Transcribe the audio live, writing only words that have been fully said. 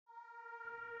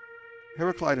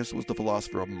Heraclitus was the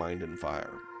philosopher of mind and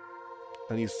fire,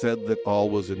 and he said that all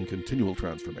was in continual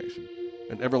transformation,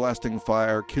 an everlasting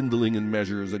fire kindling in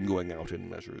measures and going out in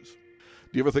measures.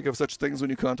 Do you ever think of such things when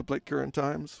you contemplate current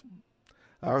times?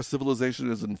 Our civilization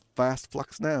is in fast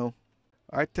flux now.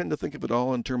 I tend to think of it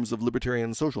all in terms of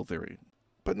libertarian social theory,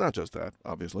 but not just that,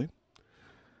 obviously.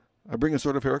 I bring a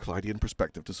sort of Heraclitean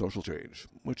perspective to social change,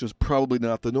 which is probably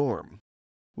not the norm.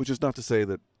 Which is not to say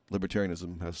that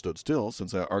libertarianism has stood still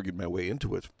since I argued my way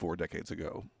into it 4 decades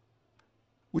ago.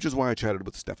 Which is why I chatted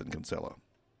with Stephan Kinsella.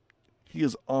 He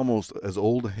is almost as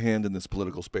old a hand in this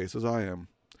political space as I am,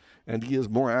 and he is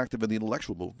more active in the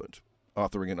intellectual movement,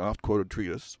 authoring an oft-quoted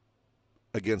treatise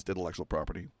against intellectual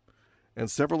property,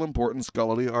 and several important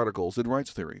scholarly articles in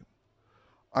rights theory.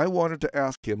 I wanted to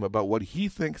ask him about what he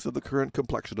thinks of the current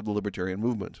complexion of the libertarian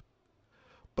movement.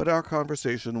 But our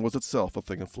conversation was itself a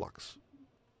thing of flux.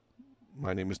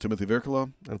 My name is Timothy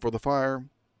Virkula, and for The Fire,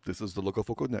 this is the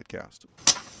Locofoco Netcast.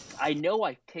 I know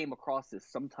I came across this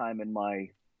sometime in my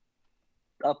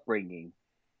upbringing,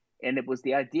 and it was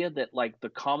the idea that, like, the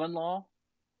common law,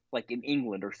 like in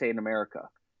England or say in America,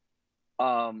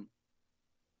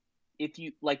 if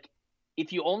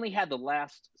you only had the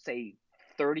last, say,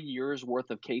 30 years worth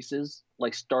of cases,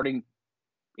 like starting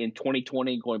in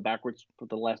 2020 going backwards for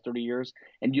the last 30 years,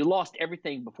 and you lost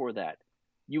everything before that,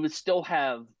 you would still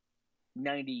have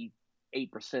 98%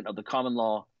 of the common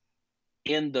law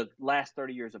in the last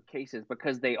 30 years of cases,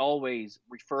 because they always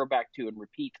refer back to and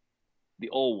repeat the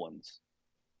old ones,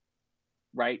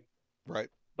 right? Right.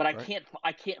 But I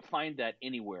can't find that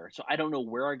anywhere. So I don't know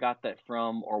where I got that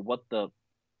from or what the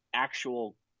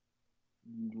actual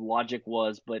logic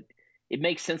was, but it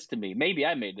makes sense to me. Maybe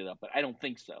I made it up, but I don't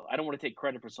think so. I don't want to take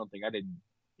credit for something I didn't,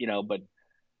 but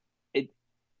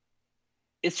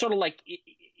it's sort of like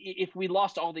if we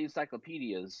lost all the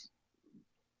encyclopedias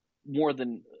more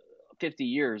than 50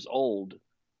 years old,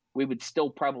 we would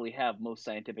still probably have most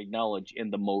scientific knowledge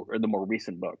in the more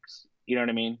recent books. You know what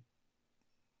I mean?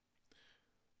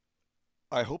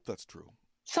 I hope that's true.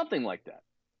 Something like that.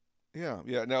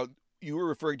 Yeah. Now, you were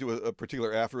referring to a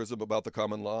particular aphorism about the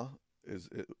common law. Do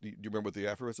you remember what the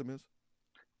aphorism is?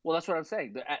 Well, that's what I'm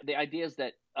saying. The idea is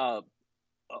that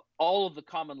all of the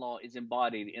common law is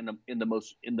embodied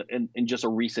in just a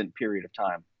recent period of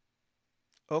time.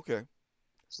 Okay.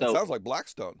 So it sounds like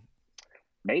Blackstone.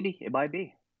 Maybe it might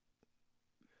be.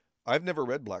 I've never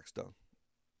read Blackstone.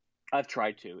 I've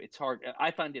tried to. It's hard.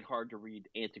 I find it hard to read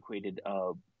antiquated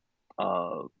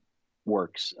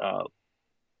works.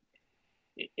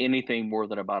 Anything more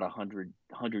than about 100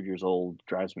 years old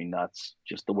drives me nuts.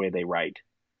 Just the way they write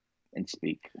and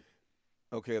speak.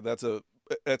 Okay, that's an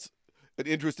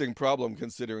interesting problem,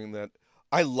 considering that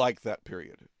I like that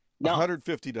period. No.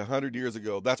 150 to 100 years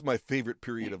ago, that's my favorite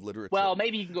period of literature. Well,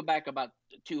 maybe you can go back about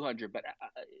 200, but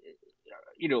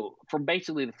from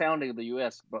basically the founding of the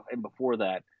U.S. and before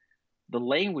that, the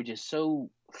language is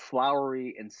so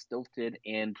flowery and stilted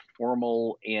and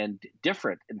formal and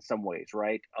different in some ways,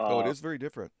 right? It is very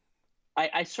different.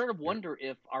 I sort of wonder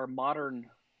if our modern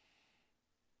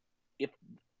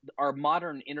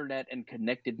internet and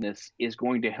connectedness is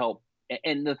going to help,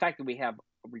 and the fact that we have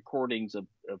recordings of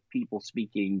people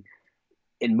speaking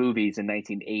in movies in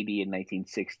 1980 and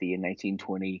 1960 and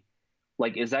 1920,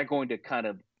 like, is that going to kind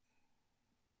of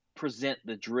present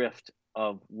the drift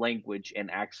of language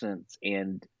and accents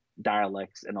and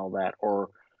dialects and all that? Or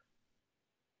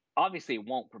obviously it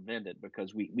won't prevent it,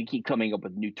 because we keep coming up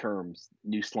with new terms,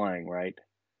 new slang, right?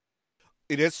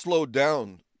 It has slowed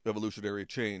down evolutionary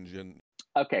change. And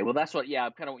okay, well, that's what,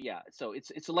 so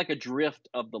it's like a drift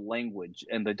of the language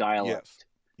and the dialect.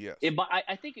 Yes.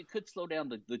 I think it could slow down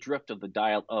the drift of the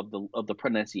of the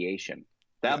pronunciation.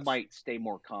 That might stay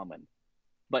more common.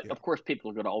 But of course, people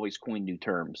are going to always coin new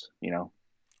terms,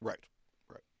 Right.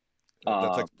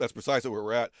 That's precisely where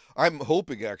we're at. I'm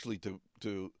hoping actually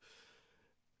to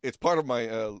it's part of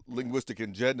my linguistic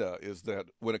agenda, is that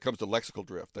when it comes to lexical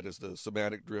drift, that is the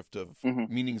semantic drift of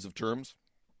meanings of terms,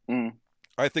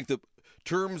 I think that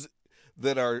terms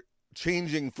that are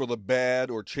changing for the bad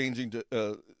or changing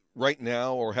to right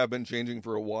now or have been changing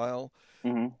for a while,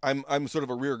 I'm sort of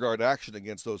a rearguard action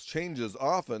against those changes,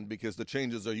 often because the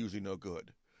changes are usually no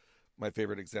good. My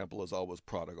favorite example is always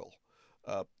prodigal.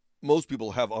 Most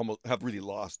people have really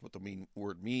lost what the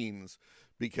word means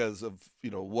because of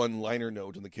one liner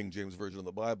note in the King James Version of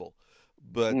the Bible,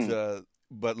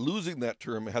 but losing that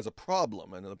term has a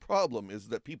problem, and the problem is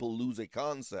that people lose a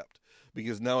concept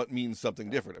because now it means something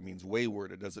different. It means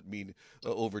wayward. It doesn't mean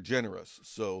overgenerous.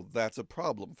 So that's a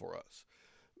problem for us.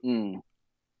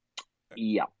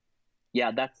 Yeah.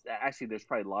 Yeah, that's actually there's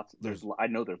probably lots. There's I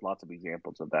know there's lots of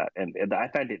examples of that, and I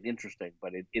find it interesting.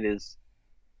 But it is,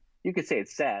 you could say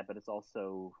it's sad, but it's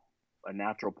also a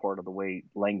natural part of the way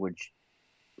language.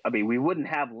 I mean, we wouldn't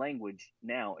have language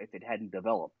now if it hadn't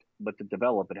developed. But to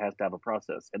develop, it has to have a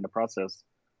process, and the process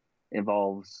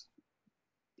involves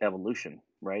evolution,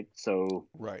 right? So,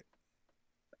 right.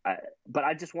 but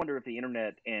I just wonder if the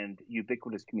internet and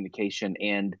ubiquitous communication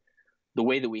and the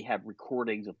way that we have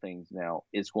recordings of things now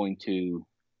is going to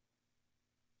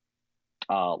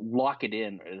lock it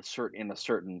in a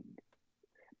certain.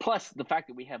 Plus, the fact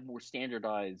that we have more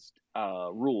standardized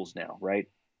rules now, right?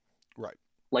 Right.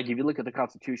 Like if you look at the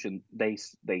Constitution, they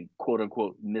quote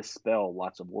unquote misspell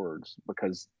lots of words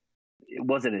because it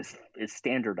wasn't as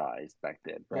standardized back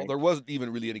then, right? Well, there wasn't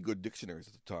even really any good dictionaries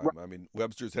at the time. I mean,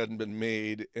 Webster's hadn't been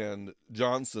made, and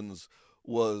Johnson's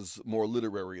was more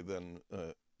literary than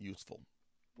useful.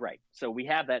 Right. So we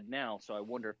have that now. So I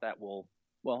wonder if that will.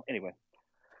 Well, anyway.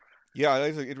 Yeah,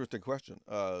 that's an interesting question.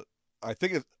 I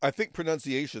think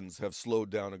pronunciations have slowed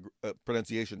down.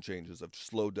 Pronunciation changes have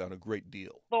slowed down a great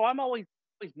deal. Well, I'm always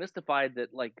mystified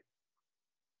that like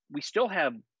we still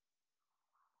have.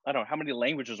 I don't know how many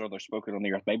languages are there spoken on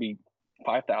the earth. Maybe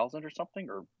 5,000 or something,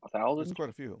 or 1,000. There's quite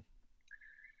a few.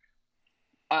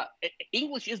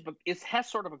 English has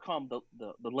sort of become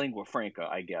the lingua franca,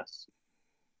 I guess.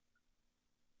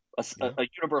 A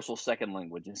universal second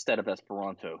language instead of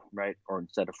Esperanto, right, or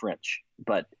instead of French.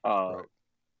 But Right.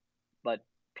 but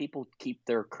people keep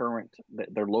their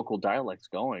local dialects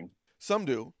going. Some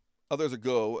do, others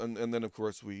go, and then of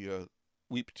course we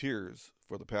weep tears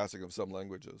for the passing of some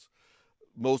languages.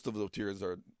 Most of those tears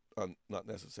are not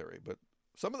necessary, but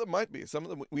some of them might be. Some of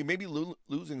them we may be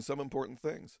losing some important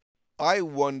things. I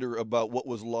wonder about what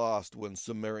was lost when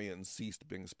Sumerian ceased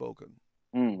being spoken.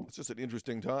 It's just an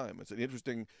interesting time. It's an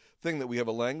interesting thing that we have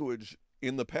a language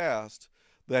in the past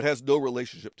that has no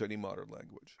relationship to any modern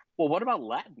language. Well, what about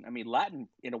Latin? I mean, Latin,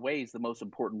 in a way, is the most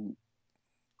important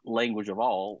language of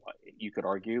all, you could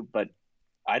argue, but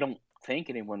I don't think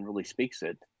anyone really speaks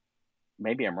it.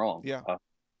 Maybe I'm wrong. Yeah.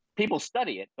 People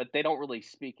study it, but they don't really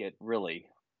speak it, really.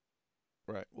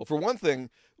 Right. Well, for one thing,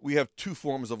 we have two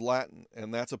forms of Latin,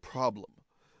 and that's a problem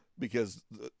because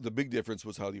the big difference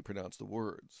was how you pronounce the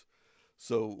words.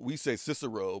 So we say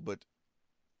Cicero, but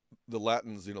the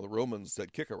Latins, the Romans said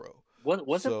Cicero.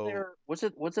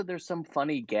 Wasn't there some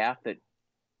funny gaffe that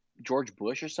George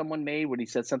Bush or someone made when he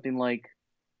said something like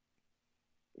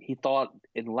he thought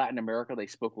in Latin America they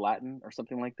spoke Latin or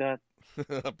something like that?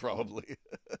 Probably.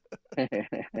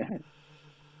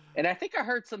 And I think I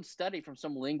heard some study from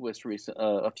some linguist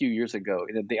a few years ago.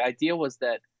 The idea was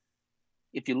that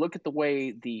if you look at the way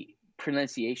the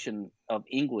pronunciation of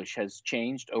English has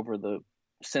changed over the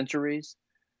centuries,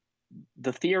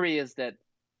 the theory is that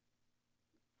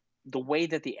the way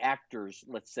that the actors,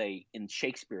 let's say in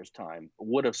Shakespeare's time,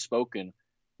 would have spoken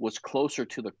was closer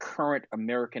to the current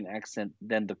American accent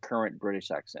than the current British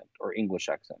accent or English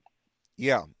accent.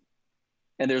 Yeah.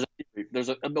 And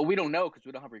but we don't know because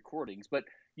we don't have recordings, but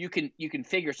you can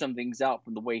figure some things out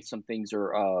from the way some things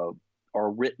are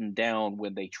written down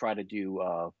when they try to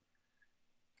do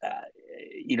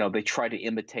they try to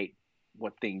imitate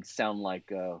what things sound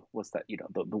like. What's that?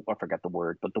 I forgot the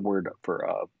word, but the word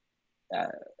for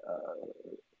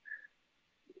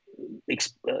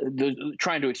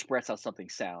trying to express how something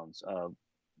sounds.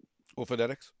 Well,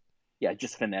 phonetics. Yeah,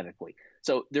 just phonetically.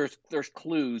 So there's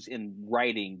clues in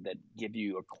writing that give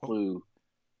you a clue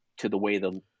to the way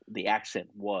the accent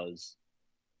was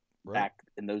back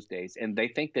in those days, and they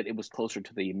think that it was closer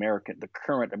to the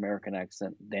current American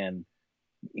accent than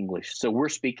English. So we're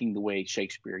speaking the way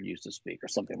Shakespeare used to speak, or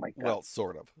something like that. Well,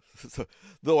 sort of.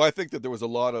 Though I think that there was a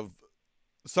lot of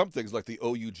some things like the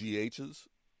OUGHs,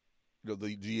 the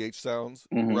GH sounds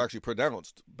were actually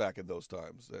pronounced back in those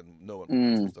times, and no one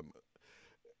pronounces them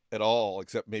at all,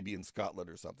 except maybe in Scotland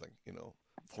or something.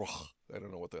 I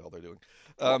don't know what the hell they're doing.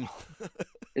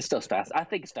 It's still fast. I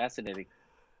think it's fascinating.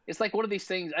 It's like one of these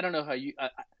things. I don't know how you.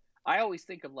 I always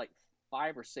think of like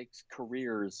 5 or 6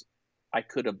 careers I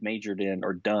could have majored in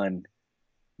or done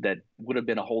that would have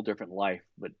been a whole different life.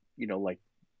 But like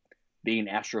being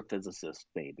an astrophysicist,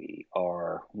 maybe,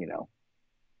 or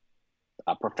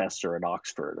a professor at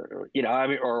Oxford,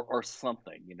 or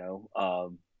something,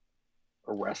 or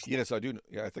wrestling. Yes, I do.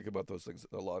 Yeah, I think about those things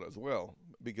a lot as well,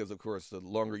 because of course, the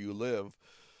longer you live,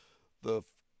 the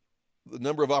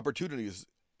number of opportunities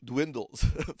dwindles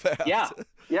fast.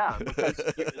 Yeah, because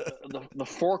the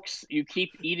forks, you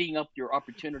keep eating up your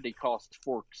opportunity cost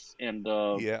forks, and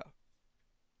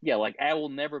like I will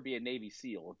never be a Navy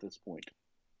SEAL at this point.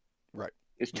 Right.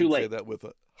 It's too late. Say that with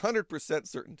 100%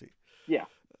 certainty. Yeah.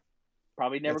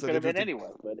 Probably never That's an could have been interesting.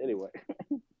 anyway. But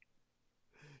anyway,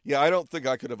 Yeah, I don't think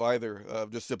I could have either,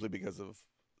 just simply because of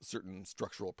certain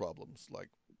structural problems like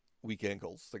weak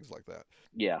ankles, things like that.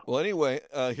 yeah. Well, anyway,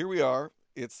 here we are.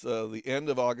 It's the end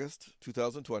of August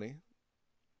 2020,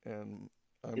 and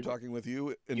I'm Is it? talking with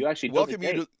you and You actually know the welcome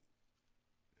you to. date.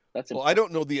 That's Well, I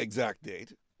important. don't know the exact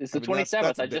date. It's I the mean, that's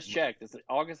 27th. a I bit just checked. It's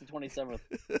August the 27th.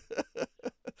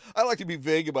 I like to be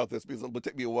vague about this because it'll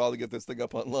take me a while to get this thing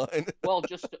up online. Well,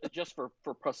 just for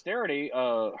posterity,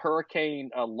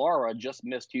 Hurricane Laura just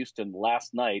missed Houston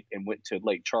last night and went to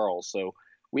Lake Charles. So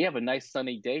we have a nice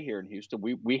sunny day here in Houston.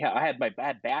 I had my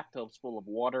bad bathtubs full of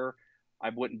water. I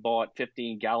went and bought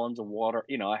 15 gallons of water.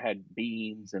 You know, I had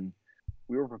beans, and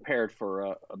we were prepared for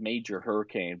a major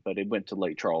hurricane, but it went to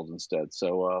Lake Charles instead.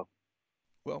 So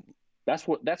Well, that's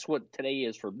what today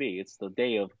is for me. It's the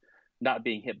day of not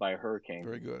being hit by a hurricane.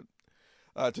 very good.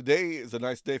 Today is a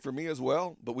nice day for me as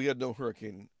well, but we had no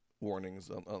hurricane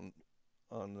warnings on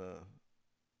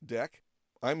deck.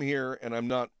 I'm here and I'm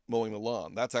not mowing the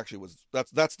lawn. That's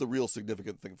the real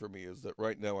significant thing for me is that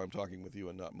right now I'm talking with you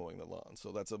and not mowing the lawn.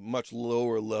 So that's a much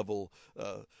lower level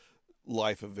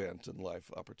life event and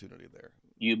life opportunity there.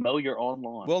 You mow your own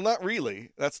lawn. Well, not really.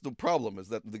 That's the problem is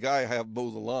that the guy I have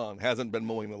mows the lawn hasn't been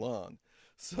mowing the lawn.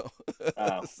 So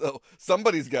Oh, so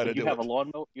somebody's got to you do have a it.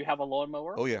 lawnmower. You have a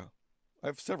lawnmower Oh yeah. I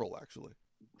have several actually.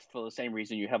 for the same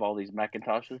reason you have all these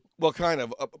Macintoshes. Well, kind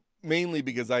of. Mainly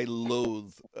because I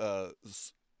loathe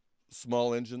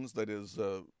small engines, that is,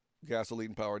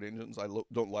 gasoline powered engines.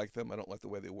 Don't like them. I don't like the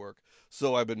way they work.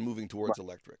 So I've been moving towards Right.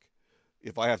 electric.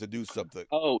 If I have to do something.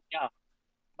 Oh yeah,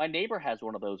 my neighbor has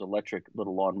one of those electric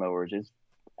little lawnmowers.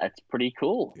 That's pretty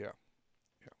cool. Yeah.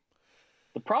 Yeah.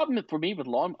 The problem for me with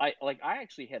I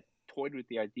actually had toyed with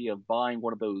the idea of buying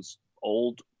one of those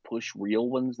old push reel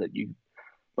ones that you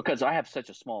because I have such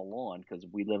a small lawn because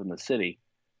we live in the city.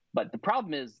 But the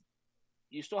problem is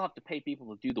you still have to pay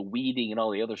people to do the weeding and all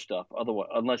the other stuff. Otherwise,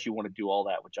 unless you want to do all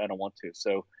that, which I don't want to.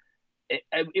 So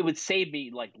it would save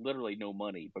me like literally no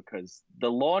money because the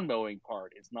lawn mowing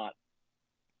part is not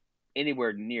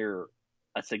anywhere near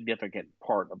a significant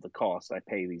part of the cost I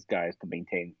pay these guys to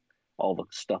maintain all the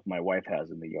stuff my wife has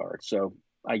in the yard. So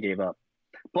I gave up.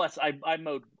 Plus, I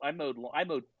mowed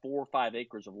 4 or 5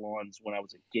 acres of lawns when I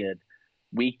was a kid,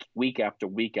 week after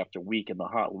week after week in the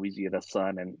hot Louisiana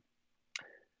sun, and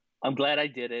I'm glad I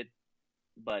did it.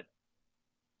 But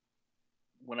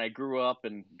when I grew up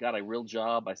and got a real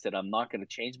job, I said I'm not going to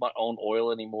change my own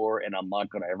oil anymore, and I'm not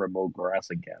going to ever mow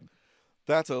grass again.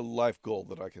 That's a life goal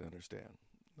that I can understand.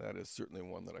 That is certainly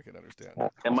one that I can understand.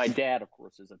 And my dad, of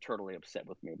course, is eternally upset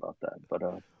with me about that. But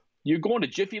you're going to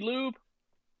Jiffy Lube?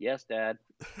 Yes, Dad.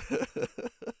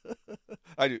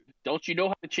 I do. Don't you know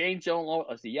how to change your own oil?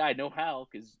 I said, yeah, I know how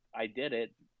because I did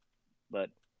it, but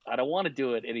I don't want to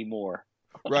do it anymore.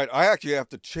 Right. I actually have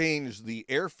to change the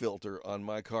air filter on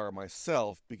my car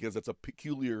myself because Yeah. it's a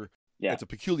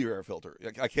peculiar air filter.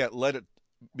 I can't let it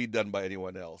be done by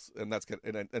anyone else, and that's kind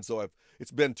of, and so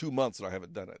it's been 2 months and I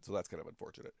haven't done it, so that's kind of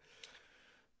unfortunate.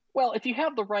 Well, if you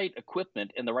have the right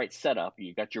equipment and the right setup,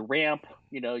 you got your ramp.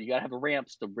 You got to have the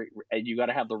ramps, and you got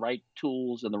to have the right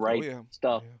tools and the Oh right yeah, oh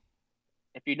stuff. yeah.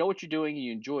 If you know what you're doing and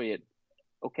you enjoy it,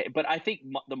 okay. But I think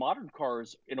the modern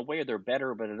cars, in a way, they're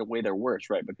better, but in a way, they're worse,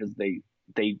 right? Because they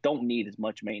don't need as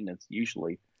much maintenance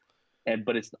usually,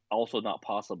 but it's also not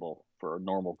possible for a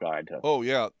normal guy to. Oh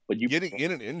yeah, But you getting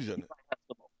in an engine, have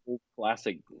some old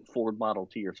classic Ford Model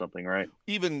T or something, right?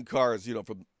 even cars,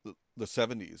 from the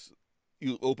 70s,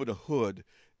 you open a hood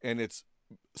and it's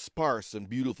sparse and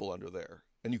beautiful under there,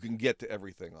 and you can get to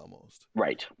everything almost.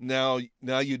 Right. Now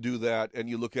you do that and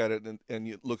you look at it and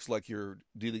it looks like you're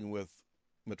dealing with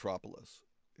Metropolis.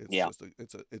 It's Yeah. just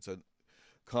it's a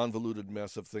convoluted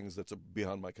mess of things that's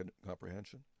beyond my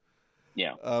comprehension.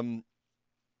 Yeah.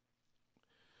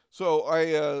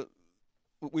 So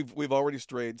we've already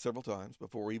strayed several times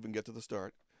before we even get to the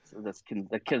start. So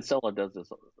the Kinsella does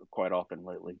this quite often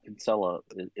lately. Kinsella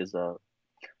is a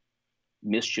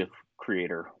mischief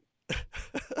creator.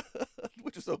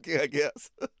 Which is okay, I guess.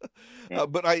 Yeah.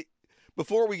 But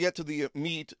before we get to the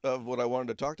meat of what I wanted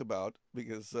to talk about,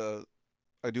 because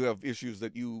I do have issues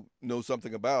that you know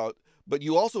something about, but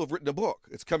you also have written a book.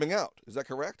 It's coming out. Is that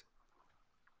correct?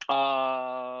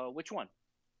 Which one?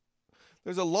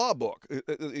 There's a law book.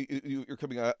 You're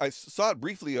coming out. I saw it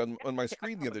briefly on my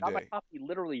screen the other I got my day. copy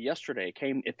literally yesterday.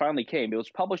 It finally came. It was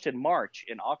published in March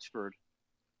in Oxford,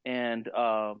 and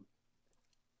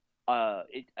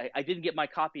I didn't get my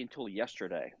copy until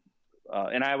yesterday.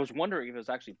 And I was wondering if it was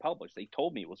actually published. They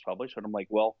told me it was published, and I'm like,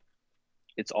 well,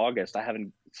 it's August. I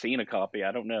haven't seen a copy.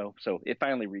 I don't know. So it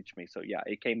finally reached me. So yeah,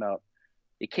 it came out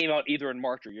It came out either in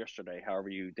March or yesterday, however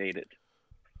you date it.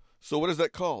 So what is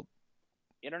that called?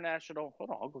 International.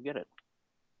 Hold on, I'll go get it.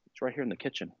 It's right here in the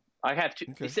kitchen. I have two.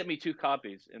 They Okay. sent me 2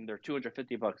 copies, and they're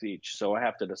 $250 each. So I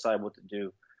have to decide what to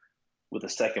do with the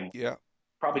second one. Yeah.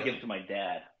 Probably Yeah. give it to my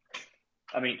dad.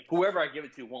 I mean, whoever I give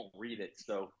it to won't read it,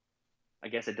 so I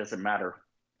guess it doesn't matter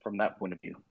from that point of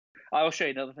view. I will show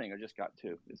you another thing I just got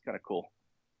too. It's kind of cool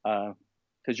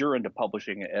because you're into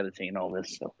publishing and editing and all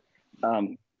this. So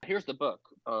here's the book.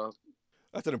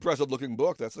 That's an impressive looking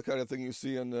book. That's the kind of thing you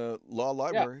see in law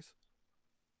libraries,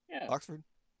 Yeah. Oxford.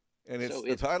 And So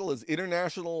the title is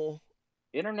International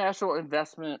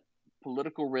Investment,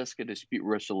 Political Risk, and Dispute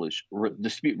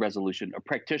Resolution, A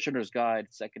Practitioner's Guide,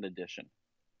 second edition.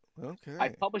 Okay. I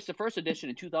published the first edition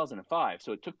in 2005,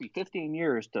 so it took me 15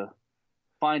 years to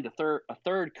find a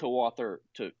third co-author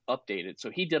to update it.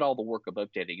 So he did all the work of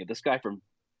updating it. This guy from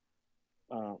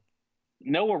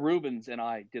Noah Rubens and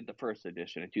I did the first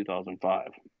edition in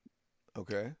 2005.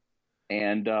 Okay.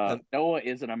 And Noah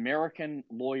is an American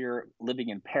lawyer living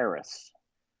in Paris,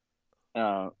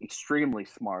 extremely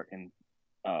smart and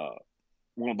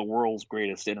one of the world's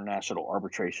greatest international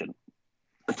arbitration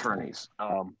attorneys.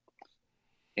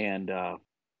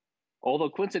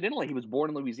 Although coincidentally, he was born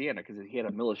in Louisiana because he had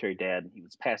a military dad. And he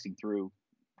was passing through,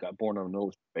 got born on a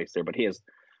military base there, but he has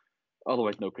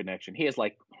otherwise no connection. He has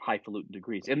like highfalutin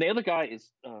degrees. And the other guy is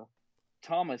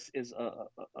Thomas, is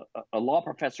a law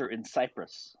professor in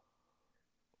Cyprus,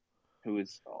 who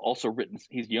is also written.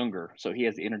 He's younger, so he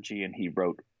has energy, and he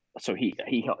wrote. So he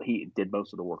did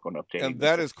most of the work on updating. And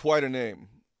that is quite a name.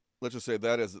 Let's just say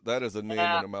that is a name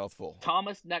in a mouthful.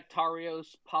 Thomas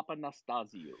Nectarios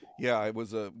Papanastasiou. Yeah, I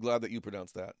was glad that you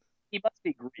pronounced that. He must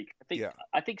be Greek.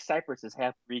 I think Cyprus is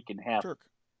half Greek and half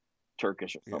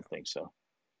Turkish or something. Yeah. So,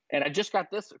 and I just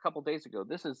got this a couple days ago.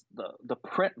 This is the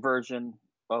print version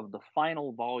of the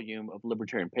final volume of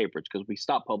Libertarian Papers because we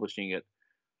stopped publishing it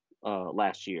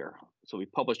last year. So we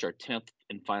published our 10th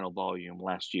and final volume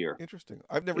last year. Interesting.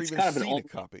 I've never even seen a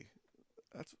copy.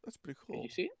 That's pretty cool. Did you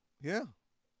see it? Yeah.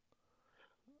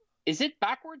 Is it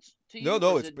backwards to you?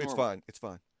 No, it's fine. It's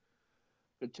fine.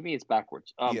 But to me, it's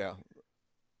backwards. Yeah.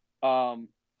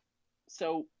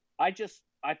 So I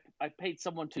paid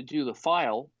someone to do the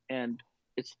file, and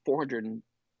it's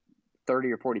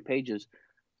 430 or 40 pages.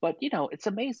 But it's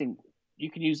amazing. You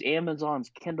can use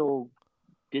Amazon's Kindle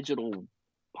digital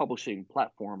publishing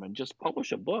platform and just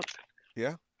publish a book.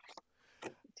 Yeah.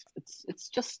 It's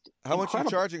just how much are you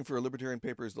charging for Libertarian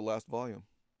Papers, the last volume?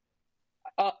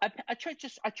 I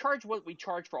charge what we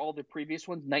charge for all the previous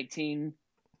ones,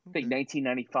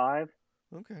 $19.95.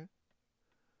 Okay.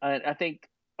 And I think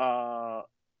I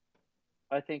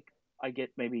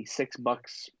get maybe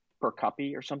 $6 per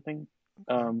copy or something,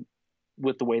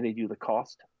 with the way they do the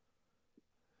cost.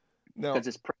 No, because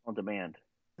it's print on demand.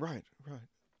 Right.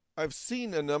 I've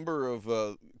seen a number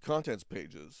of contents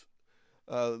pages.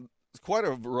 It's quite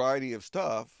a variety of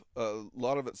stuff. A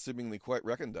lot of it seemingly quite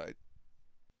recondite.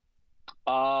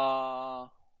 What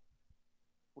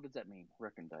does that mean,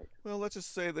 recondite? Well, let's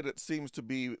just say that it seems to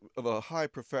be of a high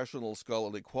professional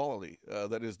scholarly quality.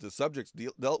 That is, the subjects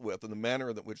dealt with and the manner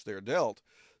in which they're dealt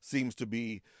seems to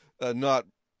be not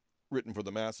written for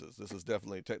the masses. This is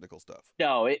definitely technical stuff.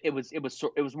 No, it was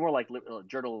more like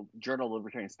journal of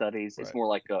libertarian studies. It's more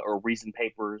like or reason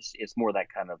papers. It's more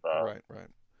that kind of right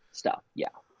stuff. Yeah.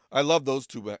 I love those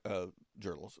two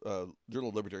journals, Journal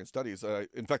of Libertarian Studies.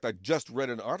 In fact, I just read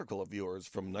an article of yours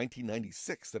from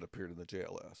 1996 that appeared in the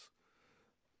JLS.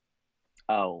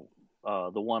 Oh,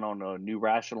 the one on new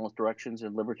rationalist directions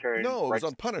in libertarian. No, it was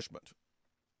on punishment.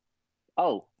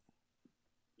 Oh,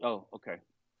 okay.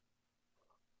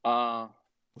 Was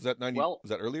that 90? Well,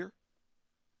 was that earlier?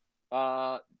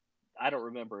 I don't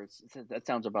remember. That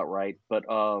sounds about right. But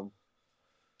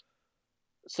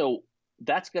so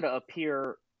that's going to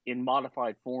appear in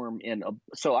modified form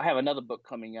so I have another book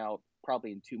coming out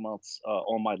probably in 2 months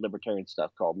on my libertarian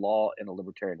stuff called Law in a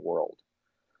Libertarian World.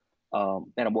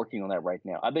 And I'm working on that right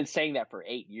now. I've been saying that for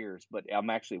 8 years, but I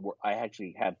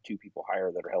actually have 2 people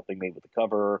hired that are helping me with the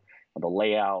cover and the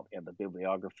layout and the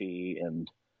bibliography and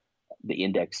the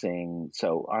indexing.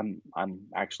 So I'm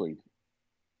actually,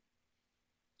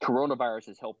 coronavirus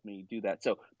has helped me do that.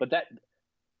 So, but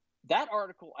that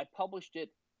article, I published it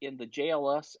in the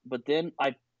JLS, but then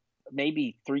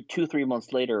maybe 2-3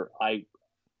 months later, I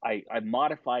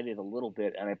modified it a little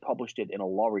bit and I published it in a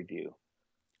law review,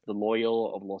 the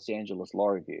Loyola of Los Angeles Law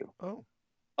Review.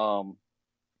 Oh.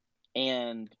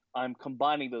 And I'm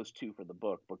combining those two for the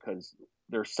book because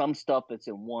there's some stuff that's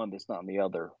in one that's not in the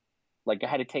other. Like I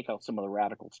had to take out some of the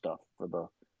radical stuff for the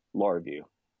law review,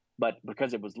 but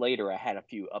because it was later, I had a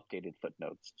few updated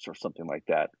footnotes or something like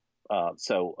that.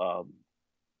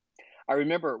 I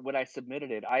remember when I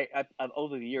submitted it, I've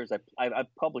over the years,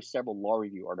 I've published several law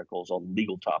review articles on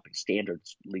legal topics,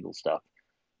 standards, legal stuff,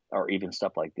 or even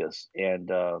stuff like this.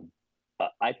 And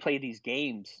I play these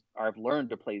games, or I've learned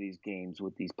to play these games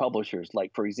with these publishers.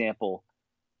 Like, for example,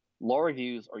 law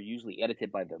reviews are usually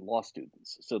edited by the law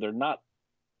students, so they're not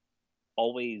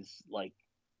always like,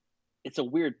 it's a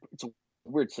weird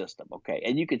system. Okay,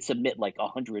 and you could submit like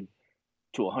 100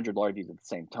 law reviews at the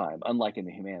same time, unlike in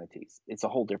the humanities. It's a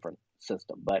whole different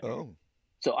system. But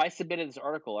so I submitted this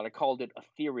article and I called it A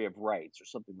Theory of Rights or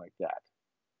something like that.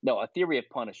 No, A Theory of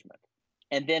Punishment.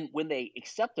 And then when they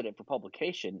accepted it for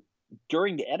publication,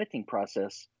 during the editing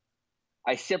process,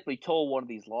 I simply told one of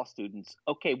these law students,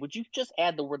 okay, would you just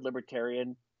add the word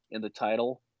libertarian in the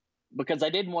title? Because I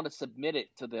didn't want to submit it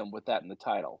to them with that in the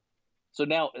title. So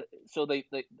now,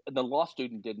 the law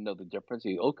student didn't know the difference.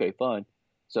 He, okay, fine.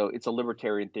 So it's a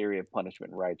libertarian theory of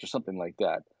punishment and rights or something like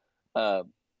that.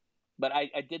 But I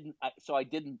didn't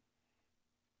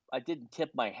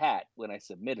tip my hat when I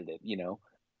submitted it, you know.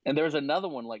 And there's another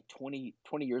one like 20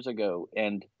 years ago,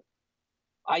 and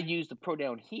I used the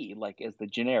pronoun he, like as the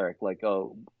generic, like,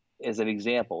 oh, as an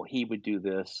example, he would do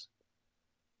this.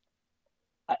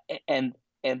 And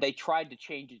they tried to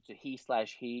change it to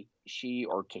he/he, she,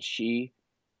 or to she.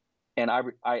 And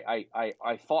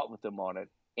I fought with them on it.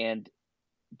 And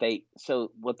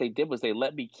so what they did was they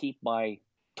let me keep my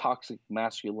toxic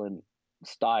masculine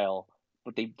style,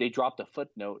 but they dropped a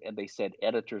footnote and they said,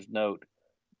 editor's note,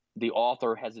 the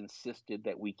author has insisted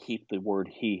that we keep the word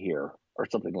he here, or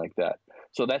something like that.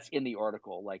 So that's in the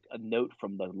article, like a note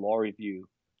from the law review.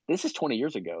 This is 20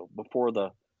 years ago, before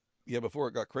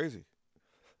it got crazy.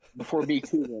 Before Me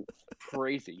Too went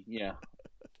crazy, yeah.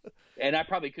 And I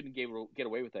probably couldn't get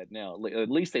away with that now. At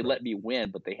least they let me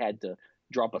win, but they had to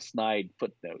drop a snide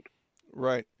footnote.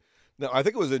 Right. Now, I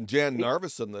think it was in Jan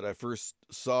Narveson that I first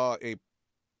saw a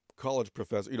college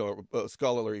professor,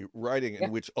 scholarly writing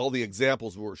in which all the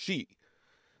examples were she,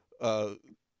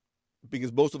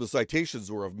 because most of the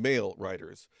citations were of male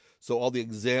writers. So all the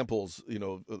examples,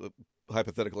 the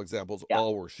hypothetical examples,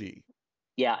 all were she.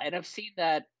 Yeah, and I've seen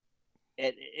that,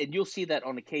 and you'll see that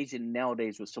on occasion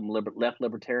nowadays with some left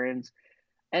libertarians.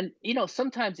 And,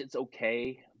 sometimes it's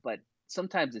okay, but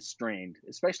sometimes it's strained,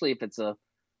 especially if it's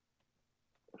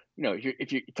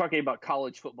if you're talking about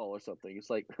college football or something. It's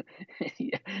like,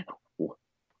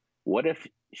 what if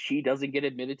she doesn't get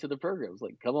admitted to the program? It's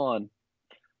like, come on.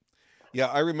 Yeah,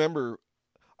 I remember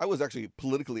I was actually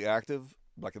politically active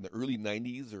back in the early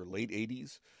 90s or late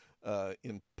 80s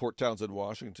in Port Townsend,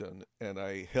 Washington, and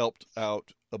I helped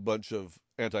out a bunch of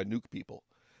anti-nuke people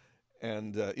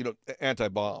and,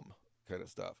 anti-bomb kind of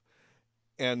stuff.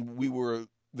 And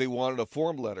they wanted a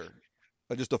form letter,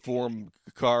 just a form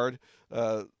card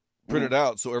printed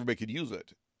out so everybody could use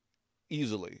it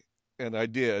easily. And I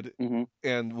did. Mm-hmm.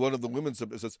 And one of the women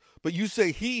says, but you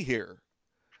say he here.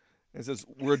 And says,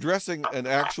 we're addressing an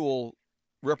actual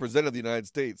representative of the United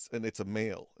States, and it's a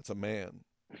male. It's a man.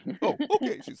 Oh,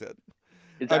 okay, she said.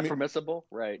 Is that permissible?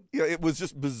 Right. Yeah, it was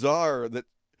just bizarre that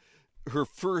her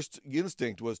first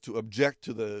instinct was to object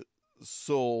to the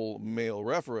sole male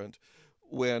referent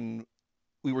when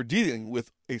we were dealing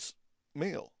with a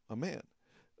man.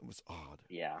 It was odd.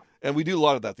 Yeah. And we do a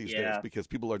lot of that these days because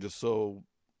people are just so,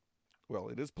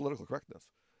 it is political correctness.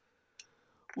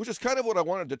 Which is kind of what I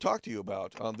wanted to talk to you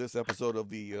about on this episode of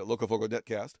the Locofoco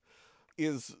Netcast,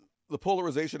 is the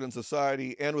polarization in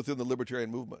society and within the libertarian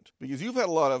movement. Because you've had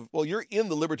you're in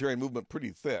the libertarian movement pretty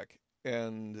thick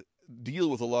and deal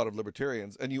with a lot of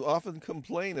libertarians, and you often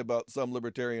complain about some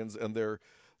libertarians and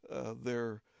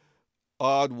their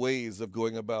odd ways of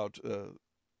going about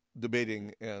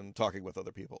debating and talking with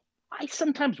other people. I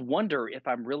sometimes wonder if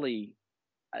I'm really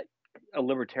a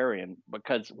libertarian,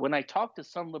 because when I talk to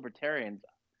some libertarians,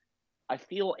 I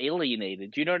feel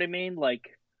alienated. Do you know what I mean?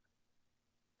 Like,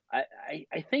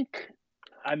 I think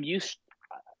I'm used.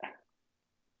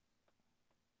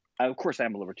 Of course,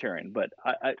 I'm a libertarian, but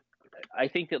I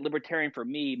think that libertarian for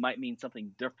me might mean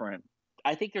something different.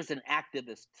 I think there's an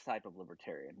activist type of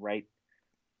libertarian, right?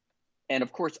 And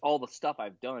of course, all the stuff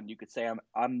I've done, you could say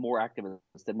I'm more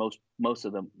activist than most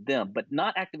of them, but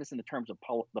not activist in the terms of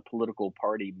the political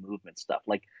party movement stuff.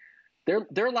 Like,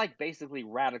 they're like basically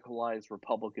radicalized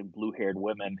Republican blue-haired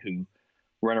women who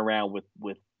run around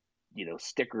with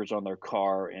stickers on their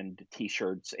car and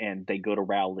T-shirts, and they go to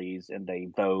rallies and they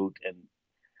vote and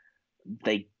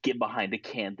they get behind a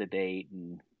candidate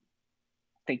and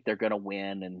think they're going to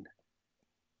win and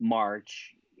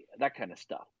march, that kind of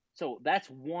stuff. So that's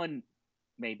one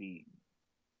maybe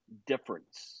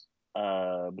difference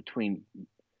between. I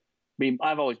mean,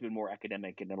 I've always been more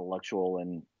academic and intellectual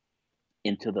and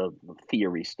into the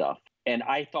theory stuff, and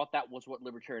I thought that was what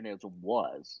libertarianism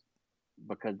was,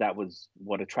 because that was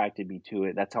what attracted me to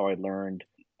it. That's how I learned.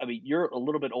 I mean, you're a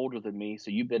little bit older than me, so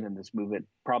you've been in this movement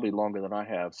probably longer than I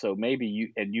have. So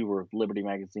maybe you were Liberty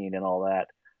Magazine and all that.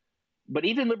 But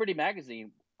even Liberty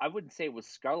Magazine, I wouldn't say it was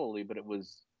scholarly, but it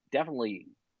was definitely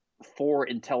for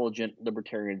intelligent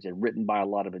libertarians and written by a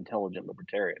lot of intelligent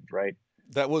libertarians, right?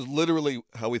 That was literally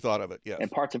how we thought of it, yes.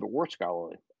 And parts of it were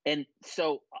scholarly. And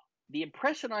so the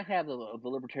impression I have of the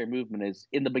libertarian movement is,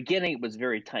 in the beginning, it was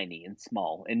very tiny and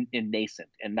small and nascent,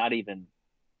 and not even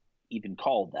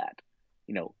called that.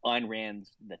 You know, Ayn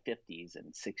Rand's in the 50s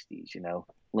and 60s, you know,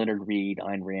 Leonard Read,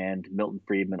 Ayn Rand, Milton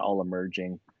Friedman, all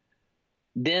emerging.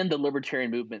 Then the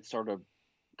libertarian movement sort of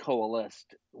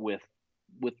coalesced with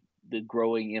the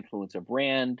growing influence of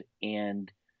Rand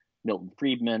and Milton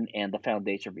Friedman and the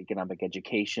Foundation for Economic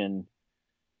Education,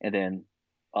 and then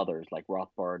others like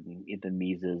Rothbard and Ethan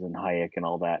Mises and Hayek and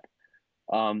all that.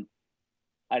 And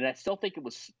I still think it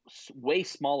was way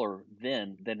smaller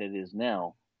then than it is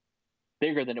now,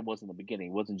 bigger than it was in the beginning.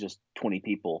 It wasn't just 20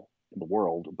 people in the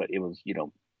world, but it was, you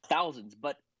know, thousands.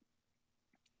 But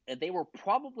they were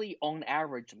probably on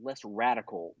average less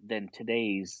radical than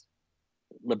today's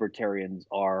libertarians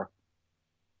are,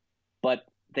 but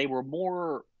they were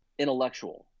more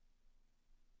intellectual.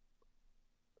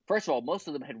 First of all, most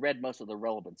of them had read most of the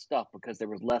relevant stuff because there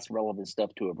was less relevant stuff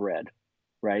to have read,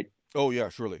 right? Oh yeah,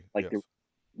 surely. Like yes.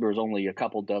 there was only a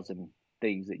couple dozen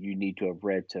things that you need to have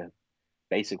read to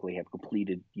basically have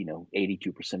completed, you know,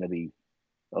 82%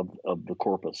 of the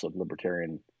corpus of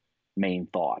libertarian main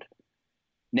thought.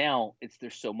 Now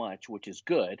there's so much, which is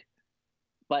good,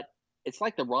 but it's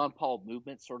like the Ron Paul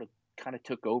movement sort of kind of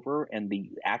took over, and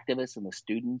the activists and the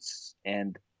students,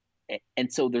 and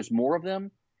so there's more of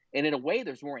them, and in a way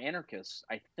there's more anarchists,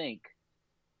 I think,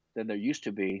 than there used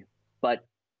to be, but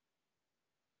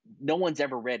no one's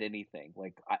ever read anything.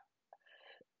 Like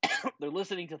they're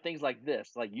listening to things like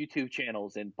this, like YouTube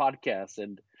channels and podcasts,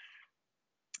 and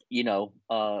you know,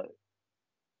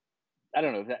 I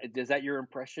don't know. Is that your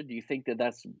impression? Do you think that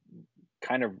that's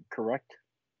kind of correct?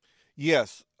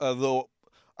 Yes, though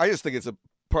I just think it's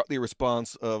partly a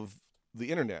response of the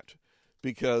internet,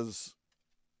 because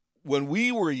when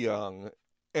we were young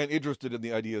and interested in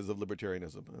the ideas of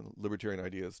libertarianism and libertarian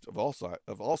ideas of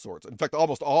all sorts, in fact,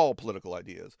 almost all political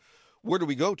ideas, where do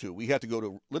we go to? We had to go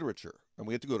to literature, and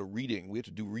we had to go to reading. We had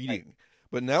to do reading. Right.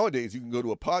 But nowadays, you can go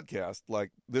to a podcast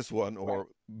like this one, or right.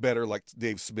 better, like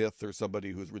Dave Smith or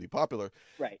somebody who's really popular,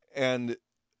 right? And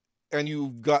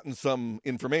you've gotten some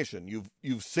information.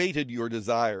 You've sated your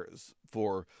desires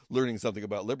for learning something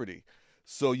about liberty,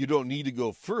 so you don't need to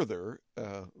go further.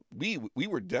 We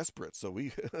were desperate, so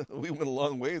we we went a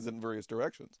long ways in various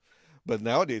directions. But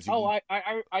nowadays,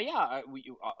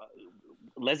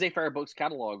 Laissez-Faire Books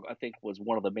catalog, I think, was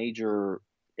one of the major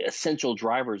essential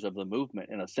drivers of the movement,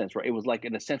 in a sense, right? It was like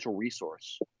an essential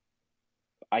resource.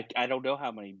 I don't know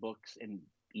how many books and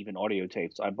even audio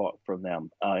tapes I bought from them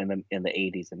in the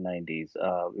 80s and 90s.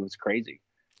 It was crazy.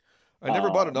 I never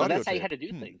bought an audio tape. That's how you had to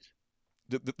do things.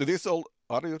 Did they sell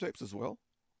audio tapes as well?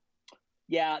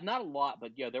 Yeah, not a lot,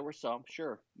 but yeah, there were some.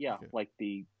 Sure, yeah, okay. Like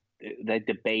the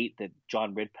debate that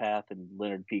John Ridpath and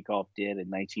Leonard Peikoff did in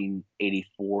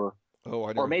 1984. Oh,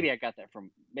 I or maybe I got that from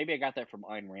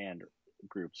Ayn Rand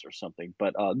groups or something.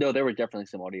 But no, there were definitely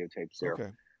some audio tapes there.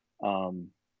 Okay.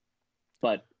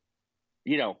 But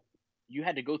you know, you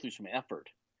had to go through some effort,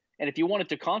 and if you wanted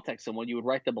to contact someone, you would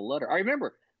write them a letter. I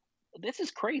remember, this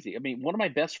is crazy. I mean, one of my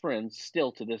best friends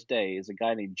still to this day is a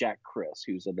guy named Jack Criss,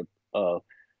 who's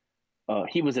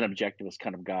he was an objectivist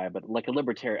kind of guy, but like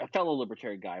a fellow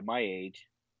libertarian guy my age,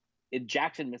 in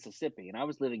Jackson, Mississippi, and I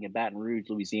was living in Baton Rouge,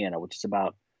 Louisiana, which is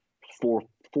about four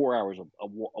hours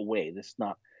away. This is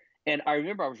not. And I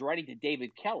remember I was writing to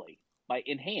David Kelly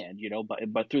in hand, you know,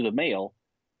 but through the mail,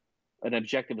 an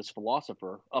objectivist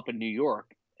philosopher up in New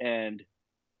York, and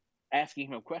asking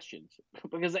him questions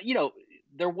because, you know,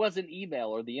 there wasn't email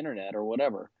or the internet or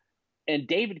whatever. And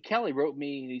David Kelly wrote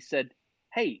me and he said,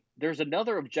 "Hey, there's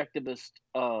another objectivist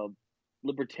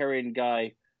libertarian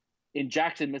guy in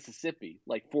Jackson, Mississippi,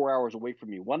 like 4 hours away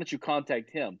from you. Why don't you contact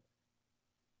him?"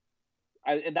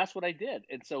 And that's what I did.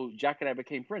 And so Jack and I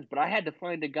became friends. But I had to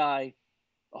find a guy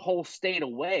a whole state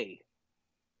away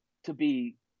to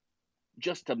meet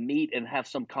and have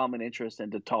some common interest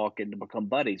and to talk and to become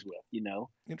buddies with, you know.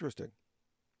 Interesting.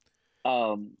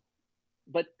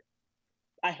 But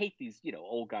I hate these, you know,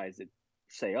 old guys that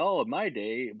say, "Oh, in my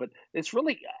day," but it's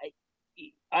really.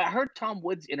 I heard Tom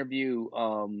Woods interview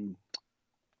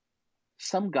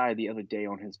some guy the other day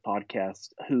on his podcast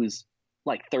who's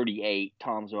like 38.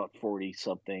 Tom's about 40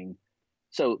 something.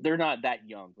 So they're not that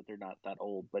young, but they're not that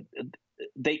old. But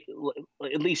they,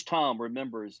 at least Tom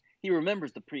remembers. He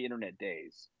remembers the pre-internet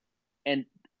days, and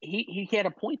he had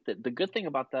a point that the good thing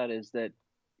about that is that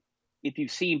if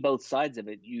you've seen both sides of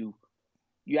it, you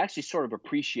actually sort of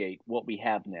appreciate what we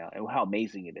have now and how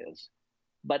amazing it is.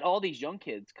 But all these young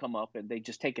kids come up and they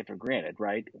just take it for granted,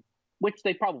 right? Which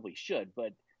they probably should,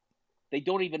 but they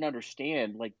don't even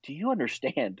understand. Like, do you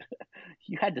understand?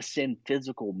 You had to send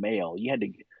physical mail. You had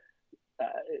to.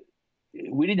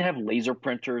 We didn't have laser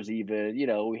printers even.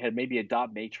 We had maybe a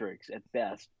dot matrix at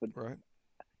best, but Right.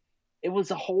 it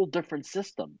was a whole different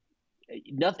system.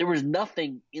 There was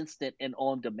nothing instant and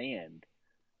on demand.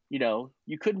 You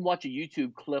couldn't watch a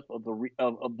YouTube clip of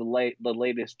the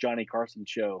latest Johnny Carson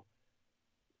show.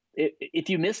 If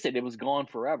you missed it, it was gone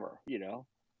forever.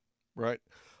 Right.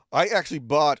 I actually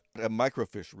bought a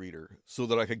microfiche reader so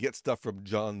that I could get stuff from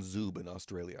John Zub in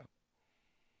Australia.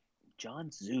 John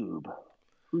Zub,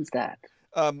 who's that?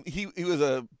 He was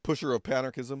a pusher of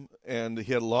panarchism, and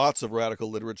he had lots of radical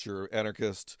literature,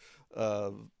 anarchist,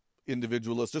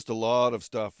 individualist, just a lot of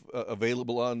stuff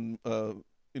available on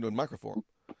in microform.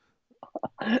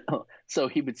 So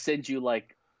he would send you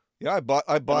like. Yeah, I bought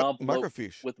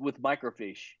microfiche with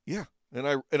microfiche. Yeah, and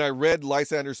I read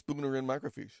Lysander Spooner in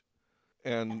microfiche,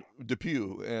 and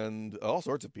Depew, and all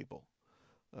sorts of people.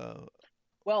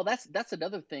 Well, that's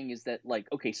another thing is that, like,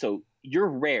 okay, so you're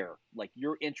rare, like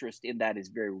your interest in that is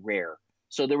very rare.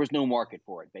 So there was no market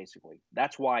for it, basically.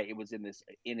 That's why it was in this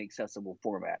inaccessible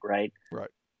format, right? Right.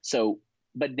 So,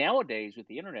 but nowadays with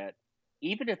the internet,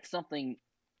 even if something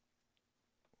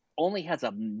only has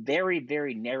a very,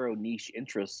 very narrow niche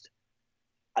interest,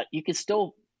 it can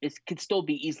still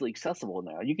be easily accessible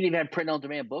now. You can even have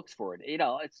print-on-demand books for it.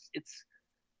 It's.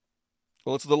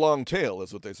 Well, it's the long tail,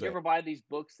 is what they say. You ever buy these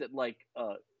books that like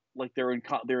they're in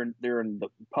the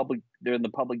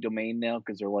public domain now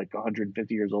because they're like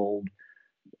 150 years old,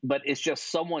 but it's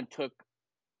just someone took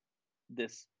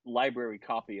this library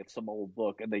copy of some old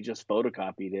book and they just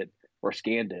photocopied it or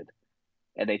scanned it,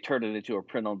 and they turned it into a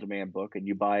print-on-demand book, and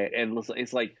you buy it, and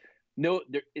it's like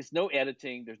it's no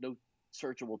editing, there's no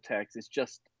searchable text, it's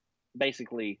just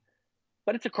basically,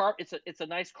 but it's a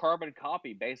nice carbon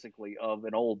copy basically of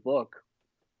an old book.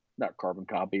 Not carbon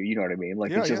copy, you know what I mean?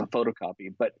 Like, it's just a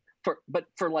photocopy, but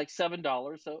for like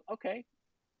 $7. So okay,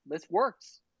 this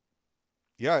works.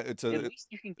 Yeah, at least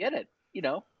you can get it.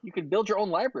 You can build your own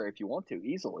library if you want to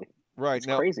easily. Right. It's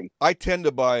now, crazy. I tend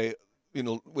to buy,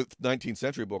 with 19th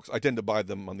century books, I tend to buy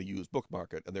them on the used book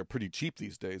market, and they're pretty cheap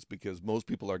these days because most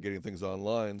people are getting things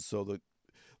online, so that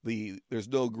there's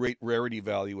no great rarity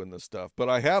value in this stuff. But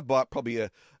I have bought probably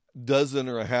a dozen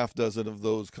or a half dozen of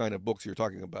those kind of books you're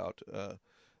talking about.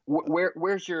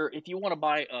 Where's if you want to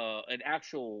buy an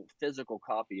actual physical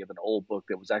copy of an old book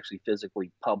that was actually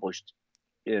physically published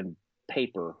in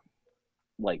paper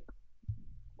like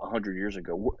 100 years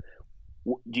ago,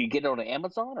 do you get it on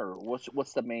Amazon, or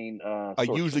what's the main I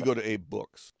usually go to Abe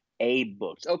Books. Abe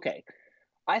Books. Okay.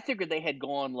 I figured they had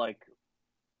gone like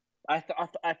I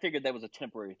figured that was a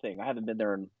temporary thing. I haven't been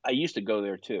there, and I used to go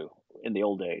there too in the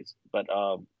old days, but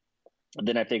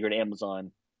then I figured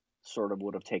Amazon sort of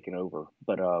would have taken over.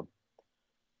 But I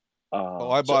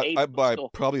buy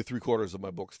probably 3/4 of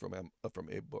my books from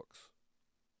Abe Books.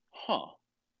 Huh.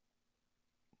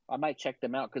 I might check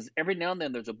them out, because every now and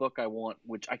then there's a book I want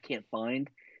which I can't find,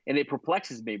 and it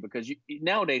perplexes me because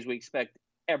nowadays we expect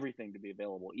everything to be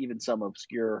available, even some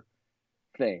obscure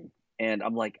thing, and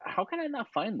I'm like, how can I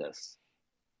not find this?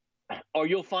 Or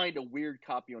you'll find a weird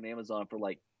copy on Amazon for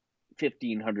like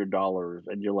 $1,500,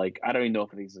 and you're like, I don't even know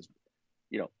if this is,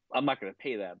 I'm not going to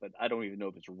pay that, but I don't even know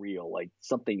if it's real. Like,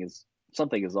 something is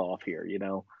off here,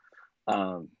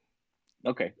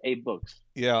 Okay, Abe Books.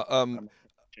 Yeah.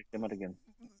 Check them out again.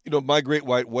 My Great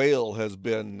White Whale has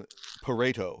been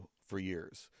Pareto for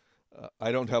years.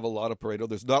 I don't have a lot of Pareto.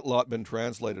 There's not a lot been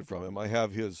translated from him. I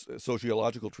have his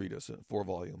sociological treatise in 4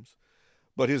 volumes,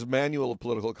 but his Manual of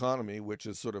Political Economy, which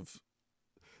is sort of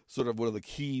one of the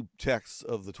key texts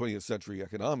of the 20th century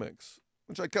economics,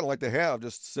 which I kind of like to have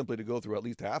just simply to go through at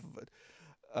least half of it.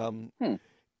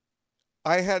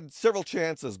 I had several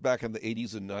chances back in the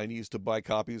 80s and 90s to buy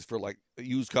copies for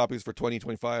used copies for $20,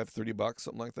 $25, $30,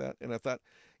 something like that. And I thought,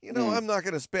 I'm not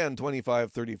going to spend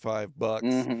 $25,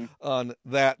 $35 on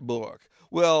that book.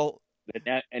 Well,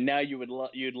 and now you'd love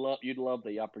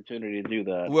the opportunity to do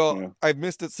that. Well, I've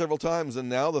missed it several times, and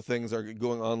now the things are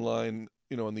going online,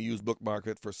 in the used book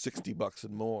market for $60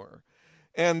 and more.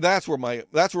 And that's where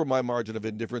my margin of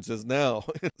indifference is now.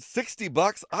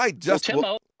 $60.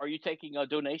 are you taking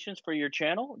donations for your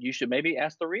channel? You should maybe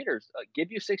ask the readers,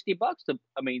 give you $60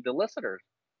 the listeners.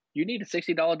 You need a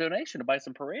 $60 donation to buy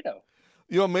some Pareto.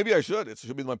 Maybe I should. It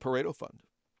should be my Pareto fund.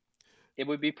 It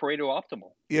would be Pareto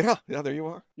Optimal. Yeah, there you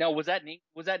are. Now, was that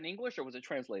in English or was it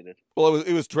translated? Well,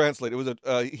 it was translated. It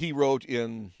was he wrote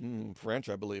in French,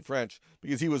 I believe,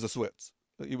 because he was a Swiss.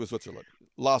 He was Switzerland.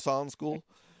 Lausanne School.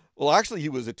 Well, actually, he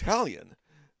was Italian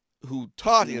who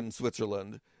taught in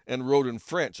Switzerland and wrote in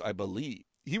French, I believe.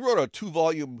 He wrote a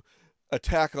 2-volume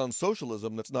attack on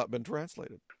socialism that's not been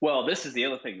translated. Well, this is the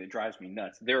other thing that drives me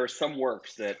nuts. There are some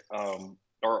works that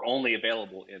are only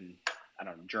available in, I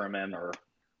don't know, German or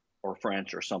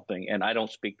French or something, and I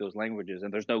don't speak those languages,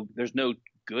 and there's no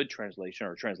good translation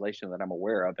or translation that I'm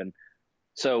aware of, and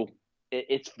so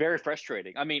it's very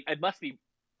frustrating. I mean, it must be.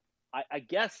 I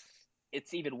guess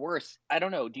it's even worse. I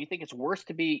don't know. Do you think it's worse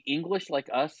to be English like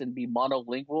us and be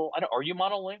monolingual? Are you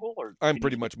monolingual or? I'm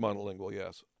pretty much monolingual,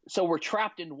 yes. So we're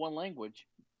trapped in one language,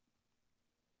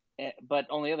 but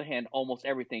on the other hand, almost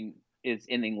everything is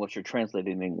in English or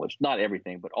translated in English. Not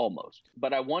everything, but almost.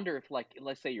 But I wonder if, like,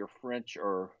 let's say you're French,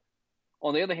 or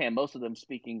on the other hand, most of them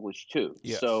speak English too.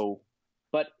 Yes. So,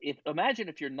 but imagine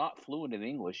if you're not fluent in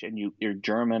English and you're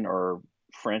German or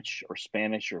French or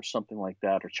Spanish or something like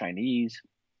that, or Chinese.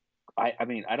 I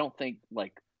mean, I don't think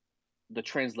like the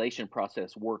translation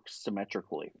process works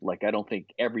symmetrically. Like, I don't think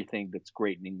everything that's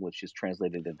great in English is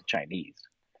translated into Chinese.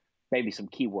 Maybe some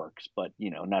key works, but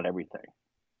not everything.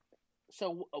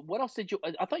 So what else did you?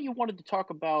 I thought you wanted to talk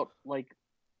about, like,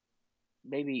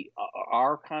 maybe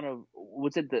our kind of,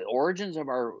 was it the origins of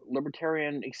our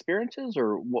libertarian experiences,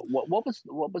 or what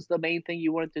was the main thing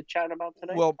you wanted to chat about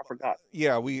today? Well, I forgot.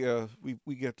 Yeah, we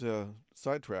get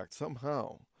sidetracked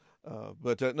somehow.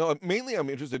 But no, mainly I'm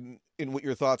interested in what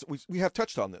your thoughts. We have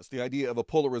touched on this, the idea of a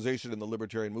polarization in the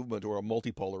libertarian movement, or a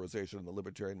multipolarization in the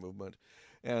libertarian movement,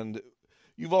 and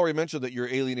you've already mentioned that you're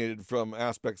alienated from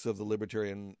aspects of the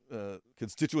libertarian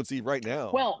constituency right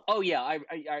now. Well, oh yeah,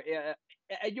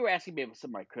 you were asking me about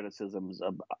some of my criticisms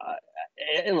of,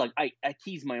 and look, I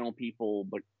tease my own people,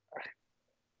 but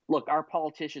look, our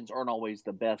politicians aren't always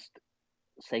the best,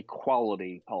 say,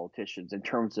 quality politicians in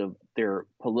terms of their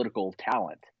political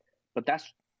talent. But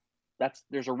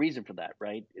there's a reason for that,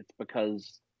 right? It's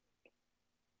because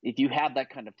if you have that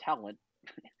kind of talent,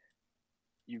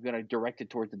 you're going to direct it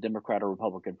towards the Democrat or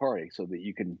Republican Party so that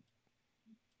you can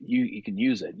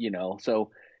use it,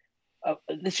 So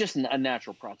it's just a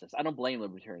natural process. I don't blame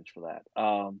libertarians for that.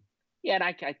 Yeah, and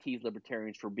I tease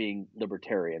libertarians for being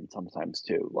libertarian sometimes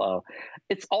too.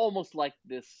 It's almost like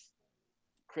this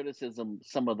criticism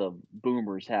some of the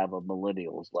boomers have of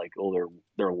millennials, like, oh,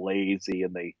 they're lazy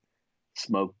and they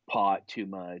smoke pot too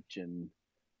much and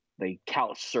they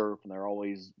couch surf and they're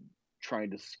always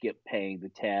trying to skip paying the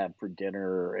tab for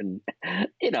dinner, and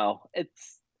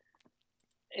it's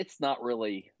not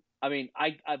really. I mean,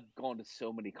 I've gone to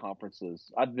so many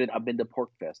conferences. I've been to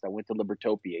PorcFest. I went to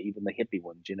Libertopia, even the hippie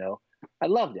ones. I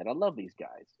loved it. I love these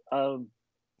guys.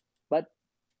 But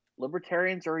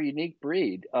libertarians are a unique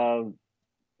breed.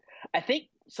 I think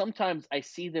sometimes I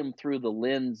see them through the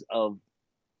lens of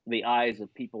the eyes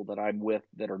of people that I'm with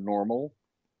that are normal,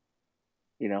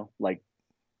 like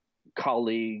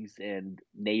colleagues and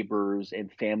neighbors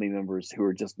and family members who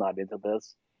are just not into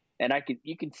this. And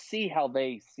you can see how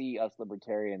they see us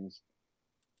libertarians.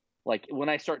 Like, when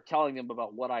I start telling them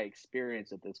about what I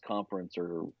experienced at this conference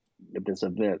or at this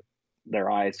event,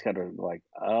 their eyes kind of like,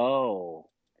 oh,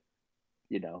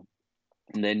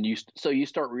 and then you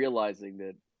start realizing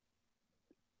that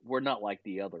we're not like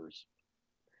the others.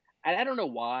 And I don't know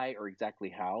why or exactly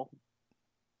how.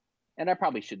 And I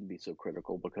probably shouldn't be so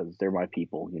critical because they're my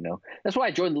people, That's why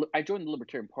I joined the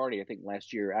Libertarian Party, I think,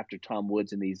 last year after Tom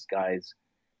Woods and these guys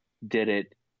did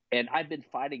it. And I've been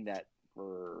fighting that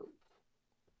for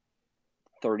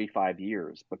 35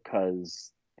 years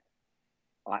because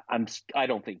I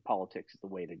don't think politics is the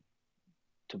way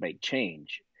to make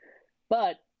change.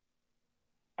 But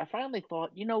I finally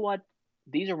thought, you know what?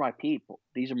 These are my people.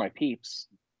 These are my peeps.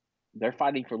 They're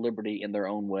fighting for liberty in their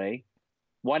own way.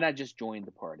 Why not just join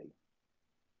the party?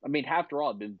 I mean, after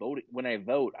all, I've been voting. When I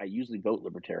vote, I usually vote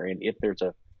libertarian if there's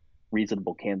a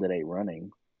reasonable candidate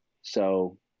running.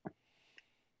 So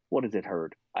what does it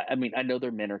hurt? I mean, I know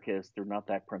they're minarchists. They're not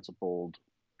that principled.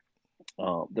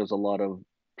 There's a lot of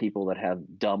people that have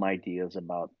dumb ideas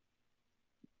about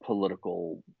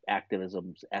political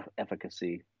activism's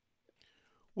efficacy.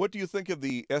 What do you think of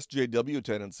the SJW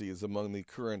tendencies among the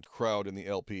current crowd in the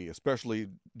LP, especially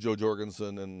Joe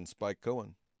Jorgensen and Spike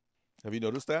Cohen? Have you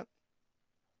noticed that?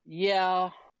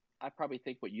 Yeah, I probably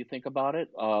think what you think about it.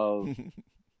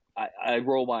 I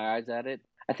roll my eyes at it.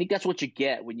 I think that's what you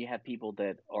get when you have people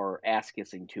that are ass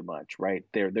kissing too much, right?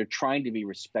 They're trying to be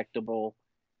respectable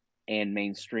and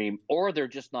mainstream, or they're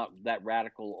just not that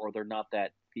radical, or they're not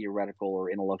that theoretical or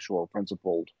intellectual or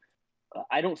principled.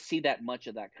 I don't see that much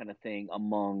of that kind of thing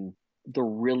among the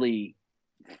really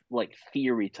like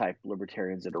theory type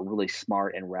libertarians that are really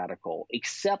smart and radical,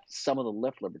 except some of the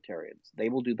left libertarians. They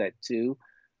will do that too,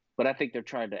 but I think they're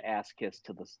trying to ass kiss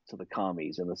to the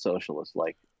commies and the socialists,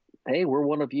 like, hey, we're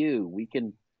one of you. We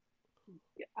can.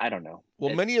 I don't know.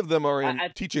 Well, many of them are in I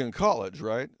teaching in college,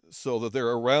 right? So that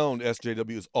they're around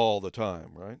SJWs all the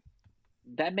time, right?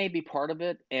 that may be part of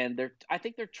it, and I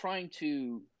think they're trying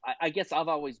to. I guess I've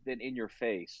always been in your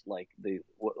face, like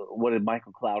what did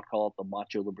Michael Cloud call it, the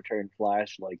macho libertarian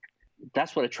flash. Like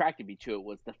that's what attracted me to it,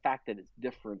 was the fact that it's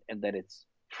different and that it's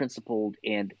principled,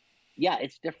 and yeah,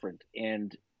 it's different,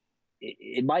 and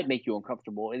it might make you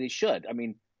uncomfortable, and it should. I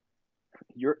mean,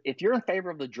 if you're in favor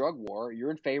of the drug war,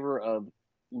 you're in favor of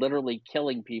literally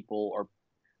killing people or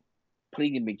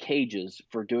putting them in cages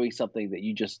for doing something that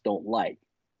you just don't like.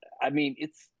 I mean,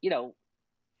 it's,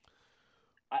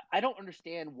 I don't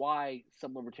understand why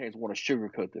some libertarians want to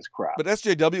sugarcoat this crap. But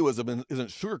SJWism isn't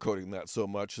sugarcoating that so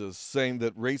much as saying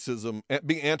that racism,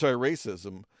 being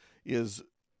anti-racism, is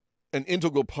an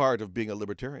integral part of being a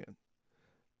libertarian,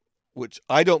 which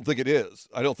I don't think it is.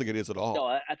 I don't think it is at all. No,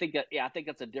 I think that, yeah, I think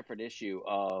that's a different issue.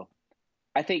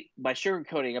 I think by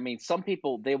sugarcoating, I mean, some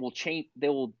people, they will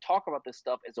talk about this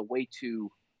stuff as a way to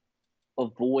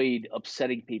avoid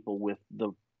upsetting people with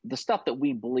the stuff that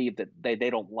we believe that they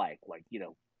don't like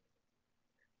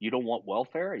you don't want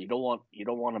welfare, you don't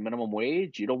want a minimum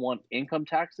wage, you don't want income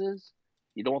taxes,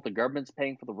 you don't want the government's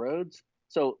paying for the roads.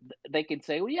 So they can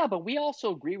say, well, yeah, but we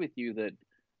also agree with you that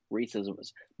racism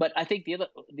is. But I think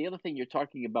the other thing you're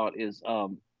talking about is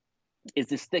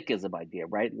this thickism idea,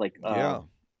 right? Like Yeah.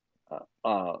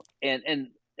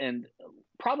 And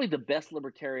probably the best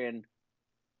libertarian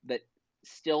that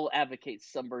still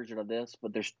advocates some version of this,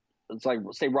 but it's like,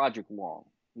 say, Roderick Long,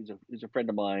 who's a friend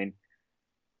of mine,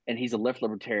 and he's a left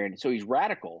libertarian, so he's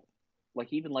radical, like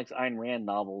he even likes Ayn Rand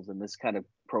novels and this kind of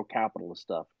pro-capitalist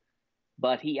stuff,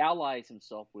 but he allies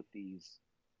himself with these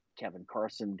Kevin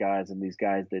Carson guys and these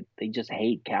guys that they just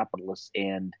hate capitalists,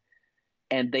 and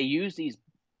they use these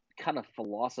kind of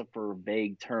philosopher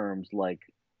vague terms, like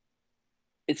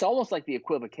it's almost like the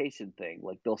equivocation thing.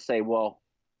 Like they'll say, well,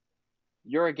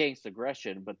 you're against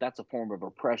aggression, but that's a form of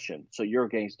oppression. So you're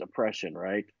against oppression,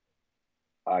 right?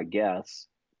 I guess.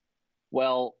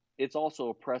 Well, it's also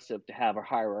oppressive to have a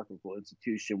hierarchical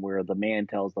institution where the man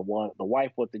tells the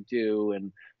wife what to do,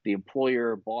 and the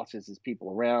employer bosses his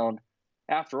people around.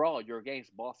 After all, you're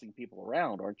against bossing people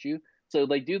around, aren't you? So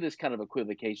they do this kind of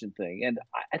equivocation thing, and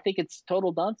I think it's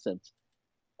total nonsense.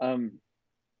 Um,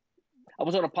 I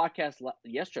was on a podcast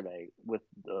yesterday with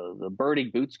the Burning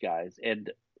Boots guys, and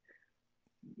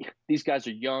these guys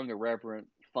are young, irreverent,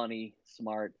 funny,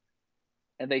 smart,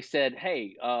 and they said,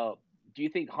 "Hey, do you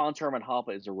think Hans Hermann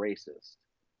Hoppe is a racist?"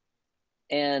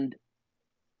 And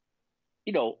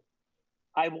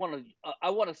I want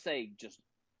to say, just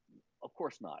of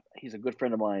course not. He's a good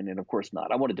friend of mine, and of course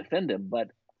not. I want to defend him,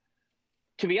 but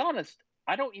to be honest,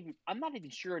 I'm not even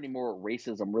sure anymore what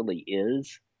racism really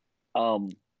is.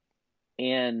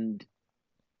 And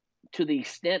to the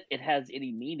extent it has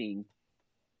any meaning,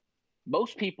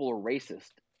 most people are racist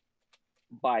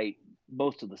by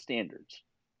most of the standards.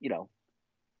 You know,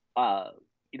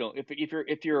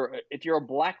 if you're a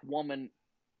black woman,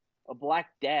 a black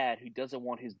dad who doesn't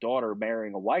want his daughter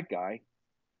marrying a white guy,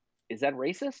 is that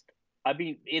racist? I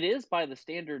mean, it is by the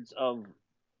standards of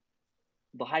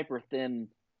the hyper thin,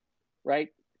 right?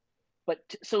 But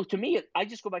so to me, I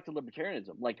just go back to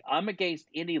libertarianism. Like, I'm against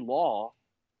any law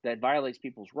that violates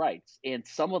people's rights, and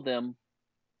some of them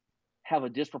have a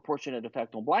disproportionate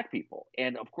effect on black people.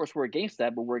 And of course, we're against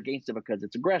that, but we're against it because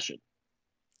it's aggression.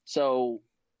 So,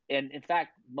 and in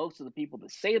fact, most of the people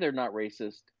that say they're not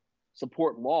racist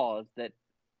support laws that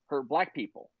hurt black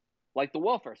people, like the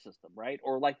welfare system, right?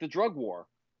 Or like the drug war.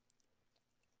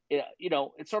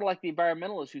 It's sort of like the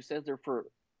environmentalist who says they're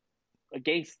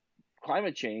against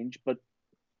climate change, but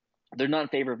they're not in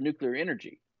favor of nuclear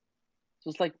energy.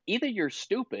 So it's like either you're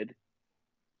stupid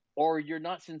or you're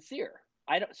not sincere.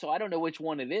 I don't know which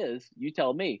one it is. You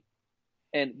tell me.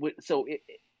 And so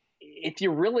if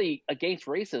you're really against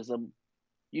racism,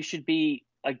 you should be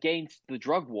against the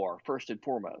drug war first and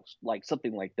foremost, like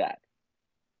something like that,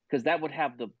 because that would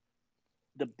have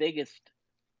the biggest,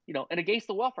 and against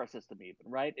the welfare system even,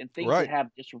 right? And things Right. that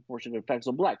have disproportionate effects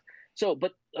on blacks. So,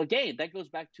 but again, that goes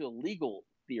back to a legal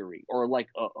theory or like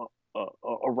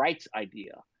a rights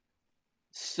idea.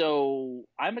 So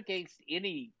I'm against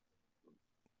any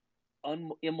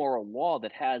immoral law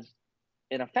that has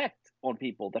an effect on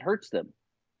people that hurts them,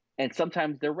 and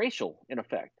sometimes they're racial in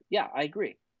effect. Yeah, I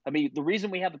agree. I mean, the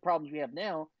reason we have the problems we have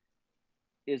now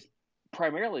is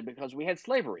primarily because we had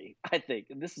slavery, I think,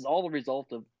 and this is all the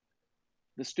result of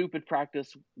the stupid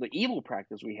practice, the evil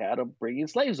practice we had of bringing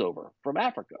slaves over from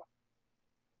Africa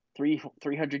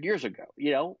 300 years ago.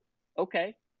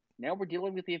 Okay, now we're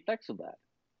dealing with the effects of that.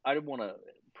 I didn't want to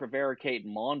prevaricate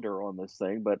and maunder on this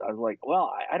thing, but I was like,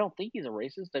 well, I don't think he's a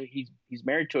racist. I mean, he's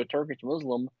married to a Turkish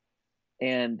Muslim,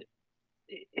 and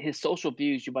his social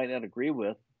views you might not agree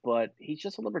with, but he's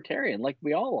just a libertarian, like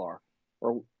we all are.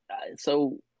 Or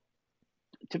so,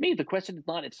 to me, the question is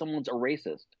not if someone's a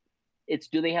racist; it's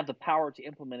do they have the power to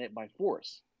implement it by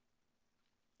force,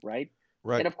 right?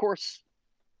 Right. And of course,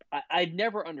 I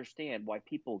never understand why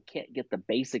people can't get the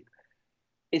basic.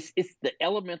 It's the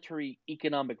elementary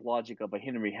economic logic of a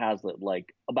Henry Hazlitt,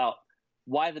 like about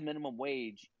why the minimum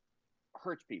wage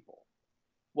hurts people.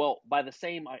 Well, by the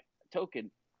same token,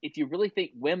 if you really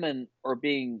think women are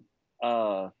being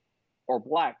or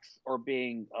blacks are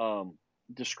being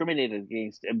discriminated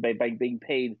against and by being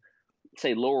paid,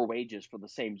 say, lower wages for the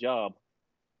same job,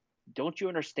 don't you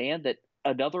understand that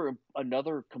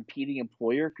another competing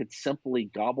employer could simply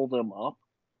gobble them up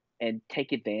and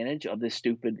take advantage of this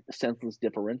stupid, senseless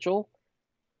differential?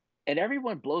 And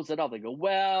everyone blows it up. They go,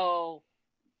 well,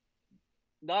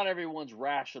 not everyone's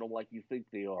rational like you think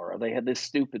they are. Or they have these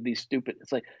stupid.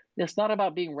 It's like, it's not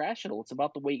about being rational. It's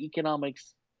about the way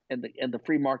economics and the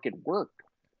free market work.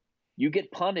 You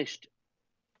get punished.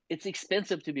 It's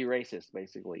expensive to be racist,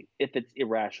 basically, if it's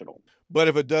irrational. But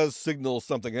if it does signal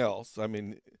something else, I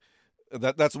mean,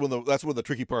 that's one of the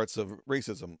tricky parts of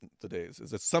racism today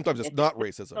is that sometimes it's not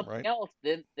racism, Something right? else,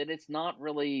 then it's not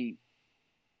really.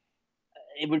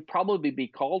 It would probably be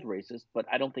called racist, but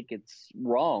I don't think it's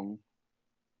wrong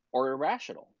or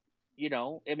irrational.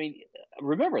 I mean,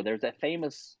 remember, there's that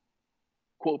famous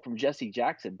quote from Jesse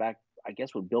Jackson back, I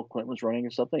guess, when Bill Clinton was running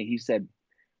or something. He said,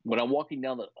 when I'm walking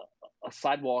down a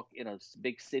sidewalk in a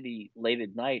big city late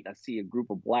at night, I see a group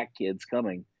of black kids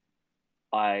coming,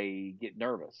 I get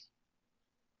nervous.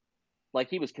 Like,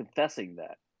 he was confessing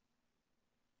that.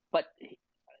 But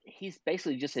he's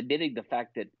basically just admitting the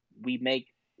fact that we make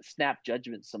snap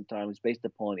judgments sometimes based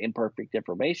upon imperfect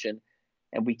information,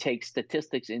 and we take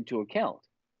statistics into account.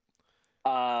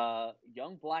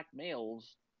 Young black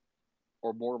males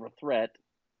are more of a threat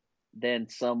than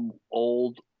some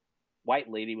old white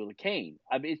lady with a cane.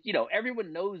 I mean,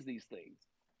 everyone knows these things.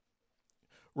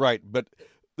 Right, but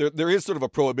there is sort of a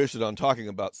prohibition on talking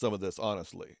about some of this,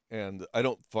 honestly, and I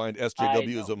don't find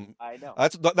SJWism. I know.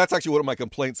 That's actually one of my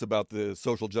complaints about the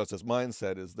social justice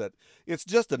mindset is that it's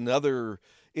just another.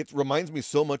 It reminds me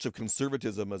so much of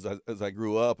conservatism as I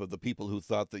grew up, of the people who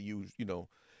thought that you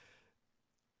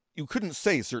couldn't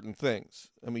say certain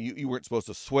things. I mean, you weren't supposed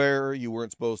to swear. You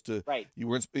weren't supposed to. Right. You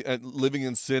weren't. Living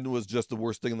in sin was just the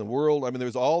worst thing in the world. I mean,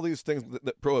 there's all these things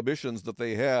that prohibitions that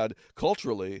they had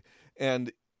culturally,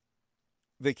 and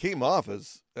they came off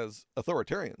as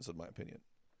authoritarians, in my opinion.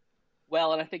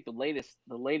 Well, and I think the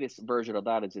latest version of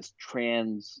that is this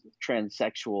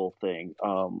transsexual thing.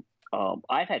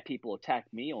 I've had people attack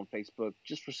me on Facebook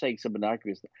just for saying some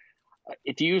innocuous.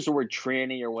 If you use the word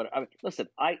tranny or what, listen,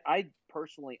 I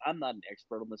personally, I'm not an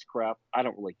expert on this crap. I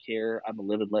don't really care. I'm a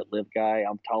live and let live guy.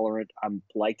 I'm tolerant. I'm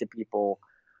polite to people,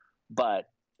 but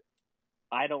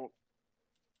I don't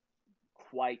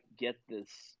quite get this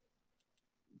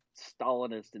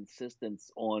Stalinist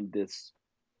insistence on this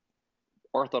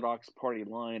orthodox party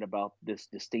line about this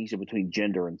distinction between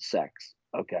gender and sex.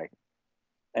 Okay.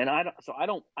 And I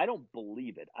don't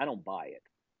believe it. I don't buy it.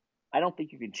 I don't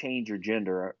think you can change your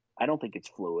gender. I don't think it's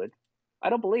fluid.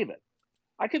 I don't believe it.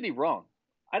 I could be wrong.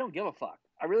 I don't give a fuck.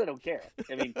 I really don't care.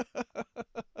 I mean,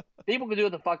 people can do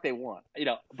what the fuck they want,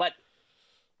 but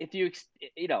if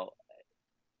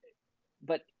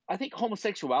but I think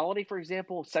homosexuality, for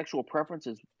example, sexual preference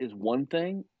is one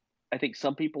thing. I think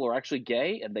some people are actually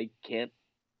gay and they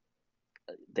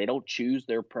don't choose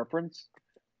their preference.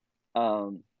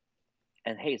 And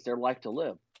hey, it's their life to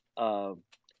live.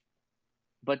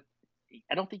 But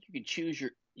I don't think you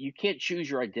can't choose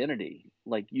your identity.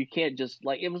 Like, you can't just,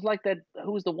 like, it was like that.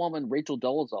 Who was the woman, Rachel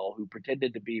Dolezal, who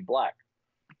pretended to be black?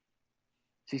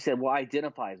 She said, well, I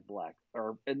identify as black.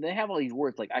 And they have all these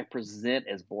words like, I present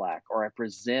as black, or I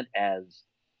present as,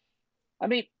 I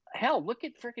mean, hell, look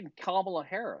at freaking Kamala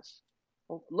Harris.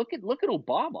 Look at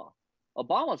Obama.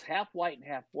 Obama's half white and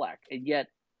half black, and yet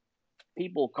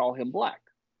people call him black.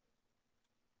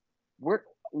 Where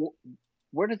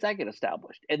does that get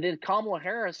established? And then Kamala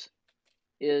Harris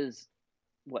is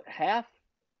what, half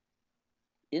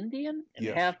Indian and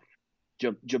yes. half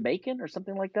Jamaican or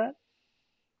something like that.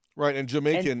 Right, and And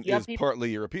Jamaican you have is people,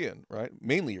 partly European, right?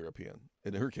 Mainly European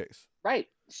in her case. right?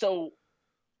 So,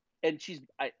 and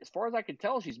as far as I can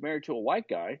tell, she's married to a white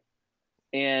guy,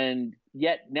 and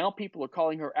yet now people are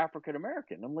calling her African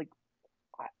American. I'm like,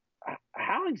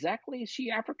 how exactly is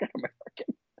she African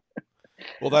American?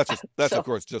 Well, that's of So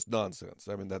course just nonsense.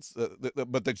 I mean,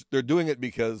 but they're doing it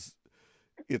because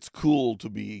it's cool to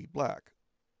be black.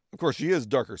 Of course, she is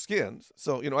darker skinned,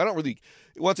 so I don't really.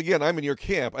 Once again, I'm in your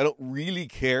camp. I don't really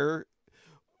care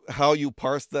how you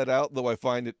parse that out, though I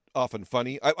find it often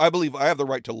funny. I believe I have the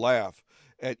right to laugh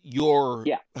at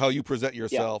yeah, how you present yeah,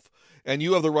 yourself, and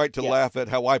you have the right to yeah, laugh at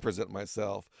how I present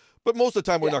myself. But most of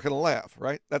the time, we're yeah. not going to laugh,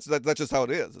 right? That's just how it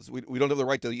is. We don't have the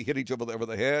right to hit each other over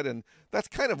the head, and that's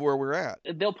kind of where we're at.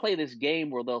 They'll play this game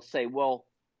where they'll say, well,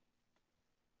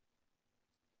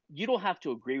 you don't have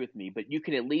to agree with me, but you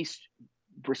can at least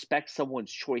respect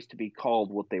someone's choice to be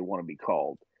called what they want to be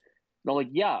called. And I'm like,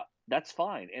 yeah, that's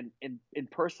fine. And in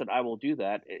person, I will do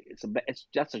that. It's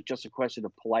just a question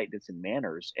of politeness and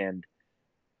manners and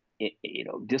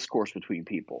discourse between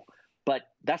people. But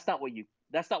that's not what you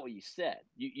said.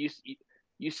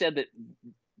 You said that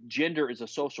gender is a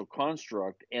social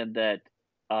construct and that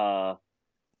uh,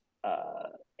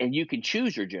 and you can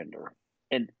choose your gender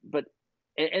and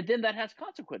then that has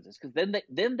consequences because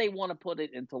then they want to put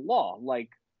it into law, like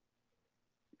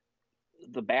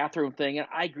the bathroom thing. And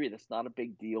I agree that's not a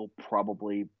big deal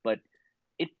probably, but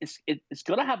it's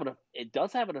going to have it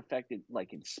does have an effect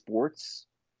like in sports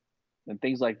and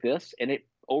things like this, and it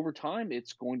over time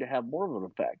it's going to have more of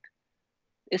an effect.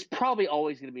 It's probably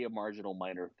always going to be a marginal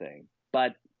minor thing,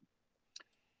 but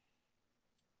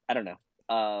I don't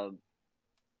know.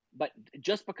 But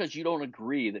just because you don't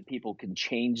agree that people can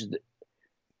change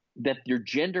that your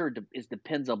gender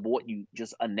depends on what you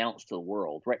just announce to the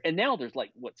world, right? And now there's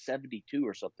like what 72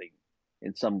 or something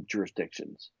in some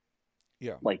jurisdictions.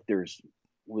 Yeah. Like there's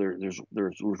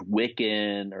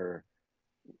Wiccan or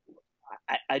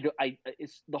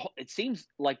it seems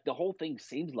like the whole thing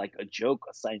seems like a joke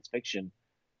a science fiction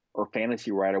or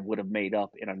fantasy writer would have made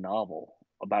up in a novel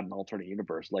about an alternate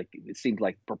universe. Like it seems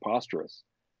like preposterous.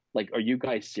 Like, are you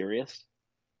guys serious?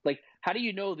 Like, how do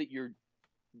you know that you're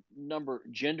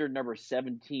gender number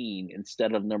 17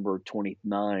 instead of number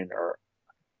 29? Or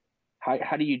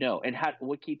how do you know? And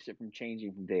what keeps it from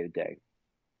changing from day to day?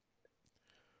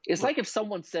 It's like if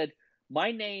someone said,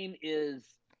 my name is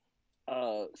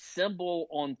Symbol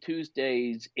on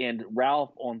Tuesdays and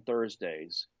Ralph on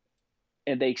Thursdays,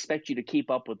 and they expect you to keep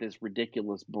up with this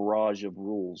ridiculous barrage of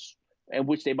rules, and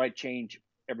which they might change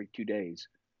every 2 days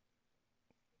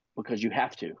because you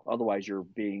have to. Otherwise, you're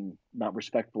being not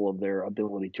respectful of their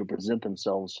ability to present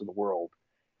themselves to the world.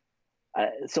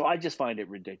 So I just find it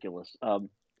ridiculous. Yeah.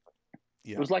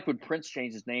 It was like when Prince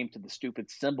changed his name to the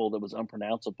stupid symbol that was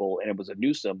unpronounceable, and it was a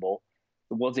new symbol.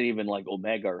 It wasn't even like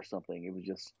Omega or something. It was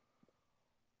just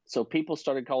so people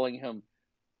started calling him.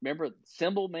 Remember,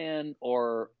 Symbol Man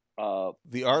or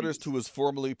The artist who was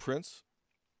formerly Prince.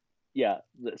 yeah,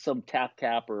 some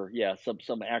tap or yeah,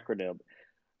 some acronym.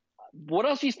 What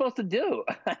else are you supposed to do?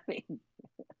 I mean,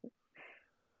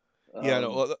 Yeah,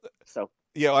 no. so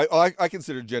Yeah, I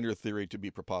consider gender theory to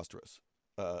be preposterous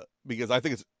because I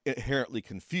think it's inherently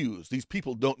confused. These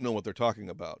people don't know what they're talking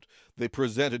about. They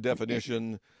present a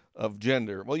definition of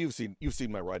gender. Well, you've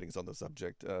seen my writings on the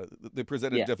subject. They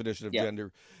present a yeah, definition of yeah,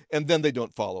 gender, and then they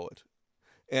don't follow it.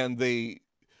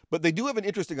 But they do have an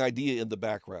interesting idea in the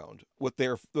background. What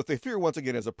they fear once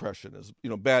again is oppression, is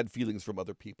bad feelings from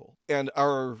other people, and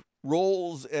our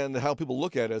roles and how people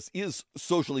look at us is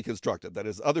socially constructed. That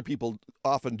is, other people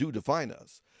often do define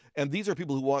us, and these are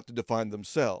people who want to define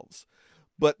themselves.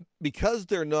 But because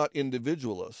they're not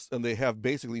individualists and they have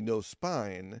basically no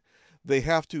spine, they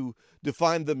have to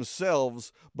define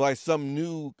themselves by some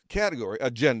new category, a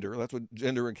gender. That's what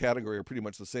gender and category are pretty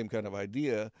much the same kind of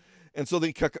idea. And so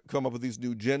they come up with these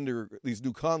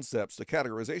new concepts, the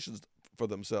categorizations for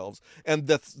themselves, and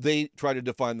that they try to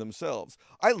define themselves.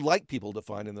 I like people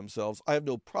defining themselves. I have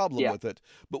no problem yeah, with it.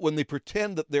 But when they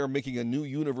pretend that they're making a new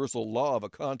universal law of a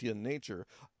Kantian nature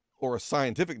or a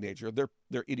scientific nature,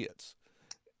 they're idiots.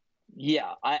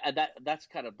 yeah. That's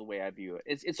kind of the way I view it.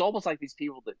 It's almost like these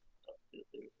people that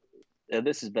and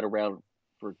this has been around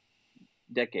for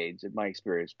decades in my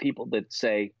experience. People that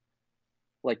say,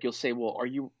 like, you'll say, well, are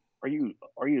you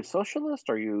a socialist?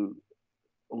 Are you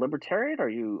a libertarian? Are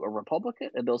you a Republican?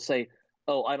 And they'll say,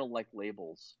 oh, I don't like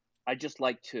labels. I just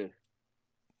like to.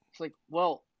 It's like,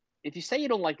 well, if you say you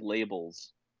don't like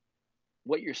labels,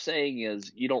 what you're saying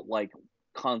is you don't like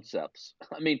concepts.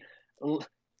 I mean,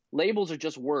 labels are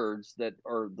just words that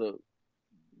are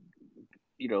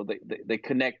they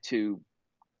connect to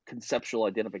conceptual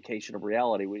identification of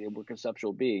reality. We're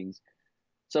conceptual beings.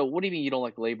 So what do you mean you don't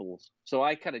like labels? So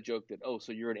I kind of joked that, oh,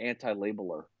 so you're an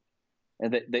anti-labeler,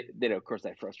 and they of course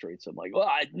that frustrates them. Like, well,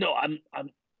 no, I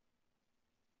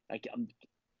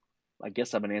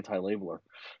guess I'm an anti-labeler.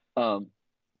 Um,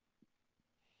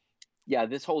 yeah,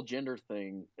 this whole gender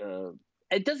thing,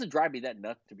 it doesn't drive me that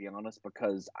nuts, to be honest,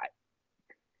 because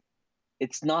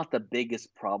it's not the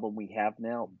biggest problem we have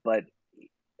now, but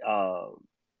uh,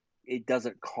 it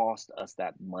doesn't cost us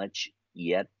that much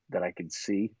yet that I can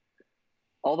see.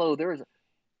 Although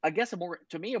I guess a more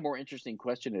interesting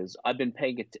question is I've been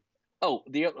paying it. A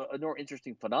more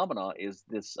interesting phenomena is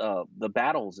this: the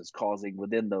battles it's causing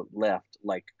within the left.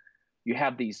 Like you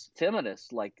have these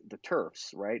feminists, like the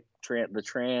TERFs, right? The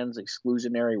trans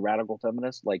exclusionary radical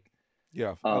feminists, like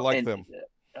I like and them.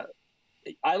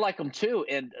 I like them too.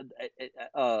 And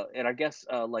I guess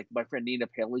like my friend Nina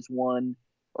Paley's one,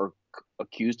 or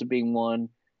accused of being one,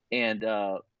 and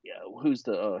yeah, who's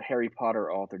the Harry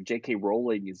Potter author? J.K.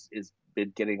 Rowling is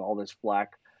been getting all this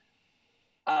flack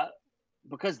uh,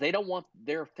 because they don't want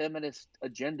their feminist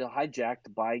agenda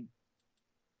hijacked by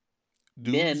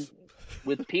men Dudes.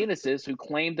 with penises who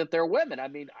claim that they're women. I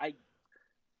mean, I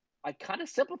kind of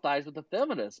sympathize with the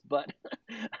feminists, but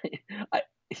I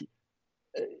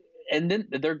and then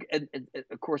and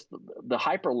of course the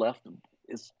hyper left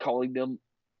is calling them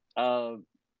uh,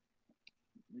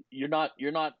 you're not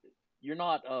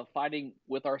fighting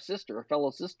with our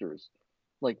fellow sisters.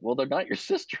 Like, well, they're not your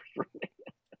sisters.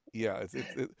 Yeah,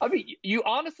 I mean, you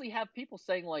honestly have people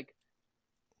saying, like,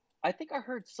 I think I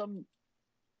heard some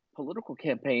political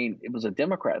campaign. It was a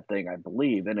Democrat thing, I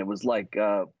believe, and it was like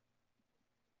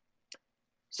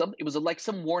some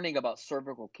warning about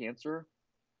cervical cancer,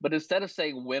 but instead of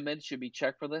saying women should be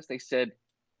checked for this, they said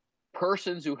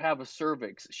persons who have a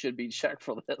cervix should be checked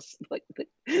for this. Like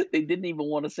they didn't even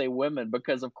want to say women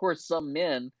because, of course, some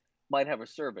men might have a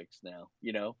cervix now.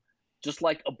 Just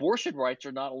like abortion rights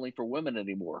are not only for women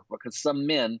anymore, because some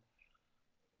men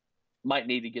might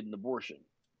need to get an abortion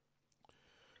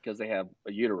because they have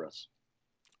a uterus.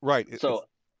 right. So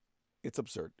It's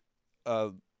absurd.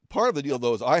 Part of the deal,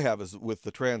 though, is with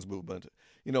the trans movement.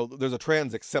 There's a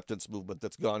trans acceptance movement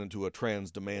that's gone into a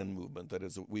trans demand movement. That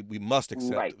is, we must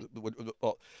accept. right,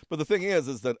 But the thing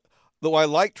is that though I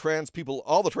like trans people,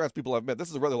 all the trans people I've met, this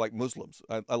is rather like Muslims.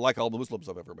 I like all the Muslims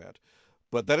I've ever met.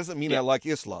 But that doesn't mean I yeah, like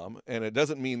Islam, and it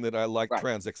doesn't mean that I like right.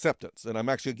 trans acceptance. And I'm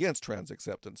actually against trans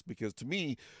acceptance because to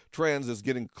me, trans is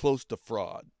getting close to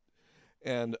fraud.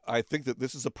 And I think that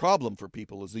this is a problem for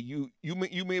people: is that you may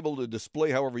be able to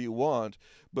display however you want,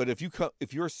 but if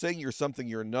you're saying you're something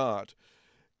you're not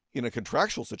in a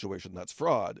contractual situation, that's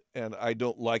fraud. And I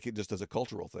don't like it just as a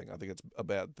cultural thing. I think it's a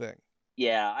bad thing.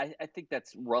 Yeah, I think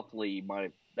that's roughly my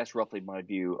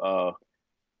view.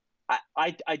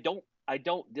 I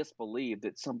don't disbelieve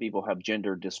that some people have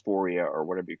gender dysphoria or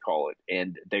whatever you call it,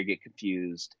 and they get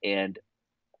confused and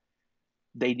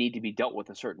they need to be dealt with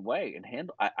a certain way and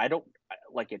handle. I don't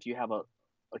like if you have a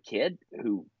kid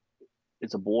who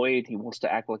is a boy and he wants to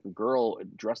act like a girl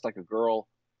and dress like a girl.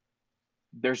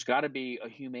 There's got to be a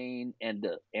humane and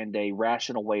a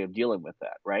rational way of dealing with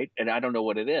that, right? And I don't know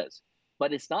what it is,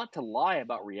 but it's not to lie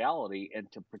about reality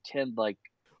and to pretend like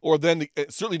Or then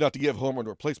certainly not to give hormone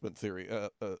replacement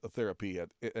therapy at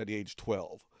age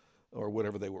 12 or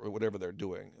whatever they're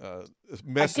doing, I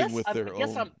messing guess with I, I their guess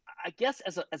own. I'm I guess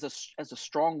as a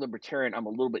strong libertarian, I'm a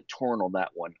little bit torn on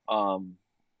that one.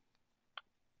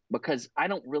 Because I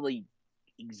don't really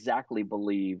exactly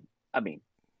believe. I mean,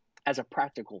 as a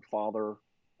practical father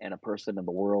and a person in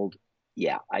the world,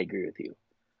 yeah, I agree with you.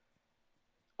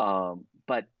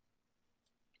 But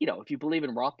if you believe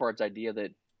in Rothbard's idea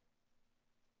that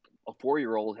a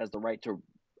 4-year-old has the right to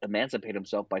emancipate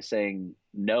himself by saying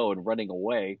no and running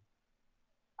away,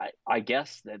 I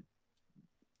guess that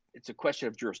it's a question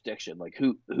of jurisdiction. Like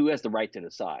who has the right to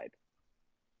decide?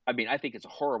 I mean, I think it's a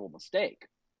horrible mistake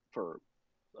for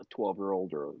a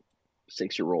 12-year-old or a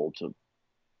 6-year-old to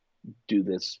do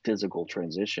this physical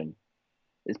transition.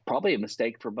 It's probably a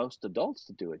mistake for most adults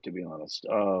to do it, to be honest.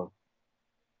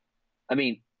 I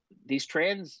mean, these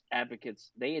trans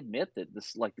advocates, they admit that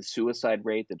this, like the suicide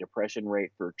rate, the depression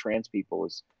rate for trans people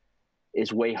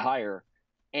is way higher.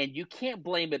 And you can't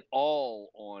blame it all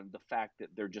on the fact that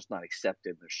they're just not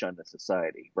accepted, they're shunned in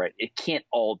society, right? It can't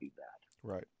all be that.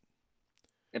 Right.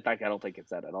 In fact, I don't think it's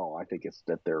that at all. I think it's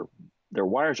that their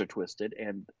wires are twisted.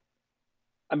 And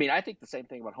I mean, I think the same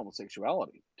thing about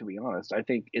homosexuality, to be honest. I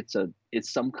think it's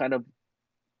some kind of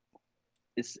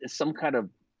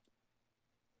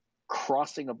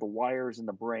crossing of the wires in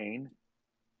the brain,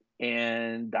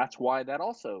 and that's why that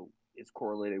also is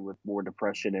correlated with more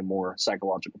depression and more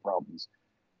psychological problems.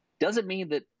 Doesn't mean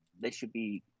that they should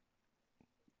be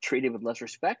treated with less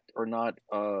respect or not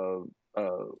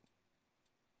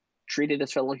treated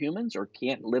as fellow humans or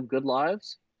can't live good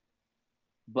lives.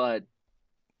 But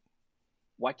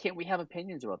why can't we have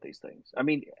opinions about these things? I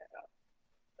mean,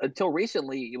 until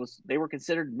recently, they were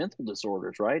considered mental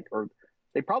disorders, right? Or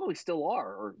they probably still are,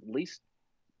 or at least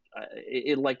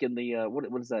like in the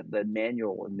what is that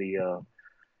manual in the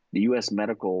U.S.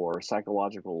 medical or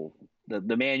psychological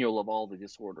the manual of all the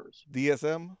disorders.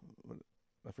 DSM,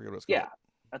 I forget what it's called. Yeah,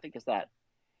 I think it's that.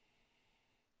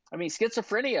 I mean,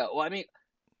 schizophrenia. Well, I mean,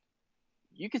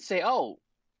 you could say, oh,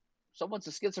 someone's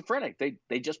a schizophrenic.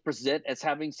 They just present as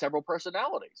having several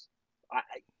personalities.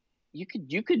 You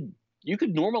could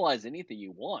normalize anything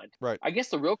you want. Right. I guess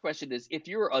the real question is, if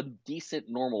you're a decent,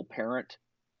 normal parent,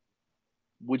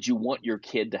 would you want your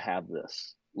kid to have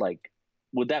this? Like,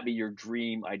 would that be your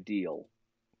dream ideal?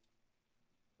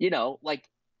 You know, like,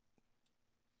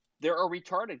 there are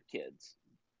retarded kids.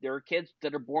 There are kids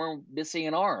that are born missing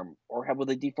an arm or have with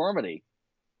a deformity.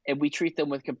 And we treat them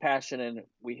with compassion and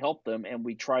we help them and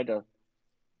we try to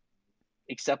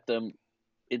accept them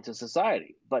into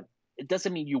society. But it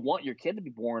doesn't mean you want your kid to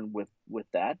be born with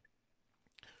that.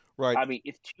 Right. I mean,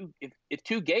 if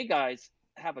two gay guys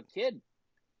have a kid,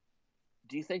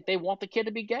 do you think they want the kid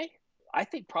to be gay? I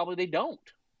think probably they don't.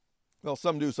 Well,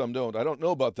 some do, some don't. I don't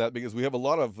know about that because we have a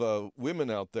lot of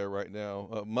women out there right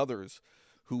now, mothers,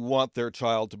 who want their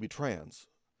child to be trans.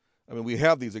 I mean, we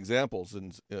have these examples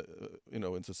in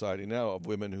society now of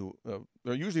women who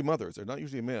they're usually mothers. They're not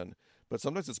usually men, but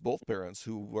sometimes it's both parents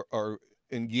who are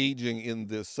engaging in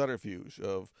this subterfuge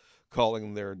of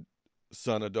calling their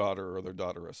son a daughter or their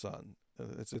daughter a son.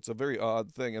 It's a very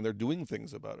odd thing, and they're doing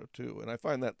things about it too. And I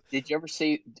find that. Did you ever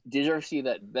see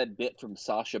that bit from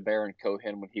Sacha Baron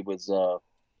Cohen when he was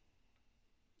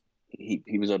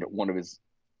he was on one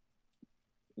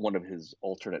of his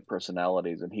alternate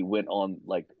personalities, and he went on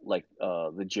like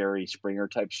the Jerry Springer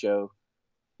type show.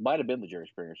 Might have been the Jerry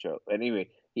Springer show. Anyway,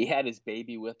 he had his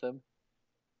baby with him,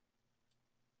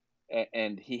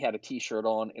 and he had a T-shirt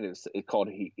on, and it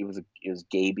was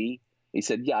Gaby. He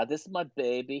said, "Yeah, this is my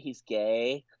baby. He's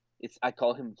gay. I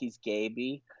call him he's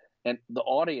Gaby," and the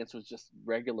audience was just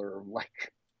regular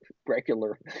like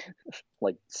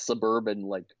suburban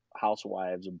like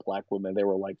housewives and black women. They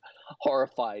were like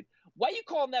horrified. Why are you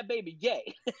calling that baby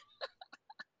gay?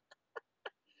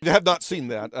 I have not seen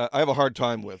that. I have a hard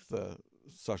time with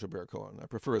Sacha Baron Cohen. I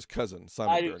prefer his cousin,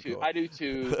 Simon Baron Cohen. I do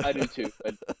too.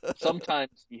 But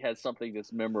sometimes he has something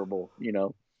that's memorable, you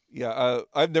know. Yeah,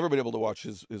 I've never been able to watch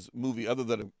his movie other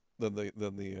than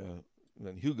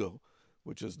Hugo,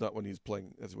 which is not when he's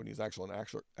playing, as when he's actually an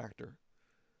actor.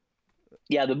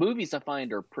 Yeah, the movies I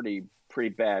find are pretty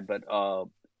bad, but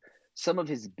some of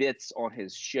his bits on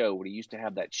his show when he used to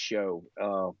have that show.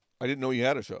 I didn't know he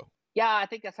had a show. Yeah, I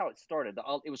think that's how it started.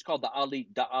 It was called the Ali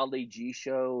G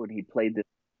Show, and he played this.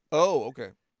 Oh, okay.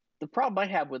 The problem I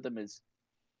have with him is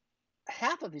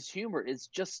half of his humor is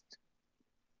just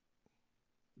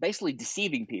basically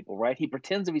deceiving people, right? He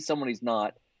pretends to be someone he's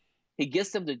not. He gets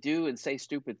them to do and say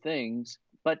stupid things,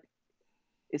 but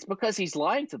it's because he's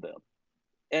lying to them.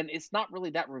 And it's not really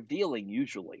that revealing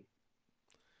usually.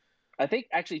 I think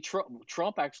actually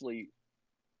Trump actually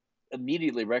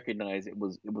immediately recognized it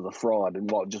was a fraud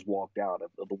and just walked out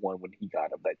of the one when he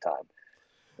got him that time.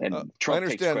 And Trump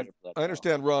takes credit for that. I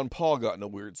understand Ron Paul got in a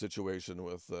weird situation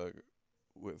with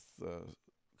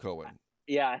Cohen.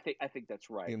 Yeah, I think that's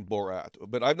right. In Borat,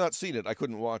 but I've not seen it. I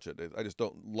couldn't watch it. I just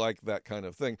don't like that kind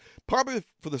of thing. Probably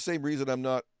for the same reason I'm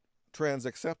not trans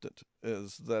acceptant,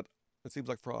 is that it seems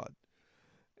like fraud.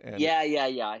 And yeah.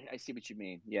 I see what you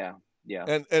mean. Yeah.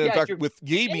 And in fact, with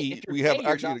Gaby, we have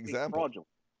actually an example. Fraudulent.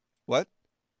 What?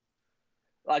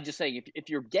 I'm just saying, if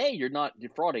you're gay, you're not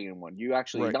defrauding anyone. You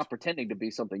actually You're not pretending to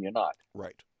be something you're not.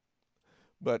 Right.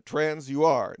 But trans, you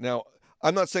are. Now,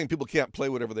 I'm not saying people can't play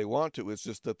whatever they want to. It's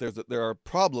just that there are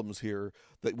problems here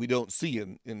that we don't see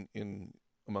in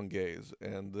among gays,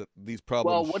 and that these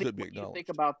problems should be acknowledged. What do you think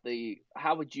about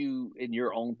how would you, in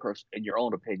your own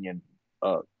opinion,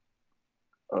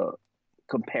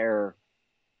 compare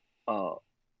the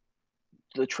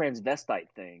transvestite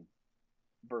thing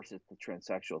versus the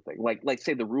transsexual thing? Like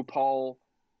say the RuPaul,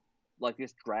 like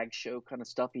this drag show kind of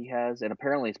stuff he has, and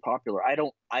apparently it's popular. I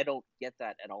don't get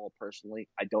that at all personally.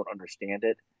 I don't understand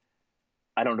it.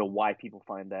 I don't know why people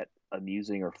find that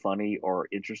amusing or funny or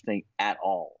interesting at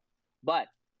all. But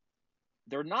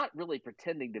they're not really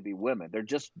pretending to be women. They're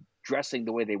just dressing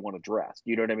the way they want to dress.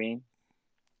 You know what I mean?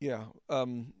 Yeah.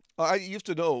 I used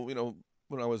to know,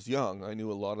 when I was young, I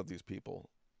knew a lot of these people.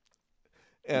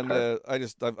 And Okay.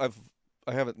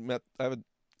 I haven't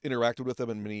interacted with them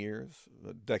in many years,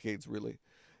 decades really,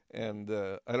 and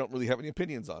I don't really have any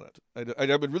opinions on it. I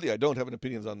don't have any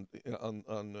opinions on.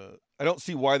 I don't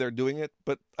see why they're doing it,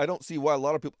 but I don't see why a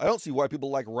lot of people. I don't see why people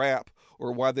like rap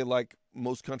or why they like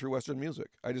most country western music.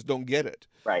 I just don't get it.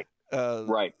 Right. Uh,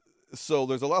 Right. so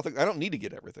there's a lot of things I don't need to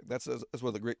get everything. That's one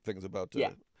of the great things about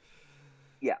Yeah.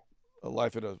 Yeah. a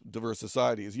life in a diverse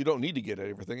society is you don't need to get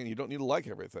everything and you don't need to like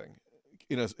everything.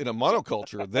 In a Yeah.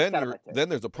 monoculture, That's then kind of my take.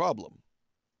 there's a problem.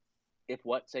 If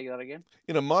what? Say that again.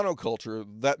 In a monoculture,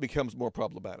 that becomes more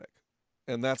problematic.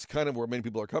 And that's kind of where many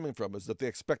people are coming from, is that they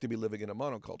expect to be living in a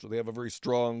monoculture. They have a very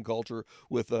strong culture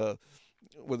with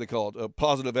what they call it, a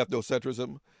positive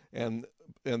ethnocentrism and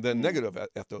then Mm. negative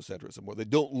ethnocentrism, where they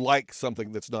don't like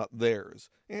something that's not theirs.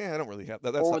 Yeah, I don't really have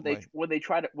that. That's Or not my. when they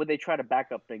try to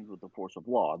back up things with the force of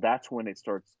law, that's when it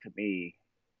starts to me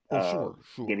Oh, uh,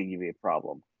 sure. getting to be a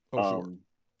problem. Oh, sure. Um,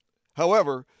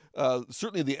 However,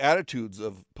 certainly the attitudes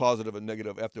of positive and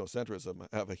negative ethnocentrism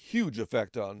have a huge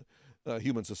effect on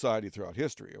human society throughout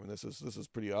history. I mean, this is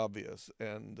pretty obvious,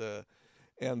 and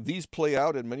these play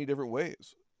out in many different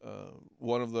ways.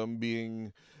 One of them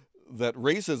being that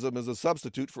racism is a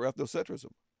substitute for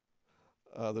ethnocentrism.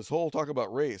 This whole talk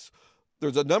about race.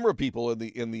 There's a number of people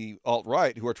in the alt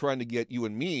right who are trying to get you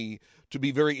and me to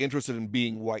be very interested in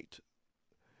being white.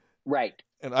 right.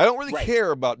 And I don't really Right. care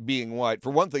about being white.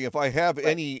 For one thing, if I have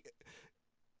Right.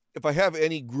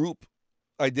 any group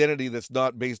identity that's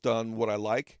not based on what I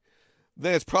like,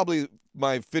 then it's probably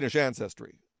my Finnish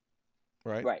ancestry,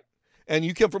 right? Right. And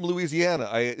you come from Louisiana.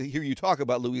 I hear you talk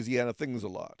about Louisiana things a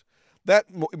lot. That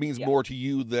means Yeah. more to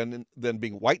you than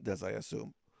being white does, I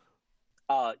assume.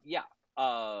 Yeah.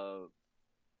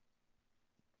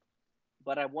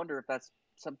 But I wonder if that's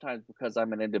sometimes because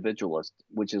I'm an individualist,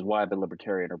 which is why I'm a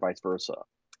libertarian, or vice versa.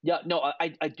 Yeah. No,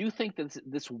 I do think that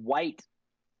this white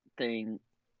thing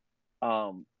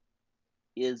um,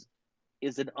 is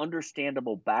an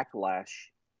understandable backlash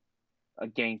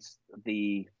against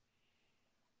the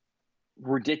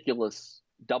ridiculous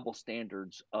double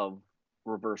standards of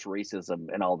reverse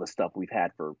racism and all the stuff we've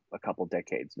had for a couple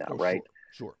decades now, Oh, right?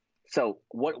 sure. So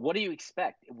what do you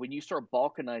expect when you start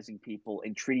balkanizing people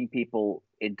and treating people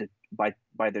into by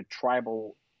their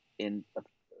tribal in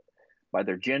by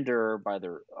their gender, by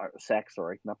their sex,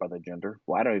 sorry, not by their gender.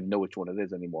 Well, I don't even know which one it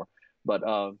is anymore. But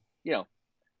you know,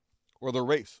 Or their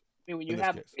race, I mean, when in you this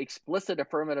have case. explicit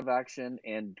affirmative action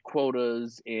and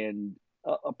quotas and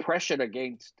oppression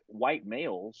against white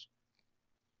males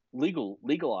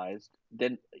legalized,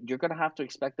 then you're going to have to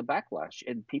expect a backlash,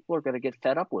 and people are going to get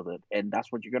fed up with it, and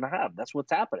that's what you're going to have. That's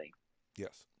what's happening.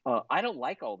 Yes. I don't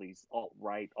like all these alt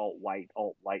right, alt white,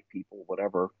 alt light people,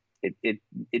 whatever. It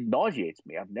nauseates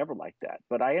me. I've never liked that,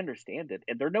 but I understand it,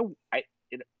 and they're no, I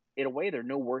in a way they're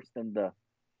no worse than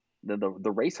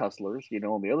the race hustlers,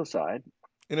 on the other side.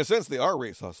 In a sense, they are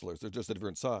race hustlers. They're just a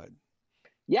different side.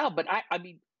 Yeah, but I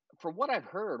mean, from what I've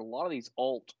heard, a lot of these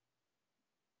alt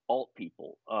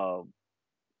people,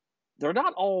 they're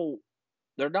not all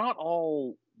they're not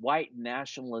all white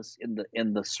nationalists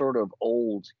in the sort of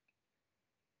old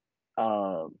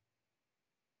uh,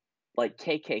 like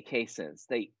KKK sense.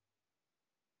 They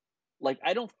like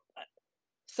I don't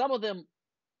some of them,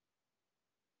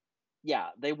 yeah,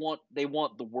 they want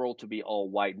the world to be all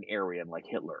white and Aryan like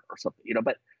Hitler or something,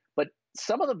 but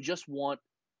some of them just want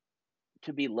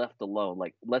to be left alone.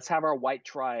 Like, let's have our white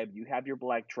tribe, you have your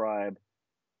black tribe,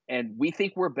 and we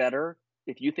think we're better.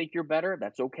 If you think you're better,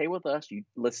 that's okay with us.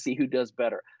 Let's see who does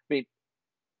better. I mean,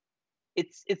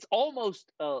 it's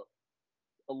almost a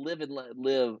live and let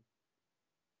live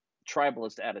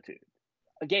tribalist attitude.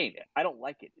 Again, I don't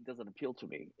like it. It doesn't appeal to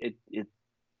me. It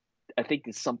I think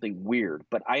it's something weird,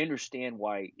 but I understand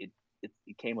why it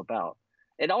came about.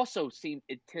 It also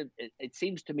it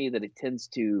seems to me that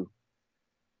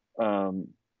um,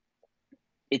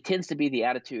 it tends to be the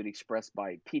attitude expressed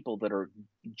by people that are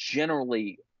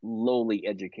generally lowly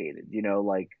educated.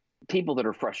 Like people that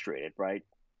are frustrated, right?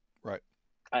 Right.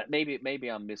 Maybe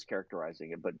I'm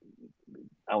mischaracterizing it, but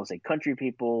I would say country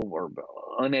people or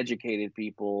uneducated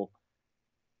people,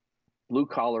 blue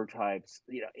collar types.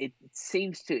 It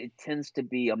tends to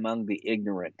be among the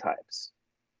ignorant types.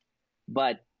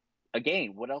 But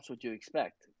again, what else would you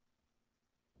expect?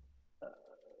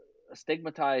 A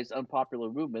stigmatized, unpopular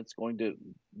movement's going to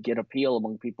get appeal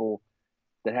among people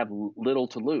that have little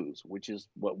to lose, which is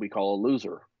what we call a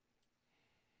loser.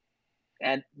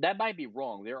 And that might be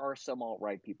wrong. There are some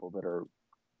alt-right people that are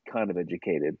kind of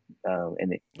educated,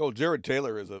 Jared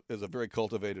Taylor is a very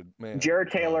cultivated man. Jared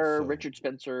Taylor, Richard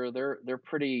Spencer, they're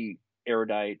pretty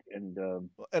erudite, and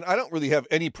I don't really have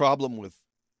any problem with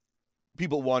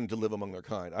people wanting to live among their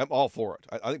kind. I'm all for it.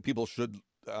 I think people should.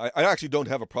 I actually don't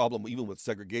have a problem even with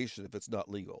segregation if it's not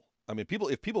legal. I mean,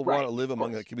 if people want Right, to live of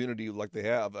among a course. community like they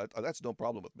have, that's no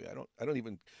problem with me. I don't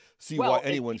even see why Well,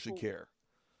 anyone should care.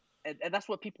 and that's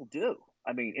what people do.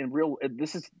 I mean,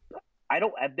 this is,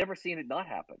 I've never seen it not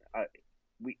happen.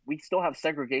 We still have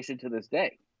segregation to this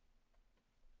day.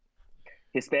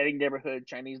 Hispanic neighborhood,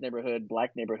 Chinese neighborhood,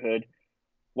 black neighborhood,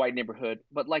 white neighborhood.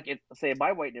 But like, say in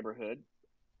my white neighborhood,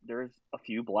 there's a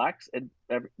few blacks, and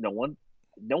no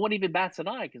one even bats an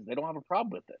eye because they don't have a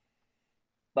problem with it.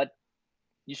 But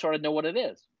you sort of know what it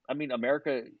is. I mean,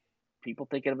 America, people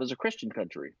think of it as a Christian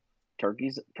country.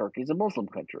 Turkey's a Muslim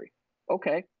country.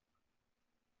 Okay,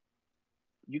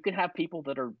 you can have people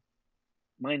that are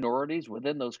minorities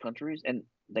within those countries, and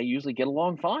they usually get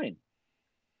along fine.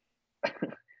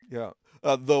 Yeah.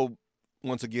 Though,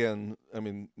 once again, I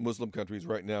mean, Muslim countries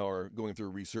right now are going through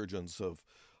a resurgence of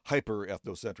hyper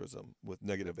ethnocentrism with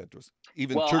negative interest.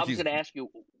 Even Well, I was Turkey's. going to ask you,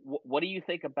 what do you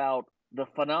think about the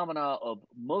phenomena of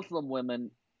Muslim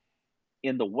women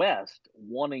in the West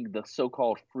wanting the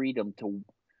so-called freedom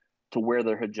to wear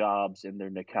their hijabs and their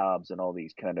niqabs and all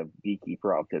these kind of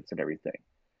beekeeper outfits and everything?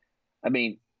 I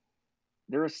mean,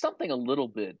 there is something a little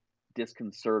bit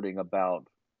disconcerting about.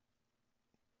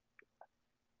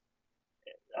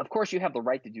 Of course, you have the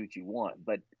right to do what you want,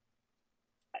 but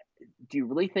do you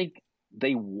really think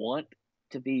they want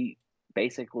to be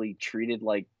basically treated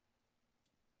like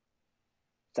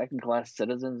second-class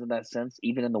citizens in that sense,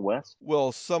 even in the West?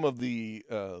 Well, some of the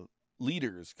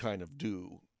leaders kind of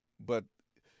do, but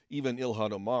even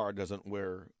Ilhan Omar doesn't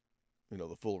wear,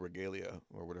 the full regalia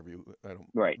or whatever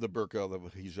Right. the burqa,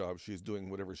 the hijab. She's doing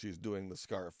whatever she's doing, the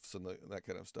scarves and that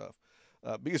kind of stuff,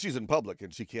 because she's in public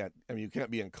and she can't. I mean, you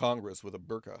can't be in Congress with a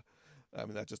burqa. I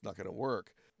mean, that's just not going to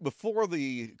work. Before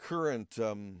the current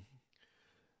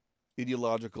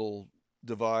ideological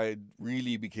divide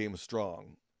really became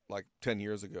strong, like 10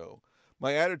 years ago,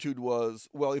 my attitude was,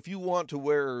 well, if you want to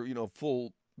wear,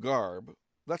 full garb,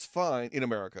 that's fine in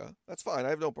America. That's fine. I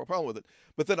have no problem with it.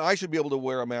 But then I should be able to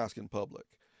wear a mask in public.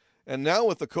 And now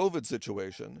with the COVID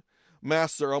situation,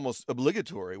 masks are almost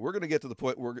obligatory. We're going to get to the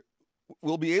point where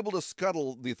we'll be able to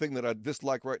scuttle the thing that I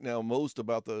dislike right now most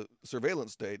about the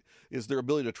surveillance state is their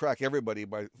ability to track everybody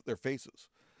by their faces.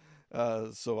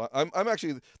 So I'm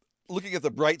actually looking at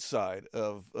the bright side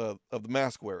of the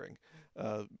mask wearing.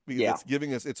 Because it's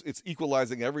giving us, it's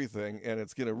equalizing everything, and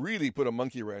it's going to really put a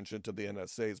monkey wrench into the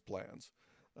NSA's plans.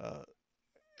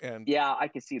 And yeah, I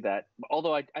can see that.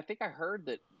 Although I think I heard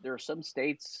that there are some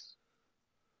states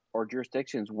or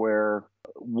jurisdictions where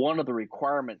one of the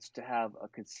requirements to have a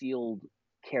concealed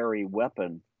carry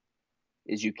weapon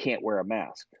is you can't wear a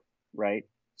mask, right?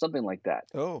 Something like that.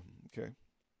 Oh, okay.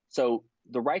 So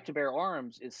the right to bear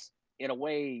arms is in a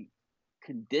way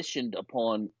conditioned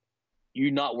upon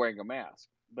you not wearing a mask.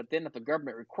 But then if the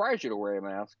government requires you to wear a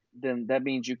mask, then that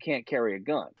means you can't carry a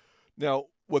gun. Now,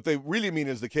 what they really mean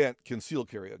is they can't conceal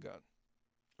carry a gun,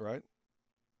 right?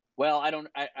 Well,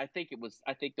 I think it was.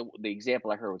 I think the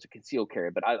example I heard was a concealed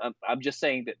carry, but I'm just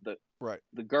saying that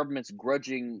the government's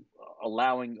grudging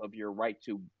allowing of your right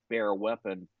to bear a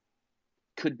weapon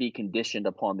could be conditioned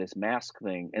upon this mask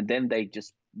thing, and then they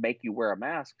just make you wear a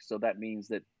mask. So that means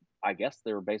that I guess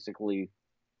they're basically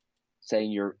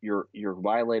saying you're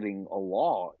violating a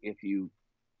law if you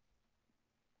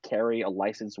carry a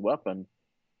licensed weapon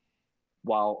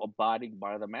while abiding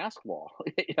by the mask law.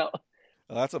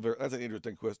 That's an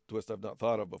interesting twist I've not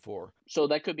thought of before. So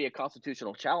that could be a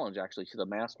constitutional challenge, actually, to the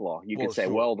mask law. You could say,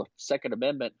 sure, well, the Second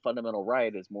Amendment fundamental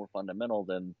right is more fundamental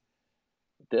than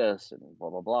this, and blah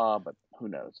blah blah. But who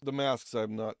knows? The masks,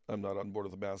 I'm not on board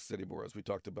with the masks anymore, as we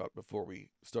talked about before we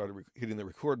started hitting the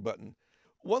record button.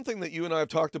 One thing that you and I have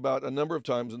talked about a number of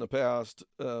times in the past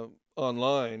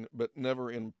online, but never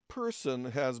in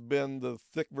person, has been the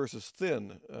thick versus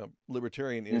thin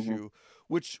libertarian issue,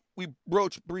 which we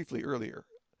broached briefly earlier.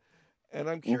 And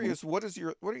I'm curious, what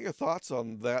are your thoughts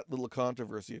on that little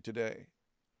controversy today?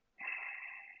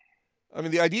 I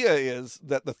mean, the idea is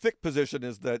that the thick position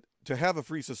is that to have a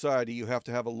free society, you have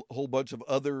to have a whole bunch of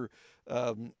other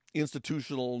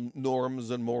institutional norms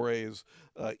and mores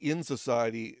in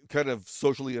society, kind of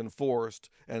socially enforced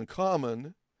and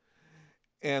common,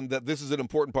 and that this is an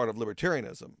important part of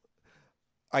libertarianism.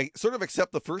 I sort of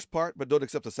accept the first part, but don't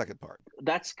accept the second part.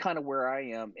 That's kind of where I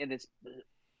am. And it's,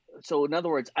 so in other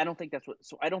words, I don't think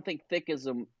I don't think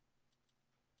thickism,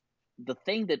 the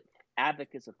thing that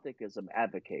advocates of thickism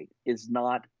advocate is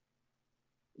not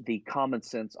the common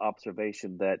sense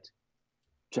observation that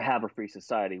to have a free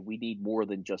society, we need more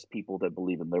than just people that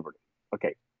believe in liberty.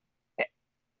 Okay.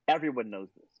 Everyone knows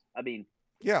this. I mean,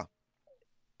 yeah,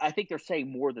 I think they're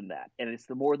saying more than that, and it's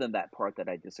the more than that part that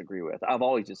I disagree with. I've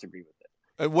always disagreed with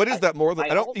it. And what is I that more than? I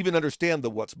I don't al- even understand the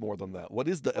what's more than that. What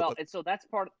is the? well, and so that's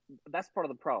part of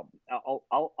the problem.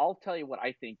 I'll tell you what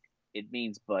I think it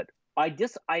means, but I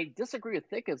disagree with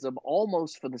Thickism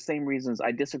almost for the same reasons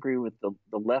I disagree with the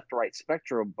left right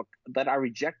spectrum, but that I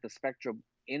reject the spectrum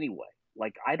anyway.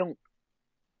 Like I don't,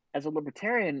 as a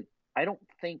libertarian, I don't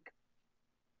think.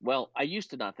 Well, I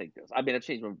used to not think this. I mean, I've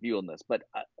changed my view on this, but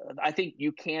I think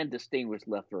you can distinguish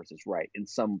left versus right in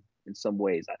some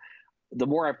ways. The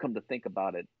more I've come to think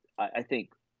about it, I think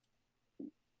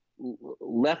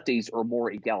lefties are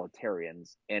more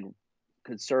egalitarians and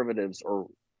conservatives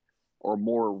are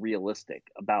more realistic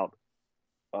uh,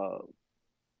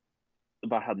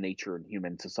 about how nature and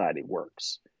human society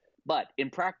works. But in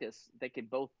practice, they can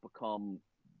both become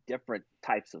different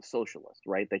types of socialists,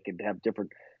 right? They can have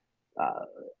uh,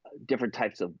 different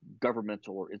types of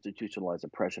governmental or institutionalized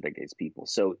oppression against people.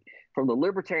 So, from the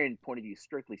libertarian point of view,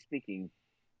 strictly speaking,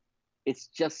 it's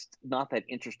just not that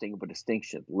interesting of a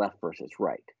distinction, left versus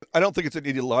right. I don't think it's an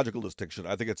ideological distinction.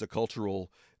 I think it's a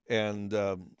cultural and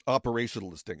operational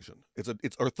distinction.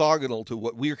 It's orthogonal to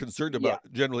what we're concerned Yeah,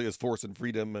 about generally as force and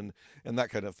freedom and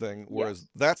that kind of thing. Whereas yes,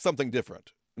 that's something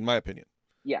different, in my opinion.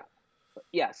 yeah,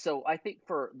 yeah. So I think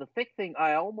for the thick thing,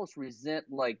 I almost resent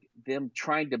like them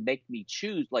trying to make me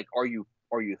choose. Like, are you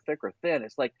thick or thin?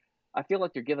 It's like I feel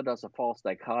like they're giving us a false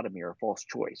dichotomy or a false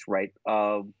choice, right?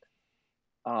 Um,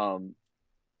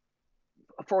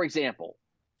 for example,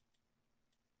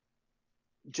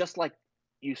 just like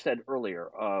you said earlier,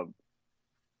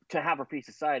 to have a free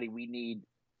society, we need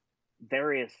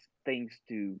various things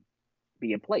to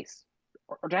be in place,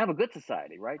 or to have a good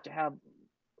society, right? To have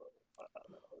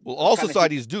Well, the all kind of good,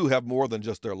 societies do have more than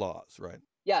just their laws, right?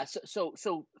 yeah.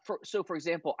 So for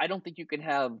example, I don't think you can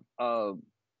have a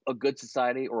good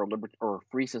society or or a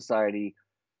free society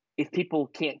if people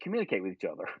can't communicate with each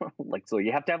other. Like, so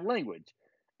you have to have language,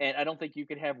 and I don't think you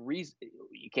can have reason.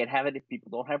 You can't have it if people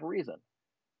don't have reason,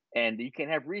 and you can't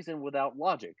have reason without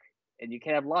logic, and you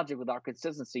can't have logic without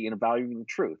consistency and valuing the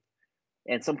truth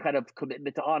and some kind of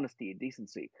commitment to honesty and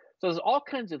decency. So there's all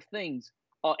kinds of things,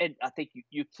 and I think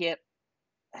you can't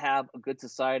have a good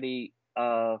society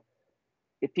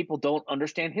if people don't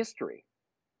understand history,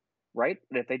 right?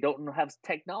 And if they don't have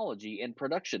technology and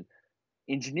production,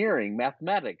 engineering,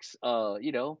 mathematics,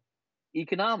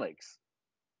 economics.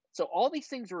 So all these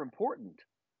things are important,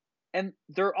 and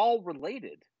they're all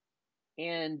related.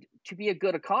 And to be a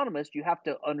good economist, you have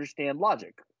to understand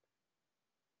logic,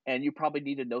 and you probably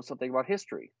need to know something about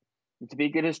history. And to be a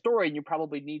good historian, you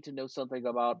probably need to know something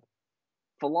about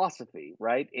philosophy,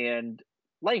 right? And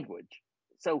language.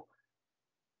 So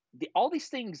all these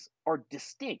things are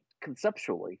distinct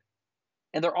conceptually,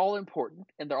 and they're all important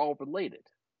and they're all related.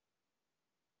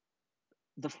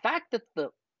 The fact that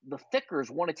the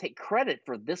thickers want to take credit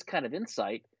for this kind of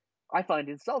insight, I find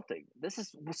insulting. This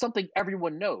is something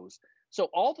everyone knows. So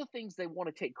all the things they want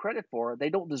to take credit for, they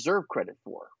don't deserve credit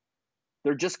for.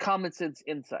 They're just common sense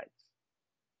insights.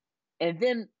 And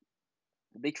then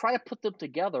they try to put them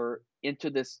together into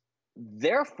this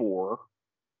therefore.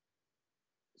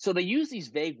 So they use these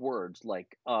vague words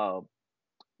like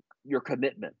your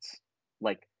commitments.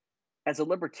 Like, as a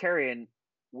libertarian,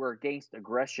 we're against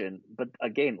aggression, but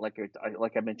again,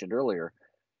 like I mentioned earlier,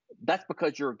 that's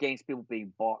because you're against people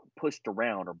being pushed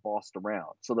around or bossed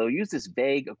around. So they'll use this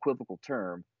vague, equivocal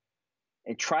term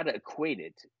and try to equate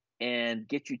it and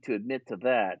get you to admit to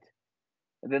that.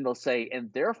 And then they'll say,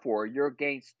 and therefore you're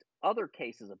against other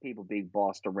cases of people being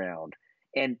bossed around.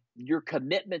 And your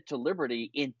commitment to liberty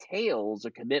entails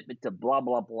a commitment to blah,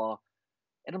 blah, blah.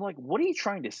 And I'm like, what are you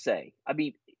trying to say? I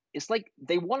mean, it's like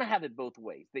they want to have it both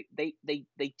ways. They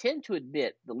tend to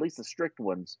admit, at least the strict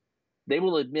ones, they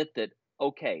will admit that,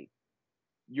 okay,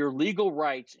 your legal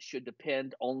rights should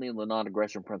depend only on the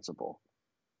non-aggression principle.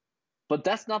 But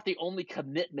that's not the only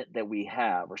commitment that we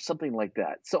have, or something like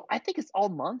that. So I think it's all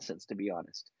nonsense, to be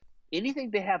honest. Anything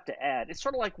they have to add, it's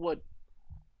sort of like what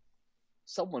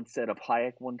someone said of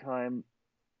Hayek one time.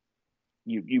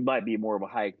 You might be more of a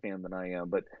Hayek fan than I am,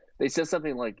 but they said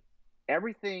something like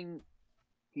everything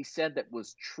he said that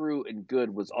was true and good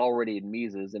was already in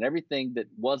Mises, and everything that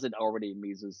wasn't already in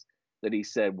Mises that he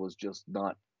said was just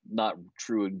not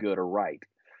true and good or right.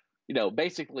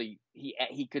 Basically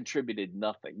he contributed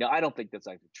nothing. Now I don't think that's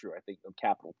actually true. I think in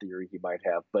capital theory he might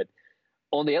have, but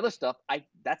on the other stuff,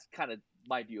 that's kind of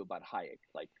my view about Hayek.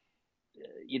 Like,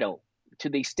 to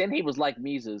the extent he was like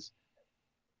Mises,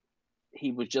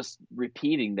 he was just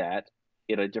repeating that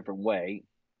in a different way,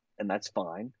 and that's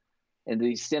fine. And to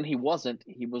the extent he wasn't,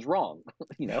 he was wrong.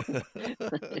 I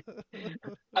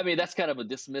mean, that's kind of a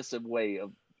dismissive way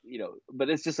of but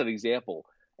it's just an example.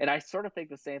 And I sort of think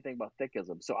the same thing about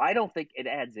thickism. So I don't think it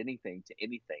adds anything to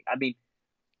anything. I mean,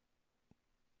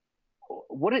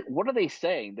 what are they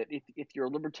saying? That if you're a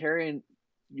libertarian,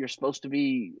 you're supposed to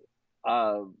be,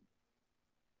 uh,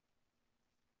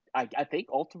 I think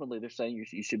ultimately they're saying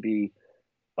you should be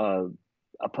uh,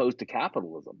 opposed to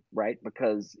capitalism, right?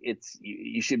 Because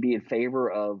you should be in favor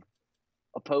of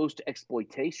opposed to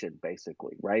exploitation,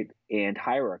 basically, right? And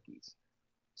hierarchies.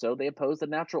 So they oppose the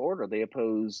natural order. They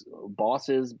oppose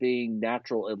bosses being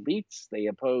natural elites. They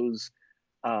oppose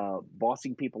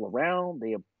bossing people around.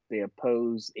 They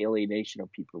oppose alienation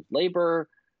of people's labor.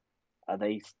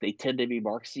 They tend to be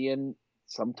Marxian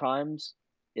sometimes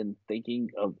in thinking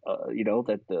of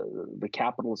that the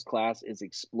capitalist class is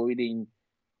exploiting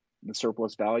the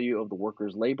surplus value of the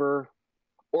workers' labor,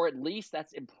 or at least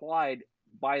that's implied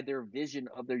by their vision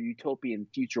of their utopian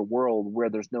future world where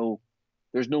there's no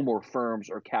more firms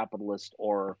or capitalists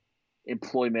or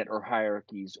employment or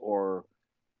hierarchies or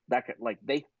that like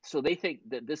they think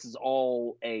that this is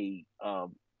all uh,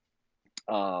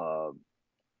 a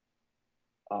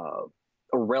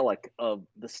relic of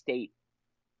the state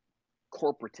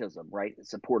corporatism, right?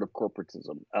 Support of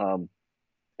corporatism. And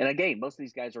again, most of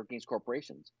these guys are against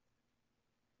corporations,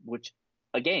 which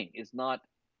again is not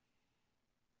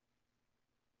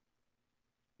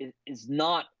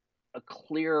a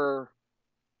clear.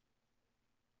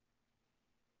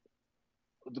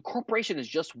 The corporation is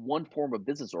just one form of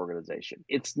business organization.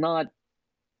 It's not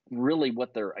really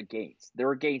what they're against.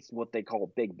 They're against what they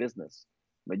call big business.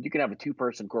 But you can have a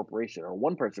 2-person corporation or a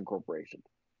 1-person corporation.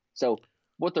 So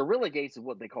what they're really against is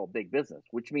what they call big business,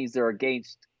 which means they're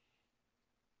against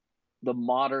the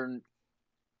modern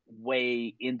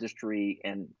way industry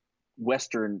and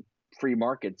Western free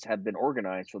markets have been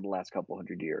organized for the last couple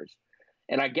hundred years.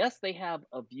 And I guess they have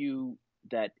a view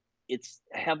that it's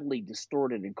heavily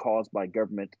distorted and caused by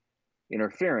government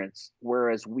interference,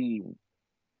 whereas we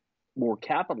more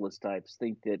capitalist types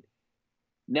think that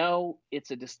no,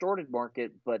 it's a distorted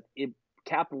market, but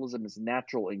capitalism is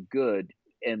natural and good,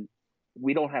 and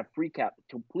we don't have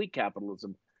complete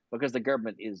capitalism because the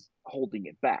government is holding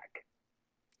it back.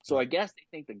 So I guess they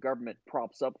think the government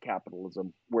props up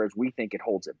capitalism, whereas we think it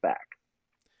holds it back.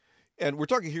 And we're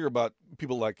talking here about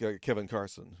people like Kevin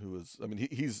Carson, who is, I mean,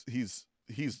 he's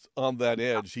on that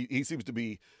edge. He seems to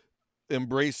be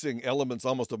embracing elements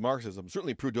almost of Marxism,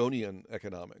 certainly Proudhonian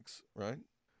economics, right?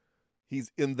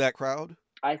 He's in that crowd.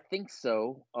 I think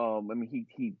so. I mean,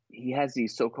 he has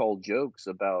these so-called jokes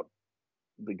about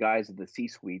the guys in the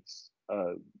C-suites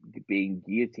being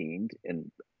guillotined,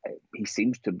 and he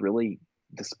seems to really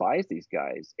despise these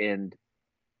guys. And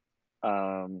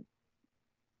I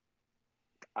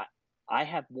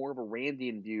have more of a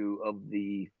Randian view of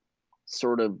the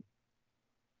sort of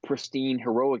pristine,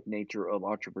 heroic nature of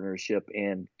entrepreneurship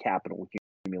and capital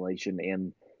accumulation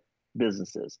and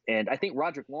businesses. And I think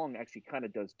Roderick Long actually kind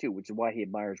of does too, which is why he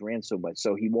admires Rand so much.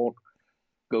 So he won't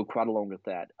go quite along with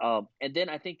that. And then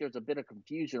I think there's a bit of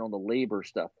confusion on the labor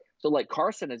stuff. So like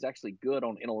Carson is actually good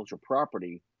on intellectual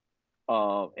property,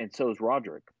 and so is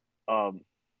Roderick,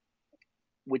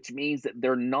 which means that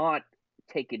they're not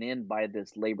taken in by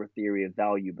this labor theory of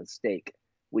value mistake,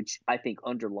 which I think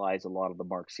underlies a lot of the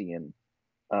Marxian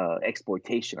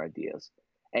exploitation ideas.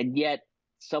 And yet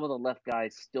some of the left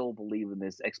guys still believe in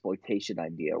this exploitation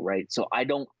idea, right? So I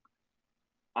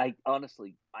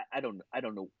honestly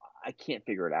don't know. I can't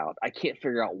figure it out. I can't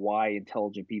figure out why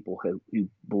intelligent people who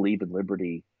believe in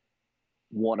liberty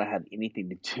want to have anything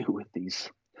to do with these.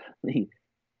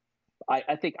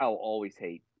 I think I'll always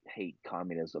hate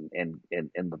communism and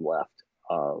the left.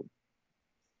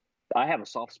 I have a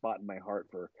soft spot in my heart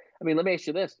for. I mean, let me ask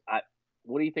you this: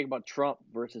 what do you think about Trump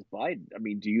versus Biden? I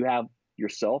mean, do you have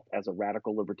yourself as a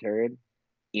radical libertarian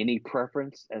any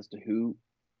preference as to who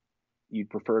you'd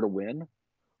prefer to win?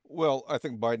 Well, I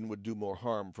think Biden would do more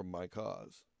harm from my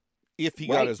cause if he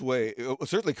got his way.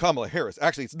 Certainly Kamala Harris.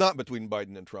 Actually, it's not between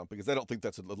Biden and Trump because I don't think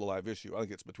that's a live issue. I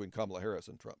think it's between Kamala Harris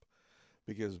and Trump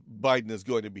because Biden is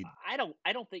going to be. I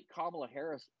don't think Kamala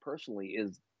Harris personally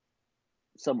is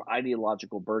some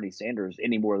ideological Bernie Sanders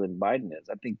any more than Biden is.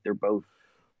 I think they're both.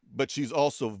 But she's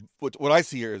also what I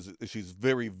see here is she's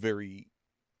very, very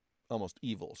almost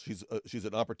evil. She's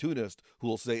an opportunist who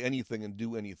will say anything and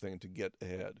do anything to get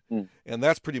ahead, and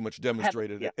that's pretty much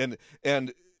demonstrated.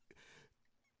 And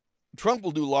Trump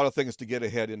will do a lot of things to get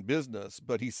ahead in business,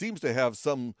 but he seems to have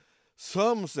some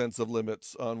sense of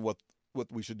limits on what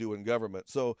we should do in government.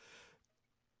 So,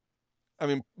 I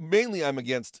mean, mainly I'm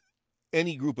against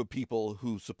any group of people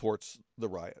who supports the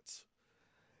riots,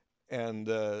 and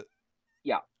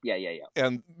yeah.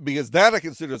 And because that I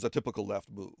consider as a typical left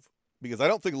move. Because I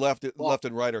don't think left Well,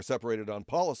 and right are separated on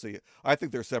policy. I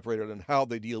think they're separated on how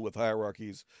they deal with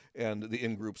hierarchies and the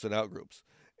in groups and out groups.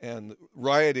 And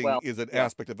rioting well, is an yeah,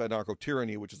 aspect of anarcho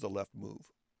tyranny, which is a left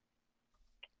move.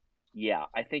 yeah.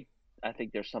 I think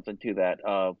there's something to that.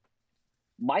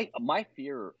 My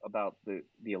fear about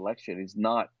the election is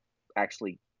not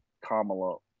actually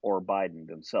Kamala or Biden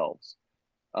themselves.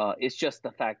 It's just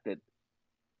the fact that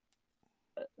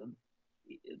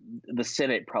the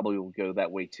Senate probably will go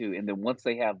that way too. And then once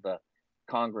they have the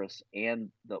Congress and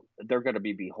they're going to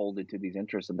be beholden to these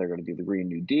interests, and they're going to do the Green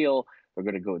New Deal. They're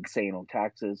going to go insane on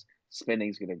taxes.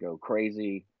 Spending's going to go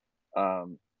crazy.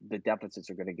 The deficits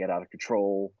are going to get out of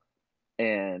control,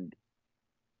 and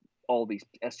all these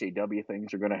SJW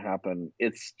things are going to happen.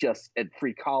 It's just at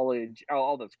free college,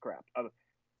 all this crap.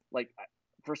 Like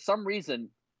for some reason,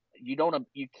 you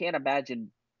can't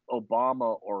imagine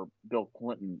Obama or Bill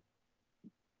Clinton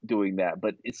doing that,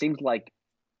 but it seems like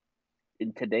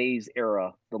in today's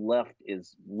era, the left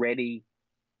is ready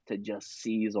to just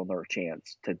seize on their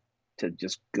chance to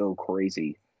just go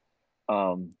crazy.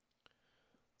 Um,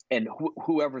 and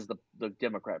whoever's the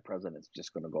Democrat president is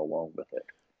just going to go along with it.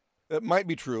 It might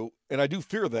be true, and I do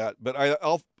fear that, but I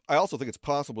also think it's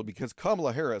possible because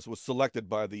Kamala Harris was selected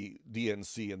by the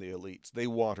DNC and the elites. They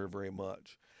want her very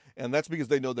much. And that's because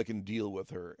they know they can deal with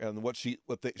her. And she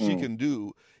can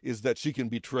do is that she can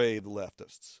betray the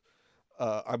leftists.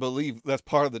 I believe that's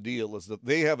part of the deal is that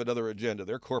they have another agenda,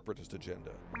 their corporatist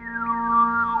agenda.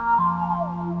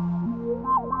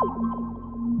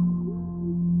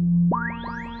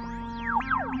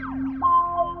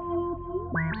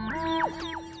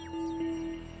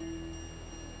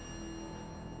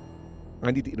 I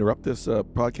need to interrupt this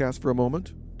podcast for a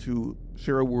moment to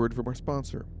share a word from our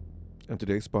sponsor. And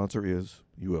today's sponsor is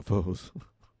UFOs.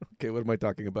 Okay, what am I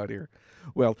talking about here?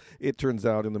 Well, it turns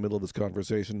out in the middle of this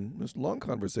conversation, this long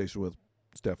conversation with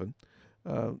Stefan,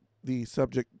 the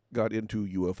subject got into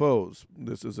UFOs.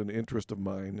 This is an interest of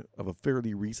mine of a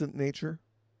fairly recent nature,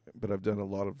 but I've done a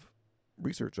lot of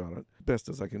research on it, best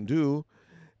as I can do,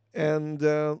 and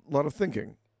a lot of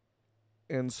thinking.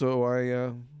 And so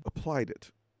I applied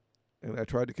it. And I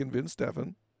tried to convince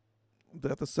Stefan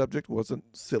that the subject wasn't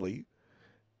silly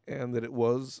and that it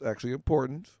was actually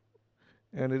important.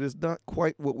 And it is not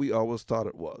quite what we always thought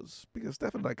it was. Because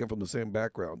Stefan and I come from the same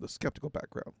background, the skeptical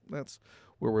background. That's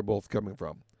where we're both coming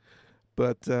from.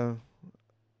 But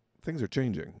things are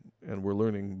changing, and we're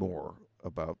learning more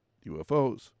about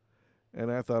UFOs.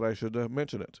 And I thought I should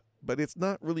mention it. But it's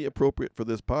not really appropriate for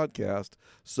this podcast,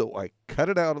 so I cut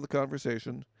it out of the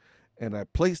conversation and I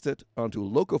placed it onto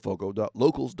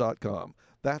locofoco.locals.com.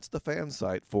 That's the fan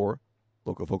site for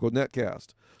Locofoco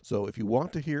Netcast. So if you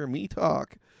want to hear me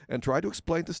talk and try to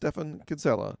explain to Stefan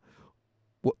Kinsella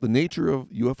what the nature of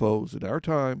UFOs in our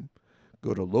time,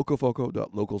 go to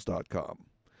locofoco.locals.com.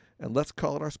 And let's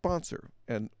call it our sponsor.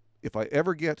 And if I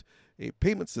ever get a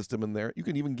payment system in there, you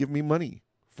can even give me money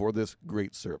for this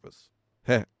great service.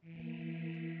 Heh.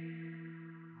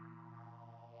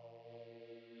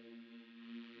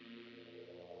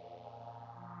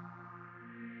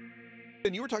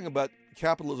 And you were talking about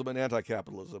capitalism and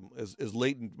anti-capitalism as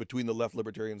latent between the left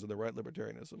libertarians and the right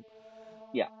libertarianism.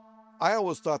 Yeah. I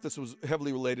always thought this was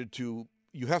heavily related to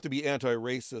you have to be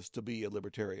anti-racist to be a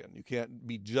libertarian. You can't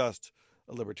be just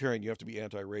a libertarian. You have to be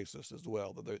anti-racist as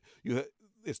well. You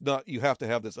have to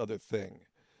have this other thing,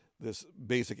 this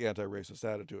basic anti-racist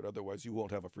attitude. Otherwise, you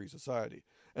won't have a free society.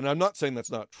 And I'm not saying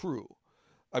that's not true.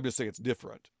 I'm just saying it's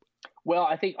different. Well,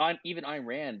 I think even Ayn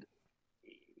Rand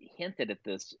hinted at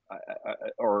this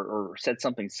or said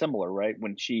something similar, right?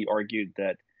 When she argued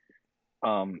that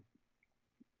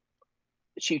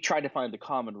she tried to find the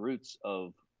common roots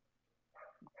of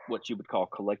what you would call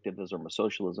collectivism or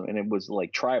socialism, and it was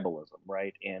like tribalism,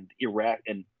 right? And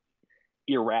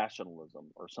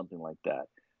irrationalism or something like that.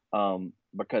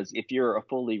 Because if you're a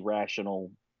fully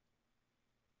rational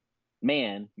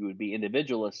man, you would be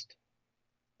individualist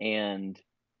and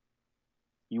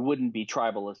you wouldn't be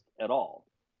tribalist at all.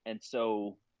 And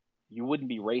so you wouldn't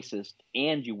be racist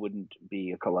and you wouldn't be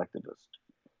a collectivist.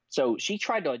 So she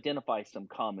tried to identify some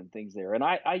common things there. And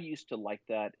I used to like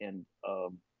that and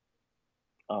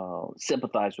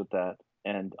sympathize with that.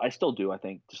 And I still do, I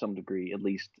think, to some degree, at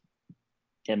least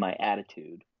in my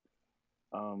attitude.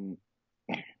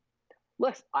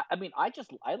 Look, I mean,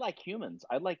 I like humans.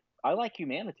 I like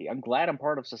humanity. I'm glad I'm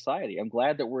part of society. I'm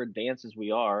glad that we're advanced as we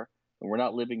are. And we're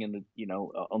not living in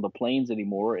on the plains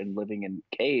anymore and living in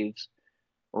caves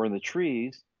or in the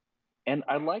trees. And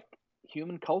I like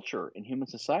human culture and human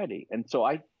society. And so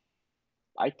I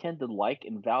tend to like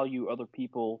and value other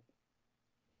people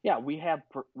Yeah, we have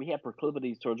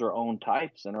proclivities towards our own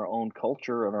types and our own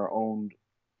culture and our own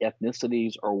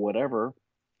ethnicities or whatever.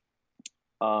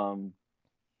 Um,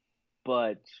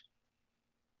 but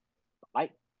I,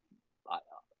 I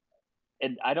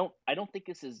and I don't think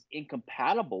this is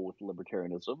incompatible with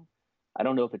libertarianism. I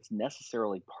don't know if it's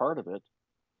necessarily part of it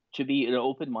to be an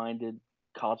open-minded,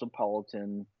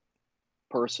 cosmopolitan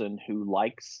person who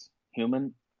likes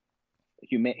humanity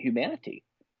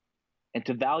and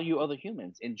to value other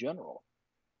humans in general,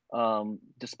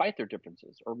 despite their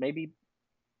differences, or maybe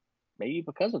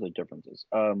because of their differences.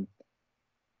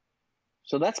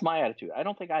 So that's my attitude. I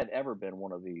don't think I've ever been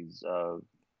one of these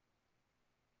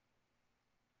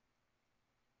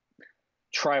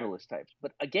tribalist types.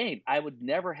 But again, I would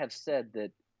never have said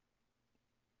that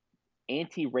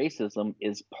anti-racism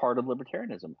is part of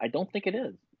libertarianism. I don't think it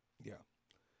is. Yeah.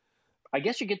 I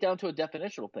guess you get down to a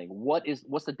definitional thing.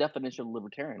 What's the definition of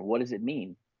libertarian? What does it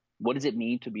mean? What does it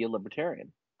mean to be a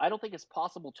libertarian? I don't think it's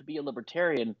possible to be a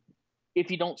libertarian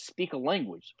if you don't speak a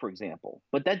language, for example.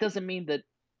 But that doesn't mean that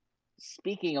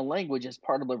speaking a language is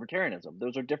part of libertarianism.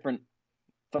 Those are different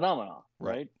phenomena,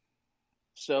 right?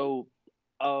 So,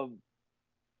 um,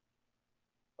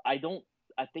 I don't.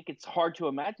 I think it's hard to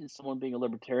imagine someone being a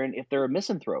libertarian if they're a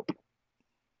misanthrope,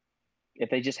 if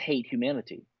they just hate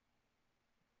humanity.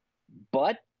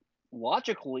 But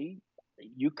logically,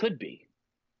 you could be.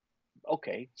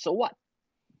 Okay, so what?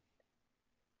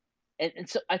 And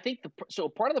so I think so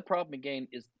part of the problem again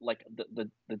is like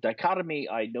the dichotomy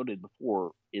I noted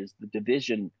before is the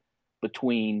division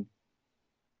between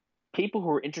people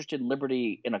who are interested in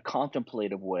liberty in a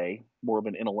contemplative way, more of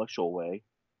an intellectual way,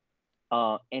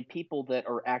 and people that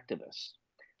are activists.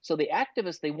 So the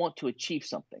activists, they want to achieve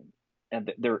something,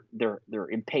 and they're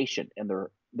impatient and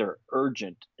they're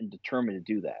urgent and determined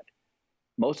to do that.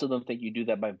 Most of them think you do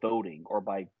that by voting or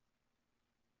by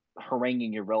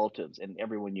haranguing your relatives and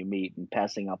everyone you meet and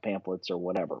passing out pamphlets or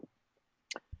whatever.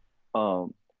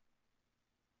 Um,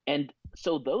 and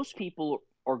so those people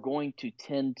are going to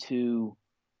tend to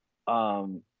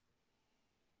um,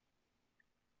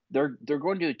 they're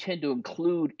going to tend to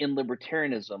include in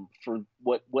libertarianism for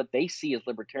what they see as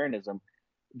libertarianism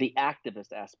the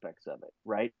activist aspects of it,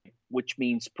 right? Which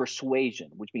means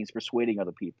persuasion, which means persuading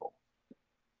other people,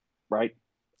 right?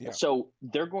 Yeah. So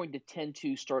they're going to tend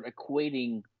to start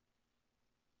equating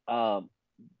um,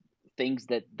 things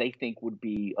that they think would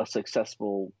be a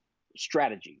successful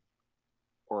strategy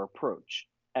or approach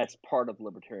as part of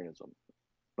libertarianism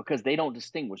because they don't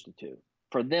distinguish the two.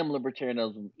 For them,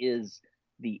 libertarianism is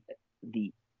the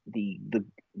the the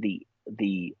the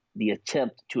the the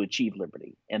attempt to achieve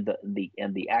liberty and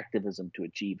the activism to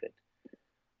achieve it.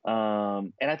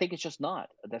 And I think it's just not.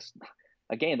 That's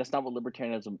not what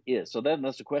libertarianism is. So then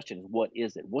that's the question: is what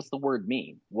is it? What's the word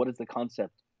mean? What does the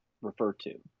concept refer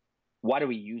to? Why do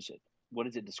we use it? What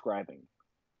is it describing?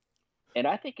 And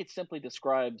I think it simply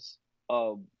describes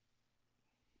a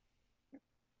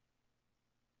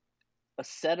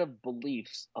set of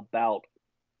beliefs about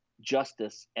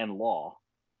justice and law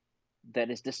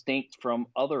that is distinct from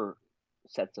other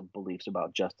sets of beliefs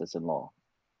about justice and law.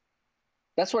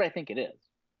 That's what I think it is.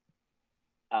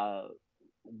 Uh,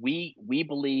 we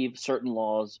believe certain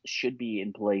laws should be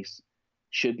in place,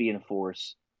 should be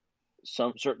enforced.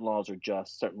 Some certain laws are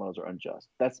just, certain laws are unjust.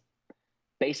 That's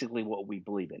basically what we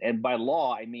believe in. And by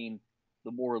law, I mean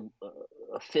the more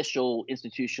official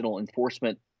institutional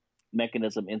enforcement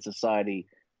mechanism in society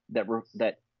that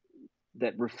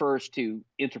refers to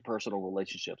interpersonal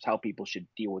relationships, how people should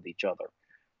deal with each other,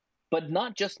 but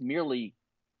not just merely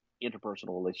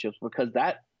interpersonal relationships, because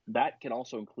that can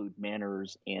also include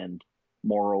manners and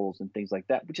morals and things like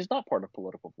that, which is not part of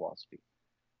political philosophy.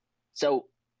 So,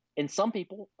 and some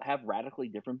people have radically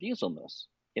different views on this.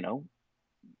 You know,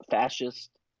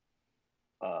 fascist,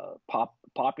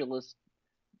 populist,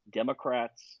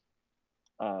 Democrats,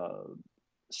 uh,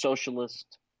 socialist,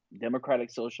 democratic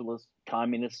socialists,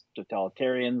 communists,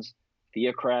 totalitarians,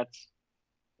 theocrats,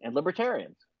 and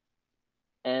libertarians.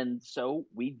 And so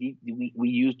we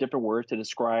use different words to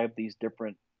describe these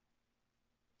different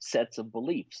sets of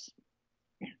beliefs.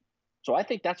 So I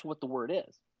think that's what the word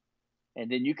is. And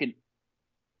then you can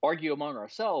argue among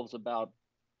ourselves about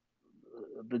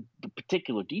the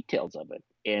particular details of it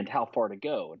and how far to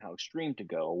go and how extreme to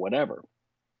go or whatever.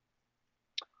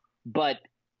 But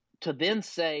to then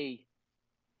say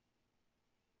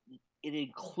it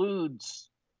includes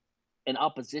an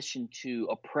opposition to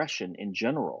oppression in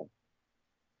general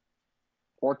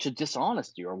or to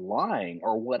dishonesty or lying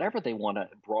or whatever they want to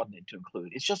broaden it to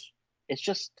include,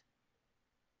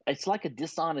 it's like a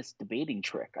dishonest debating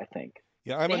trick, I think.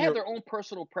 Yeah, I'm They on have your their own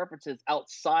personal preferences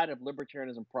outside of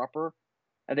libertarianism proper.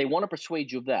 and they want to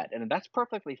persuade you of that, and that's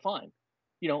perfectly fine.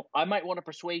 I might want to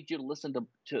persuade you to listen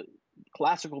to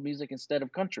classical music instead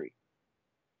of country,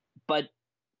 but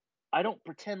I don't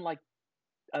pretend like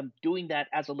I'm doing that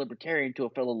as a libertarian to a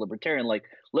fellow libertarian. Like,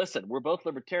 listen, we're both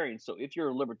libertarians, so if you're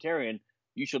a libertarian,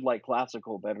 you should like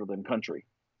classical better than country,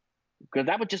 because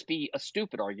that would just be a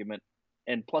stupid argument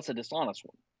and plus a dishonest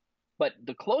one. But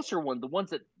the closer one, the ones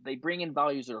that they bring in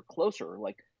values that are closer,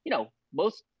 like,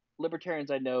 most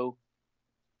libertarians I know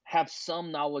have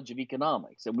some knowledge of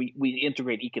economics, and we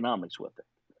integrate economics with it.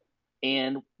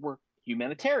 And we're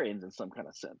humanitarians in some kind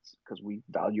of sense because we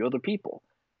value other people.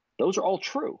 Those are all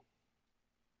true.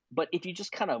 But if you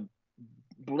just kind of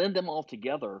blend them all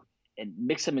together and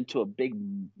mix them into a big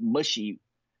mushy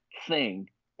thing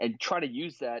and try to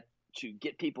use that to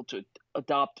get people to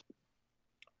adopt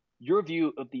your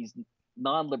view of these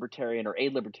non-libertarian or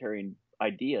a-libertarian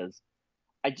ideas,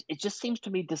 it just seems to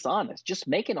me dishonest. Just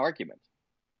make an argument.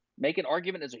 Make an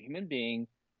argument as a human being,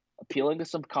 appealing to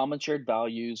some common shared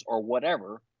values or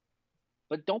whatever,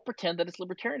 but don't pretend that it's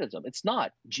libertarianism. It's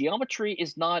not. Geometry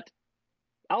is not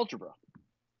algebra.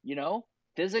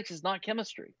 Physics is not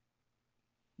chemistry.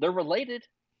 They're related,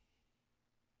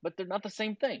 but they're not the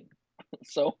same thing.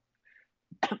 So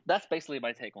that's basically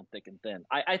my take on thick and thin.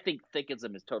 I think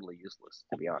thickism is totally useless,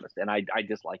 to be honest, and I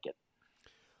dislike it,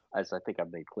 as I think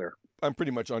I've made clear. I'm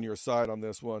pretty much on your side on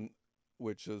this one,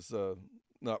 which is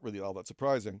not really all that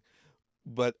surprising.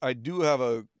 But I do have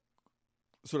a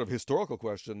sort of historical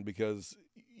question, because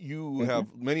you have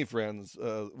many friends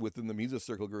within the Mises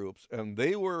Circle groups, and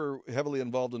they were heavily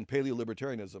involved in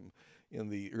paleo-libertarianism in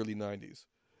the early 90s.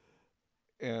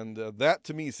 And that,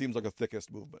 to me, seems like a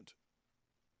thickist movement.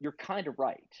 You're kind of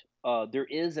right. There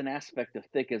is an aspect of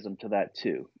thickism to that,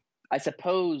 too. I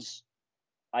suppose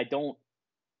I don't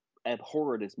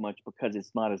abhor it as much because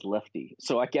it's not as lefty.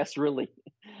 So I guess really...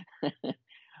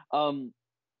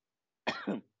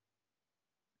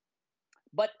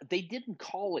 But they didn't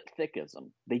call it thickism.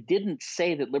 They didn't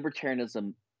say that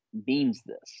libertarianism means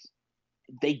this.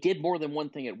 They did more than one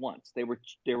thing at once. They were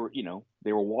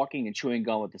walking and chewing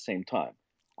gum at the same time.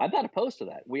 I'm not opposed to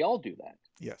that. We all do that.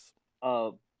 Yes.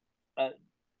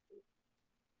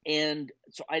 And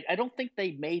so I don't think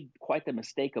they made quite the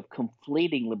mistake of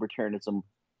conflating libertarianism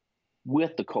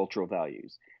with the cultural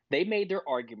values. They made their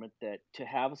argument that to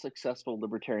have a successful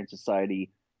libertarian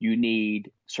society, you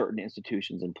need certain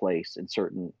institutions in place and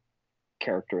certain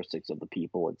characteristics of the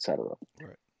people, etc.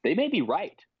 Right. They may be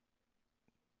right,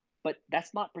 but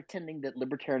that's not pretending that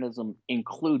libertarianism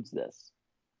includes this.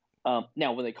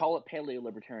 Now, when they call it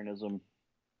paleo-libertarianism,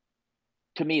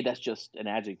 to me, that's just an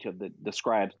adjective that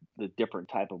describes the different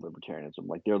type of libertarianism.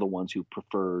 Like, they're the ones who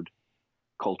preferred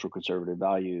cultural conservative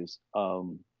values.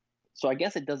 So I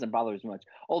guess it doesn't bother as much.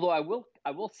 Although I will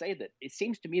say that it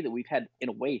seems to me that we've had, in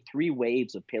a way, 3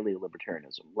 waves of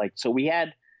paleo-libertarianism. Like, so we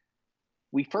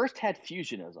first had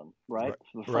fusionism, right?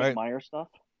 The Frank Meyer stuff.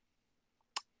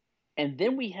 And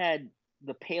then we had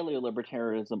the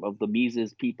paleo-libertarianism of the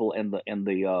Mises people and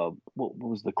the what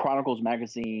was the Chronicles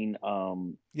magazine?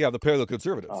 The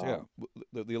paleo-conservatives.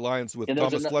 The alliance with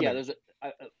Thomas Fleming. Yeah, there's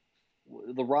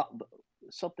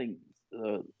something.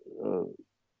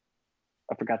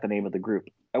 I forgot the name of the group.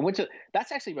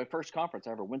 That's actually my first conference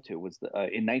I ever went to, was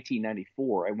in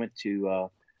 1994. I went to an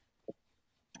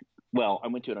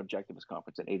objectivist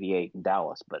conference in '88 in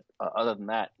Dallas. But other than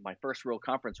that, my first real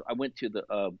conference, I went to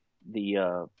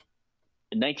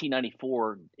in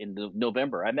 1994 in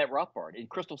November. I met Rothbard in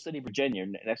Crystal City, Virginia,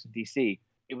 next to DC.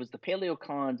 It was the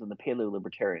PaleoCons and the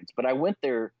Paleo-Libertarians. But I went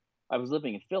there. I was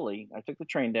living in Philly. I took the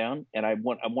train down, and I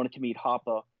wanted to meet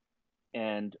Hoppe,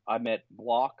 and I met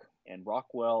Block and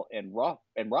Rockwell and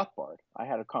Rothbard. I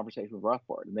had a conversation with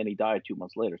Rothbard, and then he died 2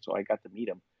 months later, so I got to meet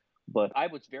him. But I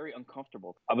was very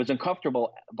uncomfortable. I was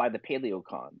uncomfortable by the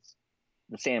PaleoCons,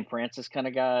 the Sam Francis kind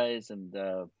of guys, and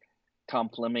Tom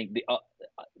Fleming.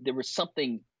 There was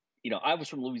something, I was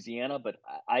from Louisiana, but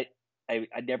I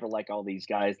never like all these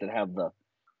guys that have the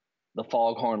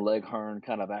foghorn leghorn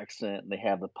kind of accent, and they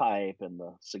have the pipe and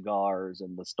the cigars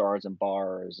and the stars and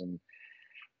bars and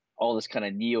all this kind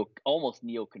of almost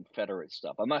neo-Confederate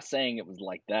stuff. I'm not saying it was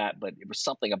like that, but it was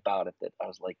something about it that I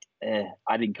was like,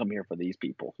 I didn't come here for these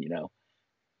people,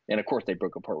 And of course they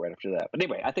broke apart right after that. But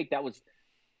anyway, I think that was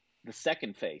the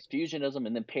second phase, fusionism,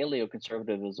 and then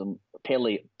paleo-conservatism,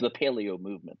 the paleo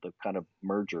movement, the kind of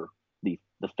merger, the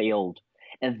failed.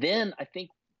 And then I think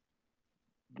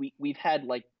we've had,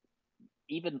 like,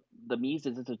 even the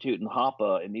Mises Institute and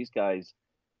Hoppe and these guys,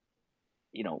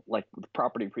 like the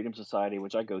Property and Freedom Society,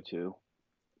 which I go to,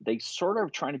 they sort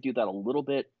of trying to do that a little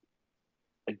bit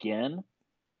again.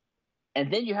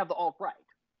 And then you have the alt-right.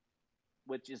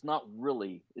 which is not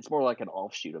really. It's more like an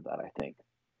offshoot of that, I think.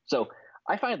 So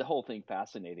I find the whole thing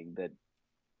fascinating that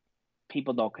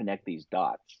people don't connect these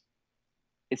dots.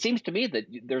 It seems to me that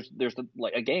there's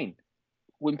like again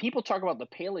when people talk about the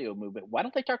paleo movement, why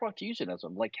don't they talk about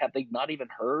fusionism? Like, have they not even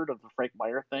heard of the Frank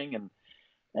Meyer thing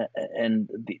and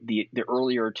the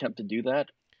earlier attempt to do that?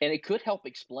 And it could help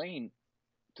explain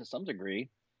to some degree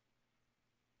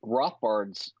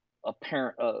Rothbard's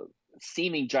apparent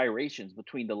seeming gyrations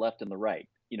between the left and the right.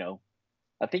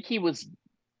 I think he was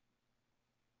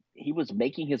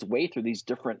making his way through these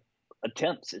different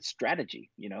attempts at strategy.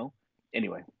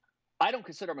 Anyway, I don't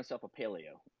consider myself a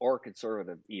paleo or a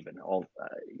conservative even.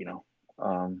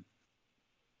 Um,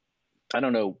 I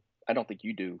don't know. I don't think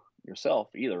you do yourself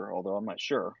either, although I'm not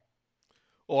sure.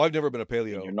 Oh, I've never been a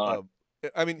And you're paleo. not.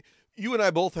 I mean, you and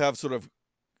I both have sort of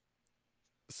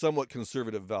somewhat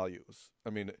conservative values. I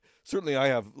mean, certainly I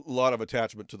have a lot of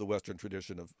attachment to the Western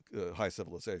tradition of high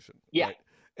civilization, Yeah. right?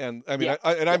 And I mean, Yeah.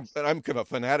 I'm Yes. I'm kind of a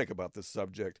fanatic about this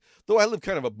subject, though I live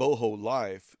kind of a boho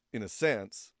life in a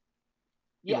sense.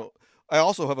 You Yeah. know, I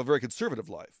also have a very conservative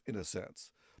life in a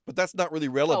sense, but that's not really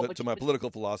Well, relevant but to you my could. political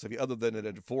philosophy, other than it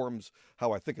informs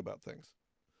how I think about things.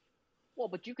 Well,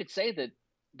 but you could say that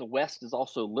the West is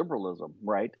also liberalism,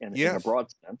 right? In a Yes. broad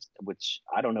sense, which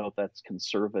I don't know if that's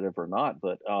conservative or not,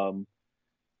 but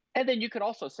and then you could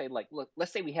also say, like, look,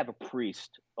 let's say we have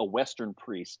a Western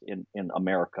priest in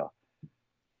America.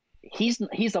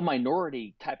 He's a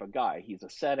minority type of guy. He's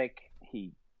ascetic.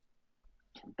 He's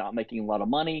not making a lot of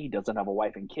money. He doesn't have a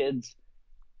wife and kids.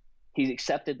 He's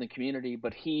accepted in the community,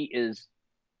 but he is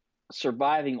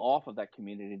surviving off of that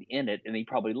community in it, and he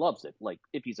probably loves it. Like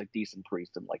if he's a decent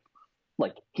priest and like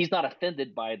he's not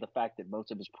offended by the fact that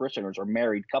most of his parishioners are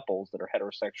married couples that are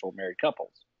heterosexual married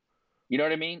couples. You know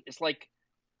what I mean? It's like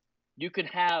you can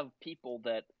have people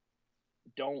that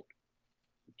don't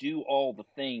do all the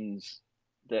things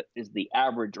that is the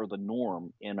average or the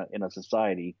norm in a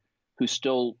society who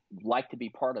still like to be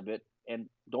part of it and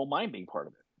don't mind being part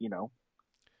of it,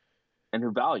 and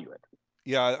who value it.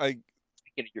 Yeah, I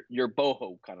Your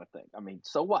boho kind of thing. I mean,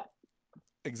 so what?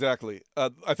 exactly.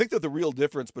 I think that the real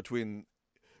difference between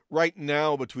right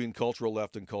now between cultural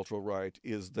left and cultural right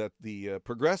is that the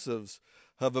progressives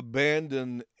have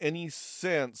abandoned any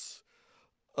sense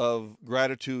of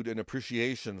gratitude and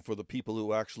appreciation for the people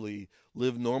who actually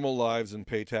live normal lives and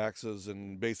pay taxes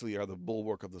and basically are the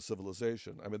bulwark of the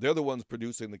civilization. I mean, they're the ones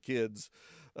producing the kids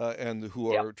and who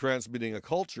Yeah, are transmitting a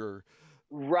culture.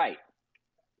 right.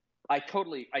 I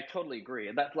totally agree,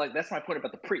 and that's my point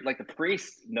about the priest. Like the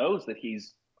priest knows that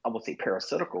he's, I won't say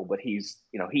parasitical, but he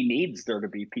needs there to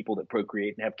be people that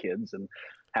procreate and have kids and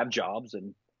have jobs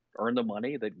and earn the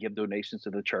money that give donations to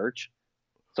the church.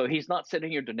 So he's not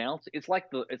sitting here denouncing. It's like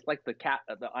the cat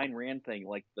the Ayn Rand thing,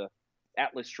 like the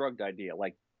Atlas Shrugged idea.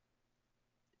 Like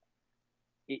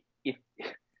if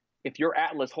if you're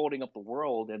Atlas holding up the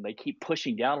world and they keep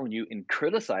pushing down on you and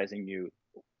criticizing you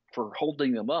for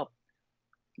holding them up,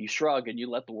 you shrug and you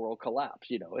let the world collapse.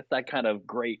 It's that kind of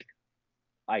great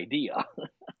idea.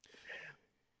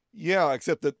 Yeah,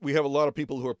 except that we have a lot of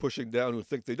people who are pushing down who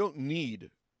think they don't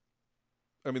need.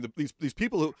 I mean, these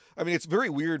people who. I mean, it's very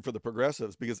weird for the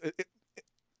progressives because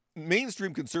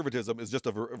mainstream conservatism is just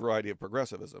a variety of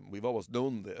progressivism. We've always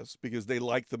known this because they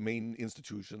like the main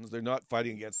institutions. They're not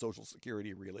fighting against Social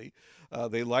Security, really.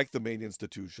 They like the main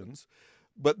institutions,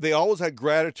 but they always had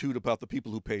gratitude about the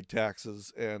people who paid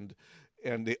taxes and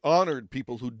they honored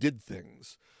people who did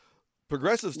things.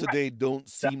 Progressives Right. today don't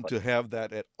seem Exactly. to have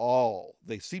that at all.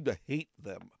 They seem to hate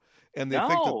them, and they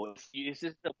think that No, it's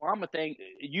just the Obama thing.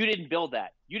 You didn't build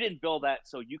that. You didn't build that,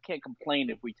 so you can't complain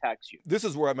if we tax you. this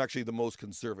is where I'm actually the most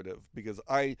conservative because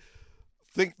I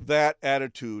think that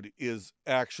attitude is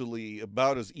actually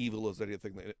about as evil as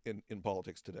anything in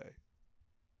politics today.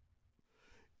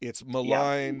 It's Yeah,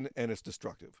 malign and it's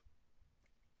destructive.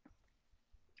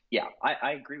 yeah,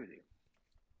 I agree with you.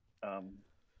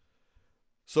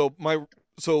 So my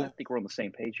I so think we're on the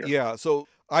same page here. yeah, so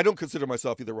I don't consider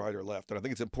myself either right or left, and I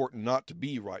think it's important not to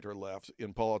be right or left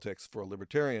in politics for a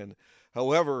libertarian.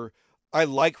 However, I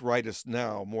like rightists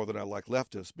now more than I like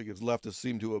leftists because leftists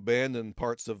seem to abandon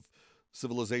parts of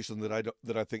civilization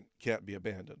that I think can't be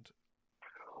abandoned.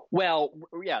 Well,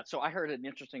 yeah. So I heard an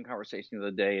interesting conversation the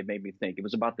other day. It made me think. It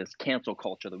was about this cancel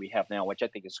culture that we have now, which I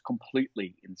think is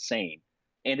completely insane,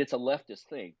 and it's a leftist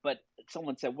thing. But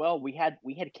someone said, "Well, we had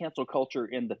cancel culture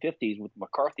in the '50s with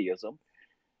McCarthyism,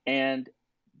 and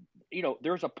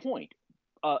there's a point.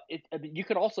 I mean, you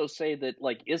could also say that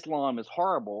like Islam is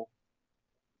horrible,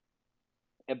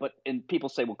 and people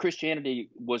say, well, Christianity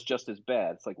was just as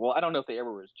bad. It's like, well, I don't know if they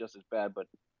ever was just as bad, but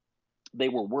they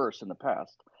were worse in the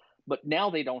past. but now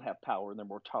they don't have power and they're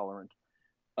more tolerant.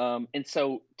 And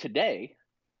so today,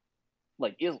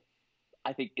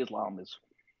 I think Islam is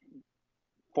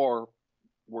far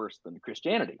worse than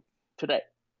Christianity today,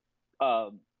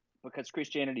 because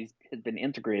Christianity has been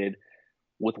integrated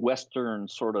with Western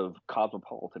sort of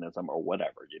cosmopolitanism or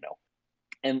whatever,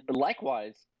 And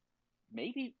likewise,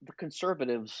 maybe the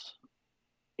conservatives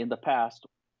in the past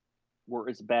were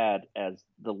as bad as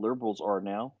the liberals are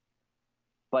now,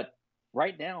 but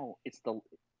right now it's the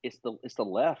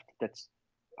left that's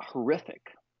horrific,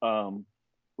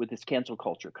 with this cancel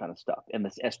culture kind of stuff and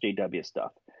this SJW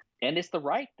stuff, and it's the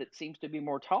right that seems to be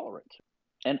more tolerant.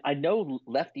 And I know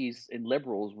lefties and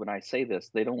liberals, when I say this,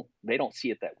 they don't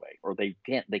see it that way, or they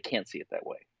can't see it that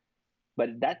way.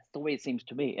 But that's the way it seems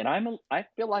to me. And I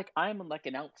feel like I'm like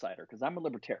an outsider because I'm a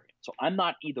libertarian. So I'm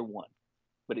not either one.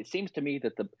 But it seems to me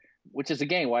that which is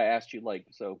again why I asked you,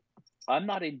 so I'm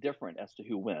not indifferent as to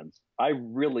who wins. I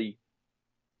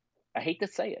hate to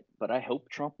say it, but I hope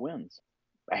Trump wins.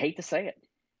 I hate to say it.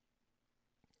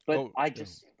 But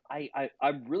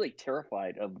I'm really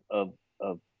terrified of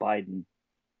Biden,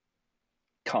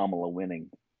 Kamala winning.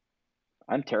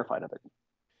 I'm terrified of it.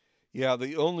 Yeah,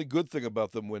 the only good thing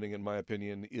about them winning, in my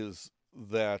opinion, is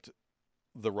that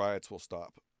the riots will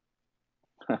stop.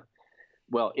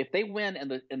 Well, if they win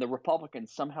and the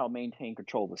Republicans somehow maintain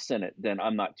control of the Senate, then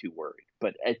I'm not too worried.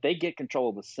 But if they get control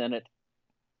of the Senate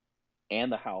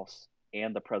and the House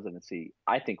and the presidency,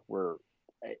 I think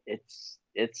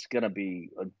it's going to be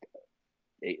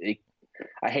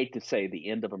I hate to say the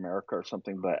end of America or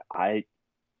something, but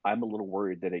I'm a little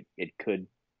worried that it could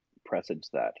presage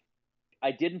that.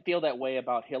 I didn't feel that way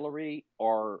about Hillary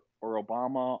or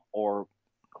Obama or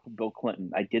Bill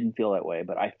Clinton. I didn't feel that way,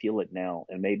 but I feel it now,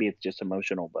 and maybe it's just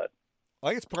emotional. But I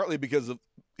think it's partly because of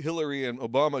Hillary and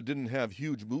Obama didn't have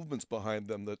huge movements behind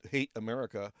them that hate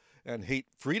America and hate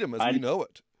freedom as we know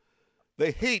it.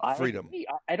 They hate freedom.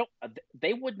 I don't.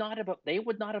 They would not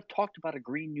have talked about a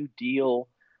Green New Deal.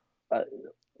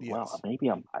 Yes. Well, maybe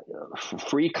I'm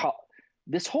free.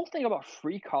 This whole thing about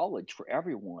free college for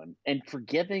everyone and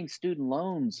forgiving student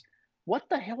loans. What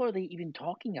the hell are they even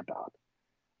talking about?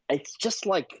 It's just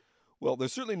like, well,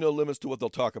 there's certainly no limits to what they'll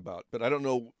talk about, but I don't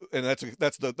know. And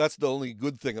that's the only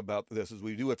good thing about this is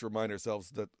we do have to remind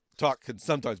ourselves that talk can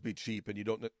sometimes be cheap, and you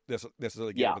don't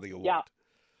necessarily get everything you want.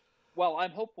 Well,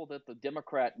 I'm hopeful that the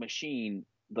Democrat machine,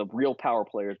 the real power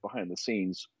players behind the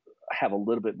scenes, have a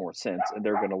little bit more sense, and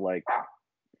they're going to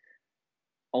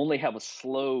only have a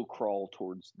slow crawl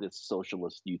towards this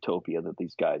socialist utopia that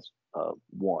these guys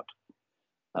want.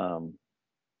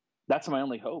 That's my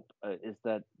only hope, is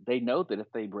that they know that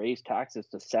if they raise taxes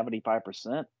to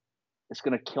 75%, it's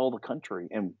going to kill the country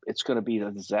and it's going to be a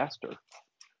disaster.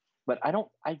 But I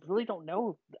really don't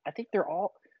know. I think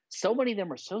so many of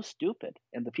them are so stupid,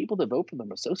 and the people that vote for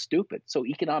them are so stupid, so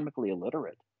economically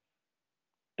illiterate.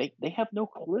 They have no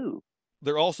clue.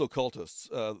 They're also cultists.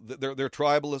 They're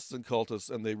tribalists and cultists,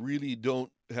 and they really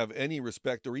don't have any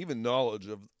respect or even knowledge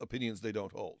of opinions they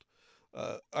don't hold.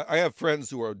 I have friends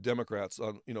who are Democrats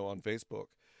on Facebook,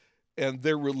 and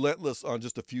they're relentless on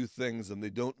just a few things, and they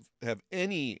don't have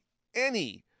any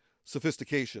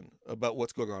sophistication about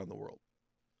what's going on in the world.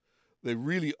 They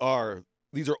really are.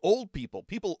 These are old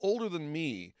people older than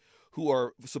me, who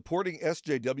are supporting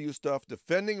SJW stuff,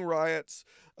 defending riots,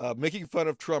 making fun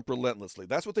of Trump relentlessly.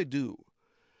 That's what they do.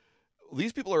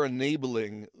 These people are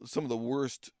enabling some of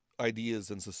the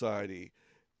ideas in society,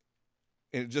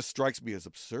 and it just strikes me as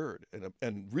absurd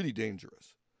and really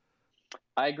dangerous.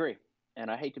 I agree, and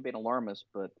I hate to be an alarmist,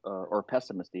 but or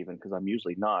pessimist even, because I'm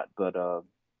usually not. But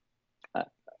I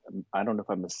don't know if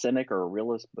I'm a cynic or a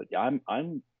realist, but I'm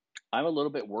a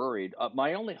little bit worried.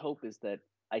 My only hope is that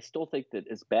I still think that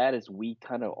as bad as we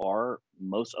kind of are,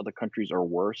 most other countries are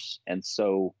worse, and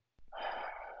so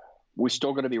we're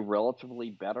still going to be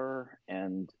relatively better,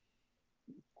 and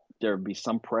there'll be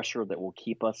some pressure that will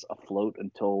keep us afloat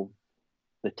until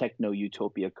the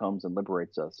techno-utopia comes and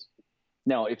liberates us.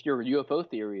 Now, if your UFO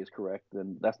theory is correct,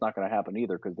 then that's not going to happen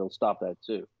either, because they'll stop that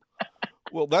too.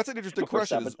 Well, that's an interesting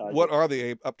question. What are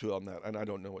they up to on that? And I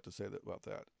don't know what to say about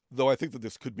that. Though I think that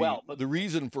this could be the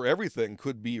reason for everything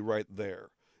could be right there.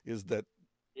 Is that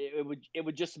it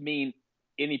would just mean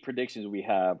any predictions we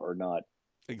have are not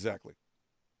exactly.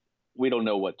 We don't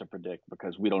know what to predict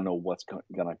because we don't know what's going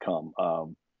to come.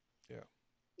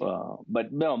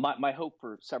 But no, my hope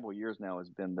for several years now has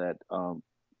been that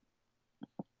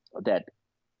that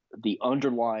the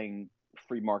underlying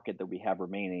free market that we have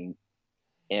remaining,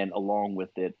 and along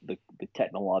with it, the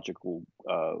technological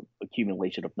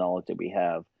accumulation of knowledge that we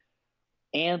have,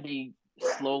 and the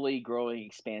slowly growing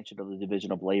expansion of the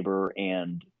division of labor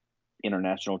and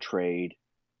international trade,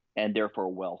 and therefore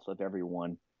wealth of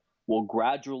everyone, will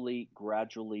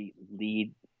gradually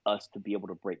lead us to be able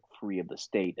to break free of the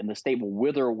state, and the state will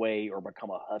wither away or become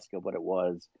a husk of what it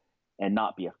was and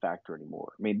not be a factor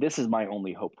anymore. I mean, this is my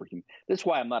only hope for human. This is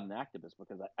why I'm not an activist,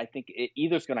 because I think it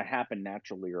either is going to happen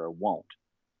naturally or it won't.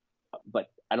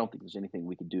 But I don't think there's anything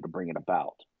we can do to bring it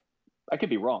about. I could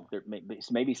be wrong.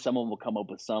 Maybe someone will come up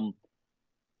with some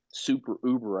super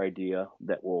uber idea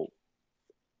that will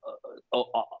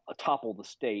topple the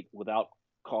state without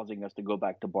causing us to go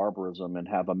back to barbarism and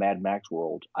have a Mad Max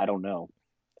world. I don't know.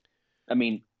 I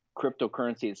mean,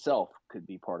 cryptocurrency itself could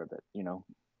be part of it, you know,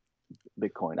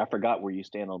 Bitcoin. I forgot where you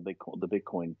stand on Bitcoin, the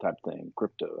Bitcoin type thing,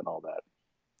 crypto and all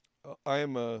that. I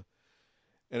am an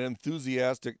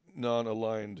enthusiastic,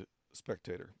 non-aligned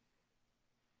spectator.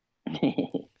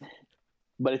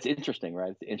 But it's interesting,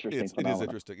 right? It's interesting. It is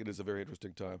interesting. It is a very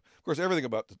interesting time. Of course, everything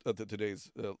about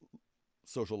today's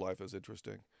social life is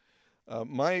interesting.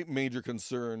 My major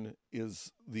concern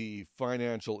is the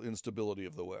financial instability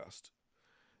of the West,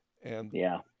 and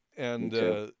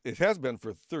it has been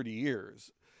for 30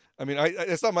 years. I mean,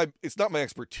 it's not my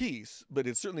expertise, but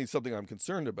it's certainly something I'm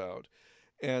concerned about.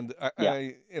 And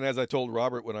and as I told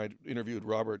Robert when I interviewed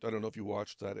Robert, I don't know if you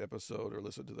watched that episode or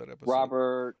listened to that episode.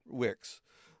 Robert Wicks.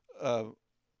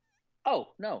 Oh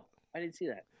no, I didn't see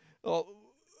that. Well,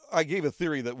 I gave a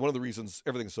theory that one of the reasons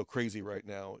everything's so crazy right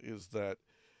now is that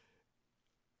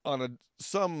on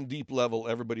some deep level,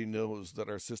 everybody knows that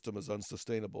our system is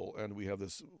unsustainable and we have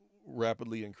this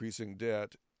rapidly increasing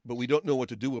debt, but we don't know what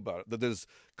to do about it. That there's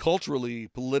culturally,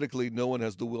 politically, no one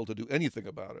has the will to do anything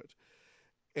about it.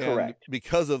 And correct.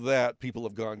 Because of that, people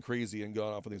have gone crazy and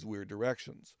gone off in these weird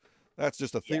directions. That's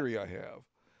just a theory I have.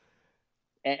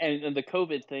 And the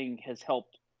COVID thing has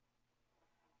helped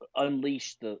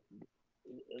unleash the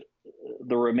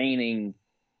remaining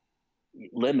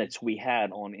limits we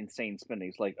had on insane spending.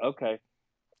 It's like, okay,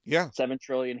 $7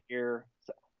 trillion here.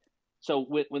 So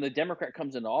when the Democrat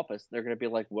comes into office, they're going to be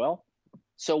like, well,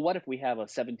 so what if we have a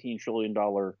 $17 trillion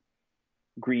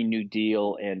Green New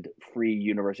Deal and free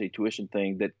university tuition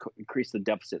thing that increased the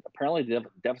deficit? Apparently, the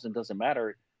deficit doesn't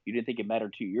matter. You didn't think it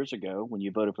mattered 2 years ago when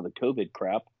you voted for the COVID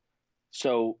crap.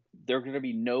 So there are going to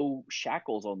be no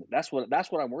shackles on. That's what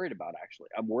I'm worried about. Actually,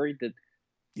 I'm worried that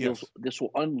this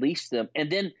will unleash them.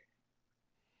 And then,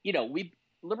 you know,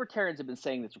 libertarians have been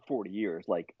saying this for 40 years.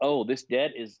 Like, oh, this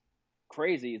debt is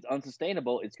crazy. It's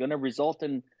unsustainable. It's going to result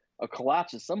in a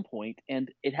collapse at some point,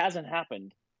 and it hasn't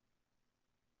happened.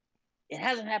 It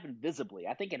hasn't happened visibly.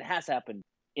 I think it has happened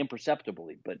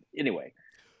imperceptibly. But anyway.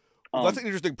 Well, that's an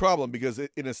interesting problem because,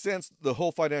 in a sense, the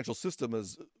whole financial system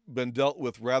has been dealt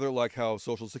with rather like how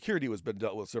Social Security has been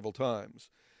dealt with several times.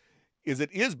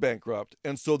 It is bankrupt,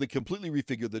 and so they completely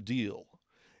refigure the deal,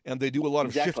 and they do a lot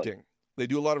of shifting. They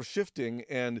do a lot of shifting,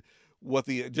 and what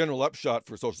the general upshot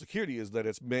for Social Security is that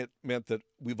it's meant that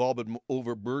we've all been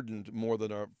overburdened more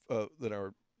than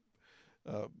our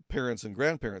parents and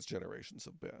grandparents' generations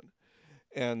have been.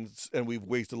 And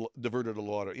we've diverted a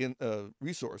lot of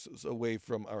resources away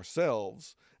from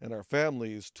ourselves and our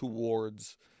families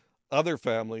towards other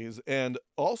families, and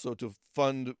also to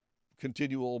fund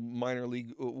continual minor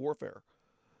league warfare.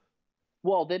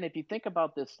 Well, then if you think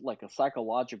about this like a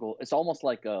psychological, it's almost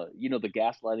like the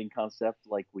gaslighting concept,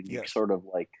 like when you sort of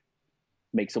like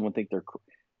make someone think they're.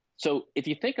 So if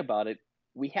you think about it,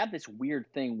 we have this weird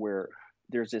thing where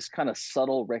there's this kind of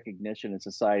subtle recognition in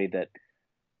society that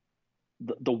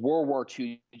the World War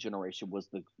II generation was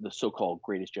the so-called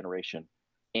greatest generation.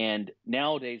 And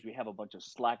nowadays we have a bunch of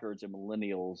slackers and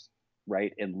millennials,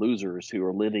 right, and losers who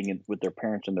are living with their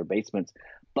parents in their basements.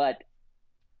 But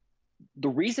the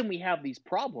reason we have these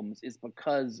problems is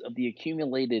because of the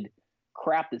accumulated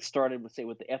crap that started with, say,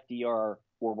 with the FDR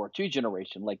World War II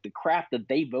generation, like the crap that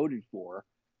they voted for.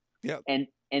 Yeah. And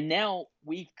now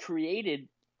we've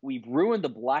ruined the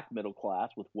black middle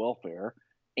class with welfare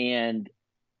and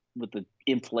with the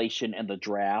inflation and the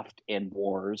draft and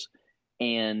wars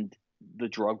and the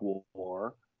drug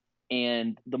war.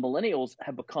 And the millennials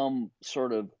have become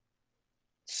sort of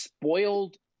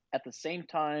spoiled at the same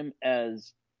time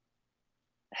as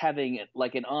having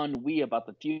like an ennui about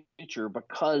the future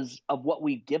because of what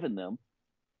we've given them.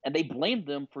 And they blame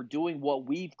them for doing what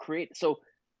we've created. So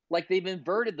like they've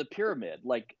inverted the pyramid.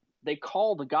 Like they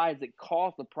call the guys that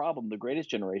caused the problem the greatest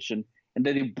generation, and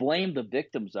then they blame the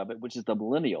victims of it, which is the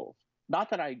millennials. Not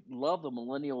that I love the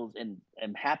millennials and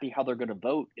am happy how they're going to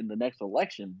vote in the next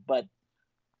election, but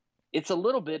it's a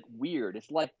little bit weird. It's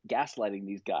like gaslighting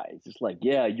these guys. It's like,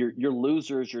 yeah, you're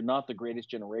losers. You're not the greatest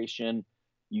generation.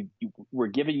 We're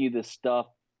giving you this stuff.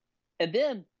 And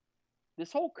then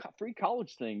this whole free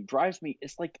college thing drives me.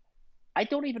 It's like I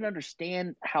don't even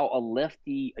understand how a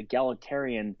lefty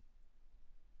egalitarian.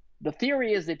 The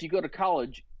theory is that if you go to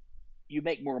college, you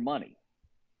make more money.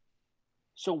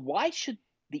 So why should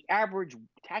the average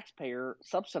taxpayer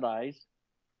subsidize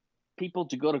people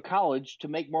to go to college to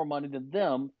make more money than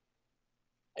them?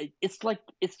 It's like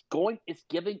it's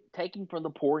giving, taking from the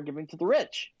poor and giving to the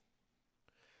rich.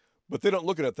 But they don't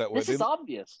look at it that way. This is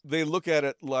obvious. They look at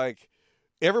it like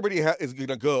everybody is going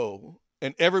to go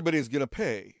and everybody's going to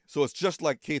pay. So it's just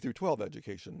like K through 12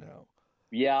 education now.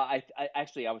 Yeah,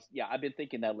 I've been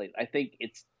thinking that lately. I think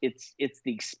it's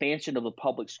the expansion of the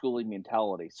public schooling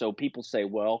mentality. So people say,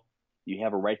 well, you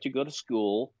have a right to go to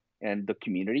school and the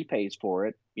community pays for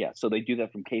it. Yeah, so they do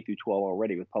that from K through 12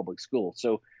 already with public school.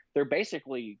 So they're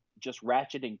basically just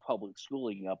ratcheting public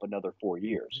schooling up another 4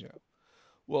 years. Yeah.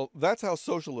 Well, that's how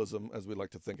socialism, as we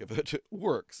like to think of it,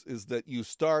 works, is that you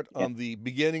start on the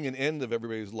beginning and end of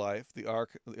everybody's life, the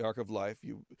arc of life.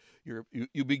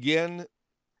 You begin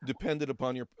dependent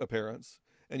upon your parents,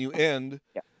 and you end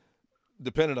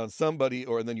dependent on somebody,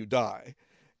 and then you die.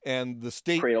 And the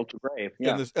state, cradle to grave.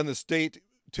 Yeah. And the state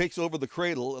takes over the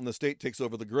cradle, and the state takes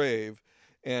over the grave.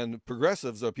 And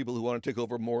progressives are people who want to take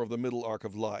over more of the middle arc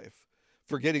of life,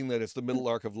 forgetting that it's the middle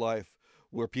arc of life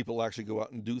where people actually go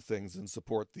out and do things and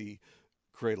support the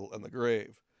cradle and the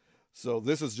grave. So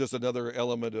this is just another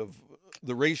element of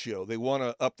the ratio. They want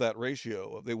to up that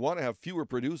ratio. They want to have fewer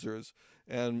producers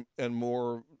and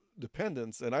more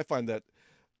dependents. And I find that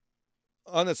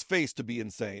on its face to be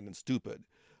insane and stupid.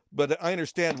 But I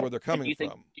understand where they're coming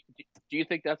from. Do you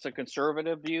think that's a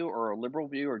conservative view or a liberal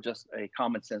view or just a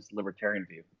common sense libertarian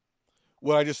view?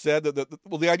 What I just said,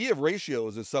 the idea of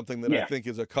ratios is something that I think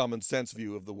is a common sense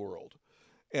view of the world.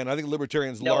 And I think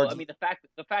libertarians largely. I mean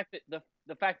the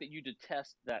fact that you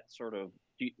detest that sort of.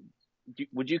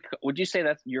 Would you say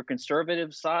that's your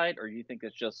conservative side, or do you think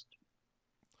it's just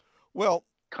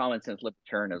common sense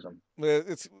libertarianism?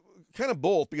 It's kind of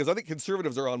both, because I think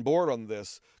conservatives are on board on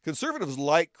this. Conservatives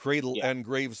like cradle and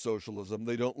grave socialism.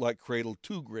 They don't like cradle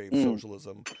to grave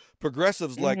socialism.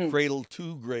 Progressives like cradle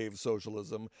to grave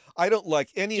socialism. I don't like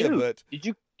any of it.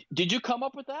 Did you come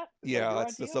up with that? Yeah,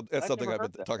 that's something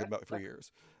I've been talking about for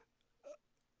years.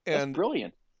 That's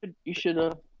brilliant. You should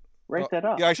write that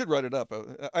up. Yeah, I should write it up.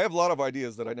 I have a lot of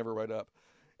ideas that I never write up.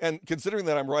 And considering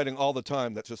that I'm writing all the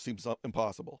time, that just seems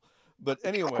impossible. But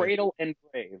anyway. Cradle and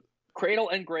grave. Cradle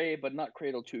and grave, but not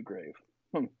cradle to grave.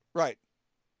 Right.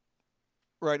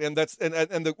 Right. And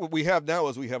what we have now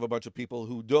is we have a bunch of people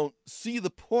who don't see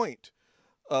the point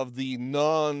of the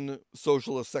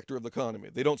non-socialist sector of the economy.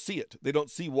 They don't see it. They don't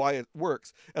see why it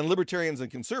works. And libertarians and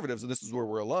conservatives, and this is where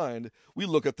we're aligned, we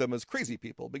look at them as crazy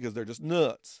people because they're just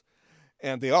nuts.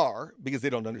 And they are, because they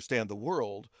don't understand the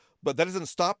world. But that doesn't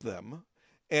stop them.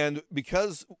 And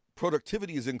because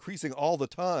productivity is increasing all the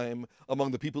time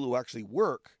among the people who actually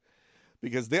work,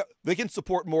 because they can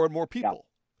support more and more people. Yeah.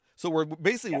 So we're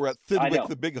at Thidwick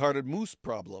the big-hearted moose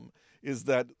problem, is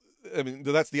that, I mean,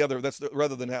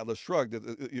 rather than Atlas Shrugged,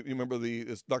 you remember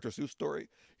the Dr. Seuss story?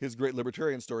 His great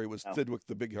libertarian story was Thidwick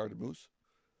the big-hearted moose.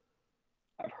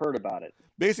 I've heard about it.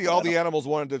 Basically, all the animals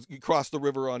wanted to cross the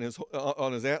river on his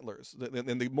antlers,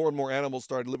 and the more and more animals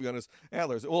started living on his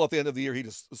antlers. Well, at the end of the year, he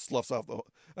just sloughs off the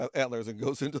antlers and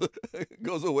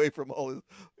goes away from all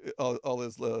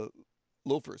his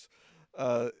loafers,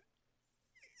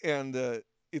 and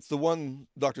it's the one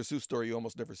Dr. Seuss story you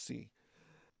almost never see.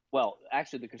 Well,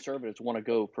 actually, the conservatives want to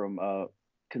go from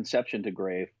conception to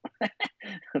grave,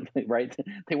 right?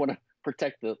 They want to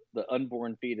protect the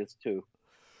unborn fetus too.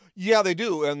 Yeah, they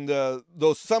do, and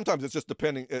though sometimes it's just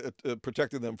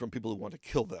protecting them from people who want to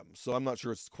kill them. So I'm not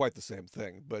sure it's quite the same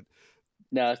thing, but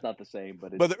no, it's not the same.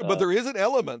 But there is an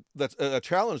element that's a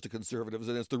challenge to conservatives,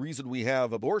 and it's the reason we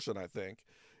have abortion. I think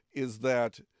is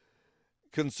that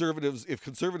if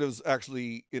conservatives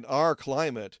actually in our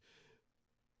climate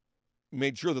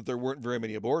made sure that there weren't very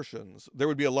many abortions, there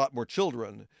would be a lot more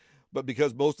children. But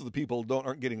because most of the people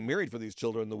aren't getting married for these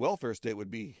children, the welfare state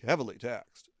would be heavily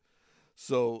taxed.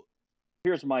 So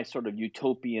here's my sort of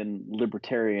utopian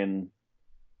libertarian.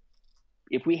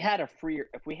 If we had a freer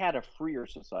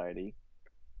society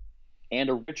and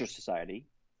a richer society,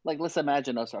 like let's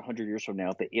imagine us 100 years from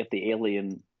now, if the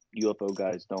alien UFO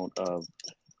guys don't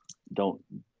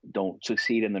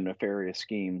succeed in their nefarious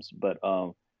schemes, but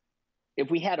if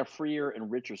we had a freer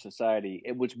and richer society,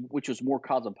 which was more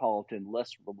cosmopolitan,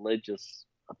 less religious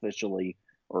officially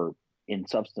or in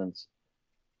substance,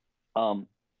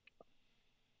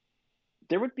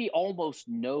 there would be almost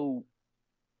no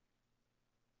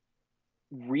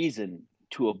reason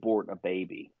to abort a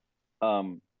baby.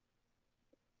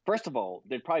 First of all,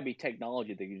 there'd probably be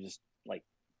technology that you just like,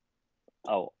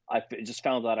 just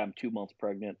found out I'm 2 months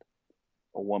pregnant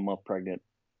or 1 month pregnant.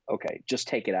 Okay, just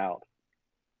take it out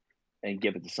and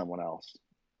give it to someone else.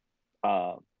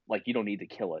 Like, you don't need to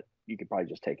kill it. You could probably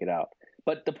just take it out.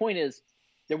 But the point is,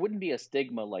 there wouldn't be a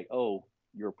stigma like, oh,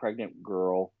 you're a pregnant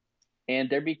girl, and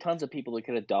there'd be tons of people that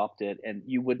could adopt it, and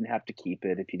you wouldn't have to keep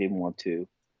it if you didn't want to.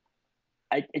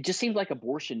 It just seems like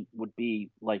abortion would be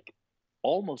like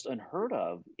almost unheard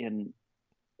of in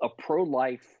a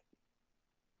pro-life.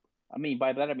 I mean,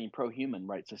 by that I mean pro-human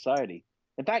rights society.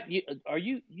 In fact,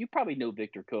 you probably know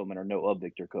Victor Coleman or know of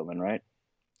Victor Coleman, right?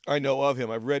 I know of him.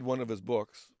 I've read one of his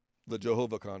books, The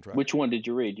Jehovah Contract. Which one did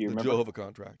you read? Do you remember? The Jehovah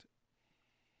Contract.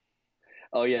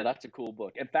 Oh yeah, that's a cool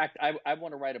book. In fact, I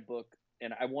want to write a book,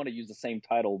 and I want to use the same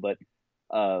title, but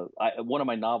one of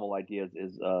my novel ideas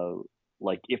is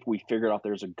like, if we figured out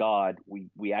there's a God, we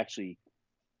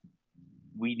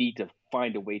need to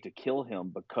find a way to kill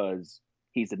him because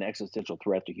he's an existential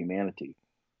threat to humanity.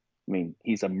 I mean,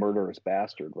 he's a murderous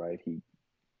bastard, right?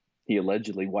 He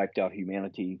allegedly wiped out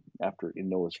humanity in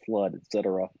Noah's flood,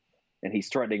 etc. And he's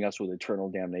threatening us with eternal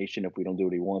damnation if we don't do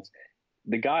what he wants.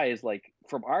 The guy is, like,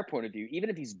 from our point of view, even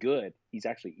if he's good, he's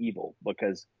actually evil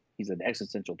because he's an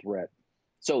existential threat.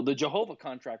 So the Jehovah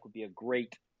Contract would be a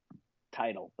great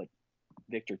title, but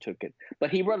Victor took it.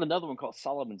 But he wrote another one called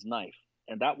Solomon's Knife,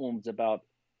 and that one's about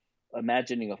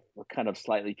imagining a kind of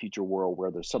slightly future world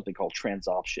where there's something called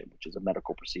transoption, which is a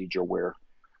medical procedure where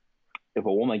if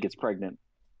a woman gets pregnant,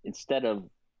 instead of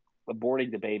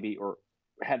aborting the baby or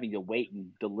having to wait and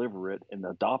deliver it and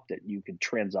adopt it, you could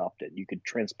transopt it. You could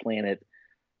transplant it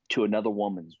to another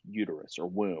woman's uterus or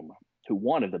womb who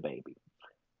wanted the baby.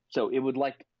 So it would,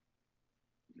 like,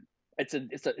 it's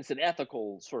an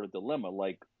ethical sort of dilemma.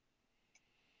 Like,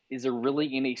 is there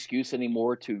really any excuse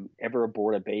anymore to ever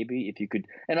abort a baby if you could?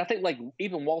 And I think, like,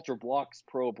 even Walter Block's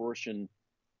pro-abortion,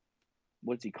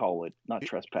 what does he call it? Not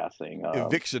trespassing.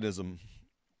 Evictionism.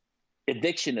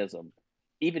 Evictionism.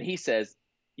 Even he says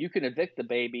you can evict the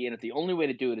baby, and if the only way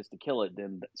to do it is to kill it,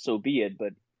 then so be it.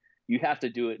 But you have to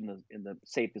do it in the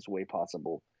safest way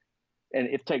possible. And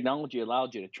if technology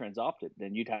allowed you to transopt it,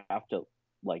 then you'd have to,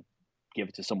 like, give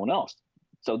it to someone else.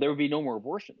 So there would be no more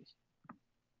abortions.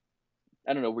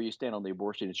 I don't know where you stand on the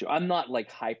abortion issue. I'm not, like,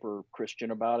 hyper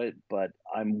Christian about it, but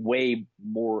I'm way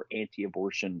more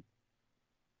anti-abortion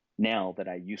now than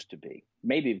I used to be.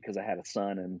 Maybe because I had a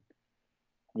son, and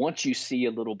once you see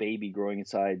a little baby growing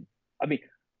inside, I mean,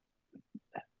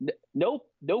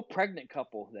 no pregnant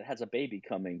couple that has a baby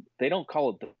coming, they don't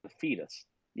call it the fetus.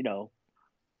 You know,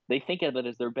 they think of it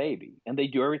as their baby, and they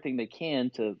do everything they can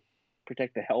to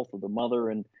protect the health of the mother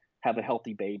and have a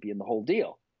healthy baby and the whole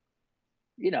deal.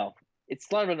 You know, it's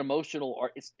sort of an emotional,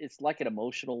 or it's like an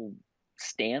emotional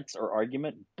stance or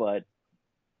argument, but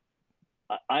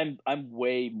I'm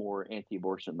way more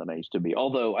anti-abortion than I used to be.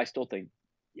 Although I still think,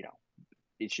 you know,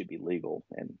 it should be legal.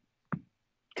 And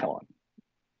come on.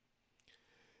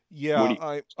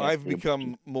 Yeah, I've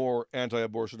become more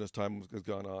anti-abortion as time has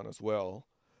gone on as well.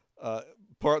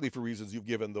 Partly for reasons you've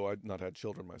given, though I've not had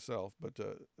children myself, but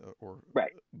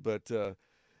right.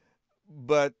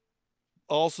 But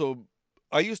also,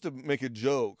 I used to make a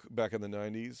joke back in the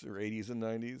 90s or 80s and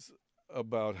 90s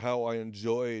about how I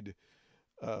enjoyed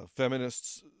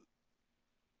feminists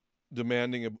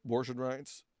demanding abortion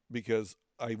rights, because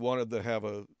I wanted to have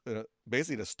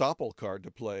basically a estoppel card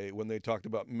to play when they talked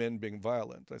about men being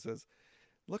violent. I says,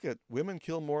 look, at women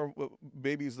kill more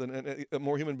babies than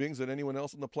more human beings than anyone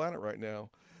else on the planet right now,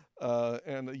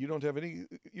 and you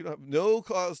have no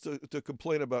cause to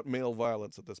complain about male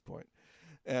violence at this point.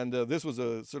 And this was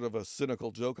a sort of a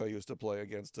cynical joke I used to play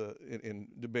against in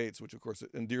debates, which of course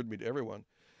endeared me to everyone.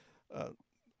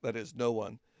 That is, no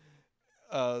one.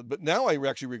 But now I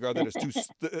actually regard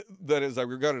that as I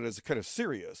regard it as kind of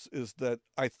serious. Is that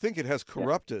I think it has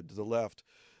corrupted the left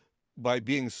by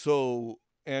being so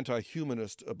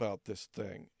anti-humanist about this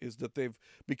thing. Is that they've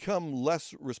become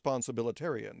less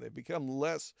responsibilitarian. They've become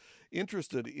less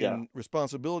interested in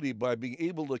responsibility by being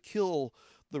able to kill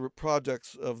the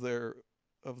projects of their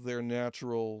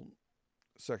natural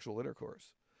sexual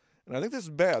intercourse. And I think this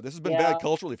is bad. This has been bad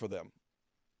culturally for them.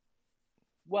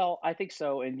 Well, I think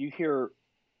so. And you hear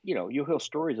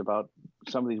stories about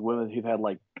some of these women who've had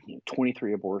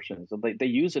 23 abortions. They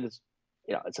use it as,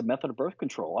 it's a method of birth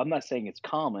control. I'm not saying it's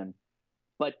common,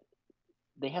 but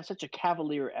they have such a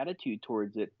cavalier attitude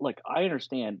towards it. Like, I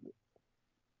understand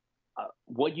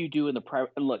what you do in the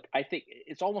private. And look, I think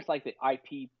it's almost like the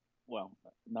IP. Well,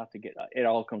 not to get it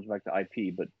all comes back to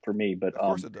IP, but for me, but of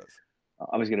course it does.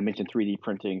 I was going to mention 3D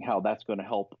printing, how that's going to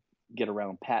help get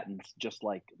around patents, just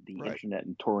like the internet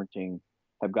and torrenting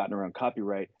have gotten around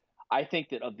copyright. I think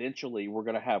that eventually we're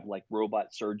going to have like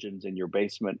robot surgeons in your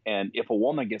basement. And if a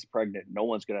woman gets pregnant, no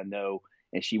one's going to know.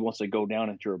 And she wants to go down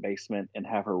into her basement and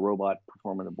have her robot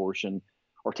perform an abortion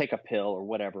or take a pill or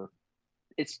whatever.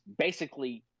 It's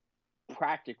basically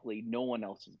practically no one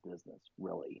else's business,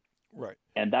 really. Right.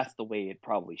 And that's the way it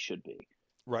probably should be.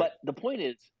 Right. But the point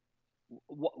is,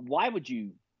 why would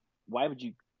you, all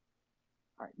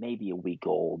right, maybe a week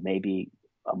old, maybe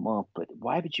a month, but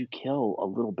why would you kill a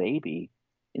little baby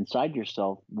inside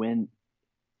yourself when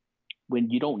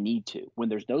you don't need to, when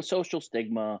there's no social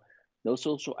stigma, no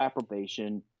social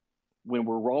approbation, when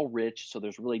we're all rich, so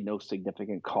there's really no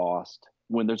significant cost,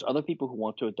 when there's other people who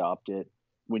want to adopt it,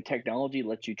 when technology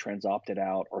lets you transopt it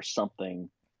out or something?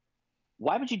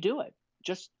 Why would you do it?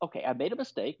 Just, okay, I made a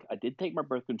mistake. I did take my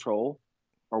birth control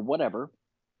or whatever.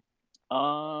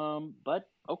 But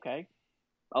okay,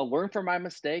 I'll learn from my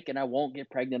mistake and I won't get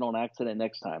pregnant on accident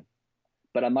next time.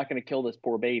 But I'm not going to kill this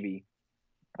poor baby.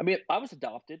 I mean, I was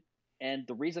adopted, and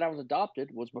the reason I was adopted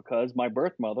was because my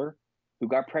birth mother, who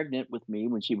got pregnant with me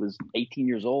when she was 18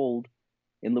 years old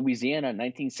in Louisiana in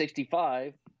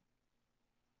 1965,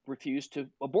 refused to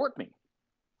abort me.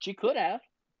 She could have.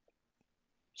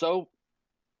 So,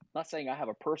 not saying I have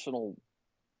a personal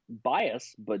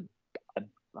bias, but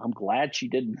I'm glad she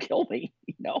didn't kill me.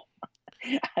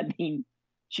 I mean,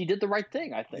 she did the right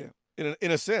thing, I think. Yeah.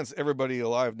 In a sense, everybody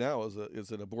alive now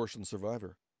is an abortion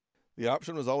survivor. The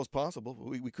option was always possible.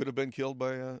 We could have been killed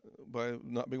by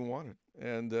not being wanted,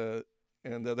 and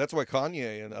that's why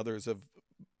Kanye and others have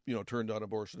turned on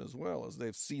abortion as well, as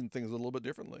they've seen things a little bit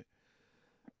differently.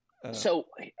 So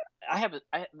I have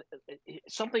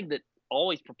something that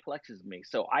always perplexes me.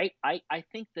 So I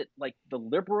think that like the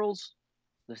liberals,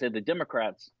 let's say the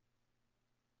Democrats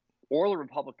or the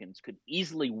Republicans, could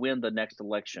easily win the next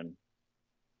election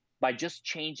by just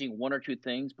changing one or two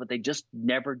things, but they just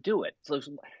never do it.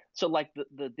 So like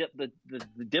the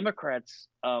Democrats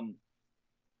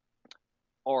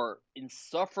are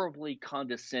insufferably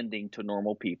condescending to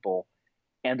normal people,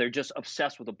 and they're just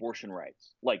obsessed with abortion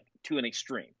rights, like to an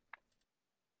extreme.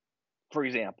 For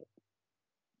example,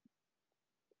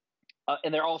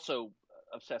 and they're also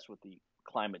obsessed with the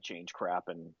climate change crap.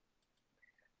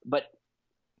 But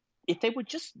if they would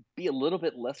just be a little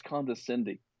bit less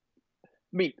condescending,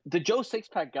 I mean, the Joe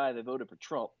Sixpack guy that voted for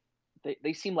Trump,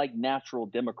 they seem like natural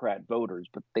Democrat voters,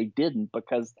 but they didn't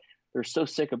because they're so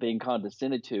sick of being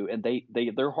condescended to, and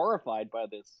they're horrified by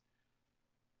this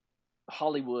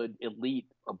Hollywood elite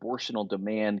abortional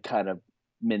demand kind of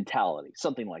mentality,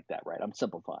 something like that, right? I'm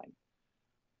simplifying.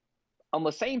 On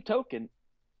the same token,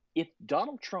 if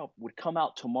Donald Trump would come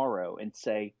out tomorrow and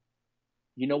say,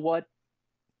 you know what,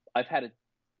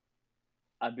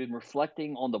 I've been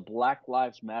reflecting on the Black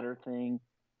Lives Matter thing,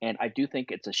 and I do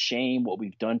think it's a shame what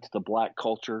we've done to the black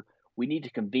culture. We need to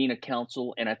convene a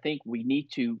council, and I think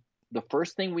the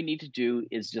first thing we need to do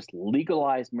is just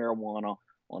legalize marijuana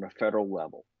on a federal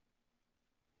level.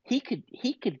 He could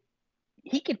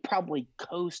probably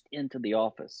coast into the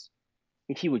office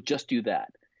if he would just do that.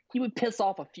 He would piss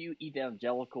off a few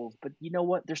evangelicals, but you know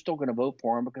what? They're still going to vote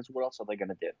for him because what else are they going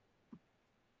to do?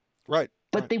 Right.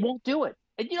 But they won't do it.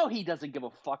 And he doesn't give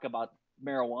a fuck about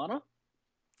marijuana.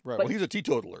 Right. Well, he's a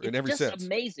teetotaler in every sense. It's just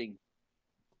amazing.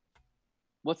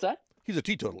 What's that? He's a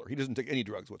teetotaler. He doesn't take any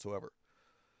drugs whatsoever.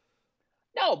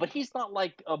 No, but he's not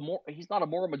like he's not a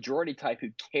moral majority type who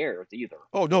cares either.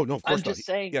 Oh no, of course not. I'm just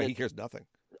saying. Yeah, he cares nothing.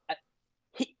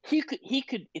 He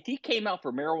could if he came out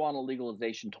for marijuana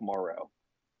legalization tomorrow,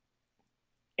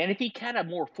 and if he had a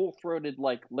more full-throated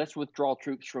like let's withdraw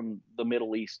troops from the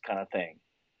Middle East kind of thing,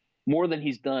 more than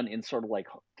he's done in sort of like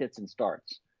fits and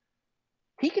starts,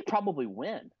 he could probably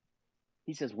win.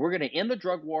 He says, we're going to end the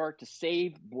drug war to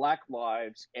save black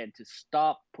lives and to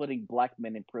stop putting black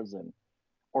men in prison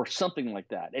or something like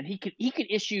that. And he could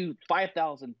issue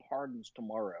 5,000 pardons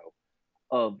tomorrow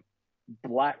of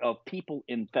people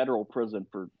in federal prison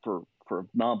for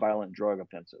nonviolent drug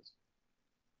offenses.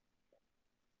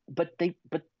 But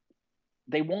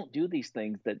they won't do these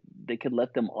things that they could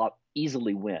let them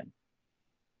easily win.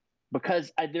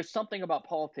 Because there's something about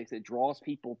politics that draws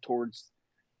people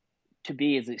to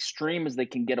be as extreme as they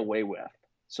can get away with.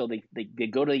 So they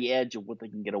go to the edge of what they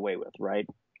can get away with, right?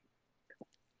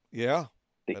 Yeah.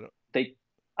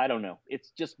 I don't know.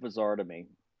 It's just bizarre to me.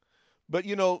 But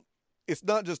it's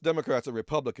not just Democrats and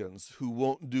Republicans who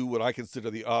won't do what I consider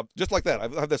just like that.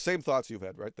 I have the same thoughts you've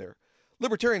had right there.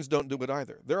 Libertarians don't do it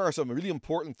either. There are some really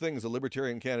important things a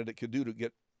libertarian candidate could do to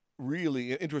get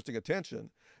really interesting attention.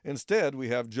 Instead, we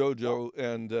have JoJo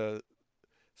and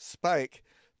Spike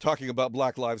talking about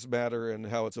Black Lives Matter and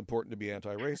how it's important to be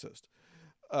anti-racist.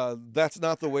 That's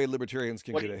not the way libertarians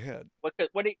can What get do you, ahead.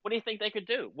 what do you think they could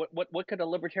do? What could a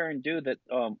libertarian do that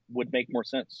would make more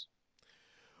sense?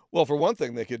 Well, for one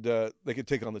thing, they could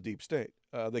take on the deep state.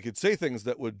 They could say things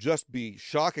that would just be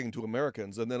shocking to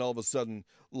Americans, and then all of a sudden,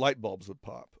 light bulbs would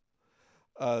pop.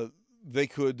 They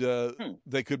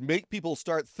could make people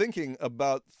start thinking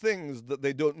about things that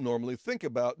they don't normally think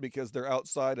about because they're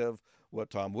outside of what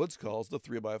Tom Woods calls the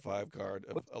 3x5 card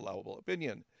of allowable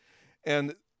opinion.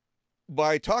 And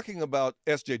by talking about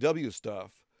SJW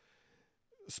stuff,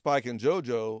 Spike and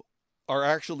JoJo are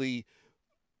actually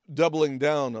doubling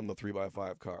down on the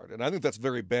 3x5 card. And I think that's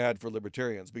very bad for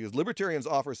libertarians because libertarians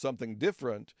offer something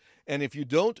different. And if you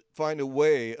don't find a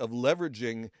way of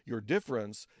leveraging your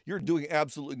difference, you're doing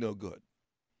absolutely no good.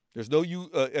 There's no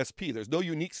USP. There's no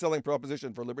unique selling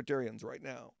proposition for libertarians right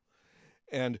now.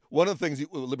 And one of the things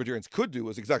libertarians could do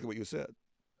is exactly what you said.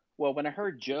 Well, when I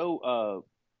heard Joe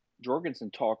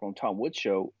Jorgensen talk on Tom Woods'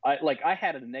 show, I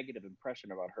had a negative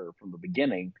impression about her from the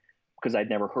beginning because I'd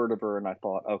never heard of her, and I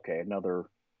thought, okay, another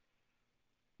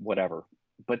whatever.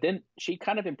 But then she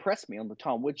kind of impressed me on the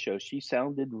Tom Woods show. She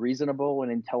sounded reasonable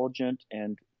and intelligent,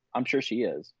 and I'm sure she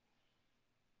is.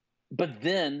 But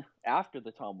then after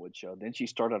the Tom Woods show, then she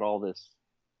started all this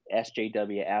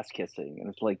SJW ass kissing, and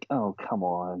it's like, oh, come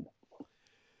on.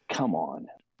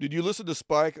 Did you listen to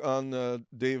Spike on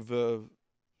Dave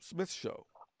Smith's show?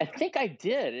 I think I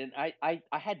did, and I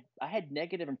had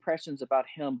negative impressions about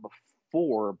him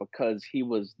before because he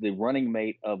was the running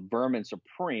mate of Vermin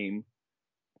Supreme,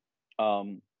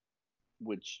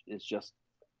 which is just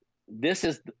this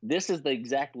is the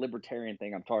exact libertarian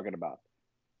thing I'm talking about.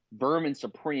 Vermin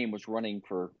Supreme was running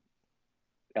for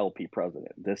LP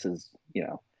president. This is,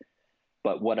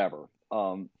 but whatever.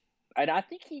 And I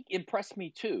think he impressed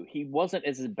me too. He wasn't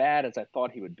as bad as I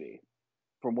thought he would be,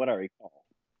 from what I recall.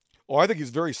 Oh, I think he's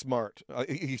very smart.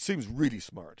 He seems really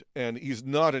smart, and he's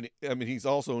not he's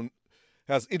also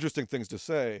has interesting things to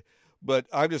say, but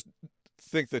I just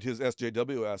think that his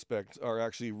SJW aspects are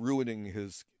actually ruining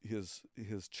his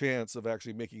chance of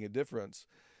actually making a difference.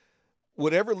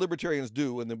 Whatever libertarians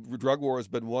do, and the drug war has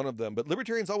been one of them, but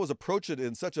libertarians always approach it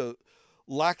in such a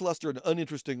lackluster and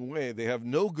uninteresting way. They have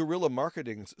no guerrilla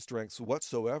marketing strengths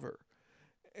whatsoever.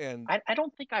 And I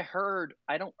don't think I heard.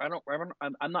 I'm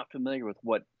not familiar with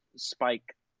what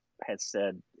Spike has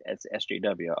said as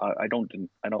SJW. I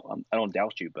don't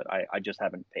doubt you, but I just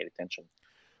haven't paid attention.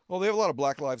 Well, they have a lot of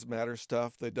Black Lives Matter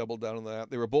stuff. They doubled down on that.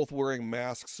 They were both wearing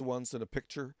masks once in a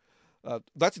picture.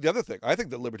 That's the other thing. I think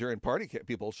the Libertarian Party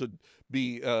people should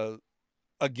be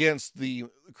against the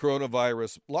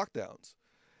coronavirus lockdowns.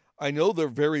 I know they're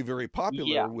very, very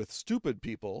popular with stupid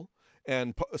people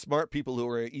and smart people who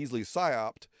are easily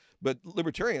psyoped, but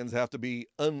libertarians have to be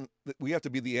we have to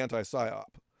be the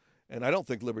anti-psyop. And I don't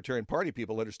think Libertarian Party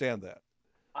people understand that.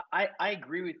 I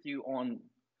agree with you on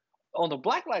the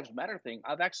Black Lives Matter thing.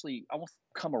 I've actually almost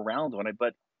come around on it,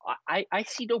 but I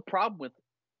see no problem with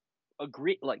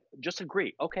just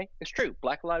agree. Okay, it's true.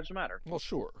 Black Lives Matter. Well,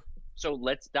 sure. So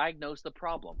let's diagnose the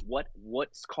problem.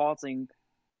 What's causing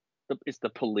it's the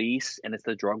police, and it's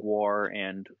the drug war,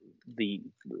 and the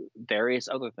various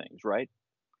other things, right?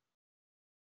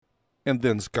 And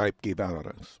then Skype gave out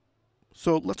on us.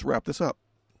 So let's wrap this up.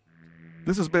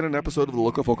 This has been an episode of the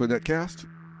Locofoco Netcast,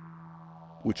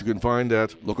 which you can find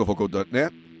at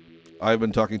locofoco.net. I've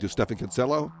been talking to Stephan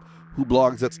Kinsella, who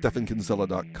blogs at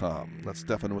stephankinsella.com. That's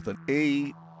Stephan with an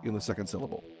A in the second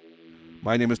syllable.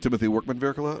 My name is Timothy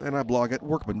Workman-Virkala, and I blog at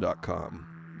workman.com.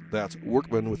 That's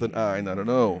Workman with an I, not an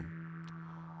O.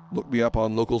 Look me up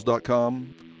on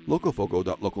locals.com,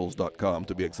 locofoco.locals.com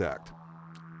to be exact.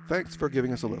 Thanks for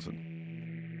giving us a listen.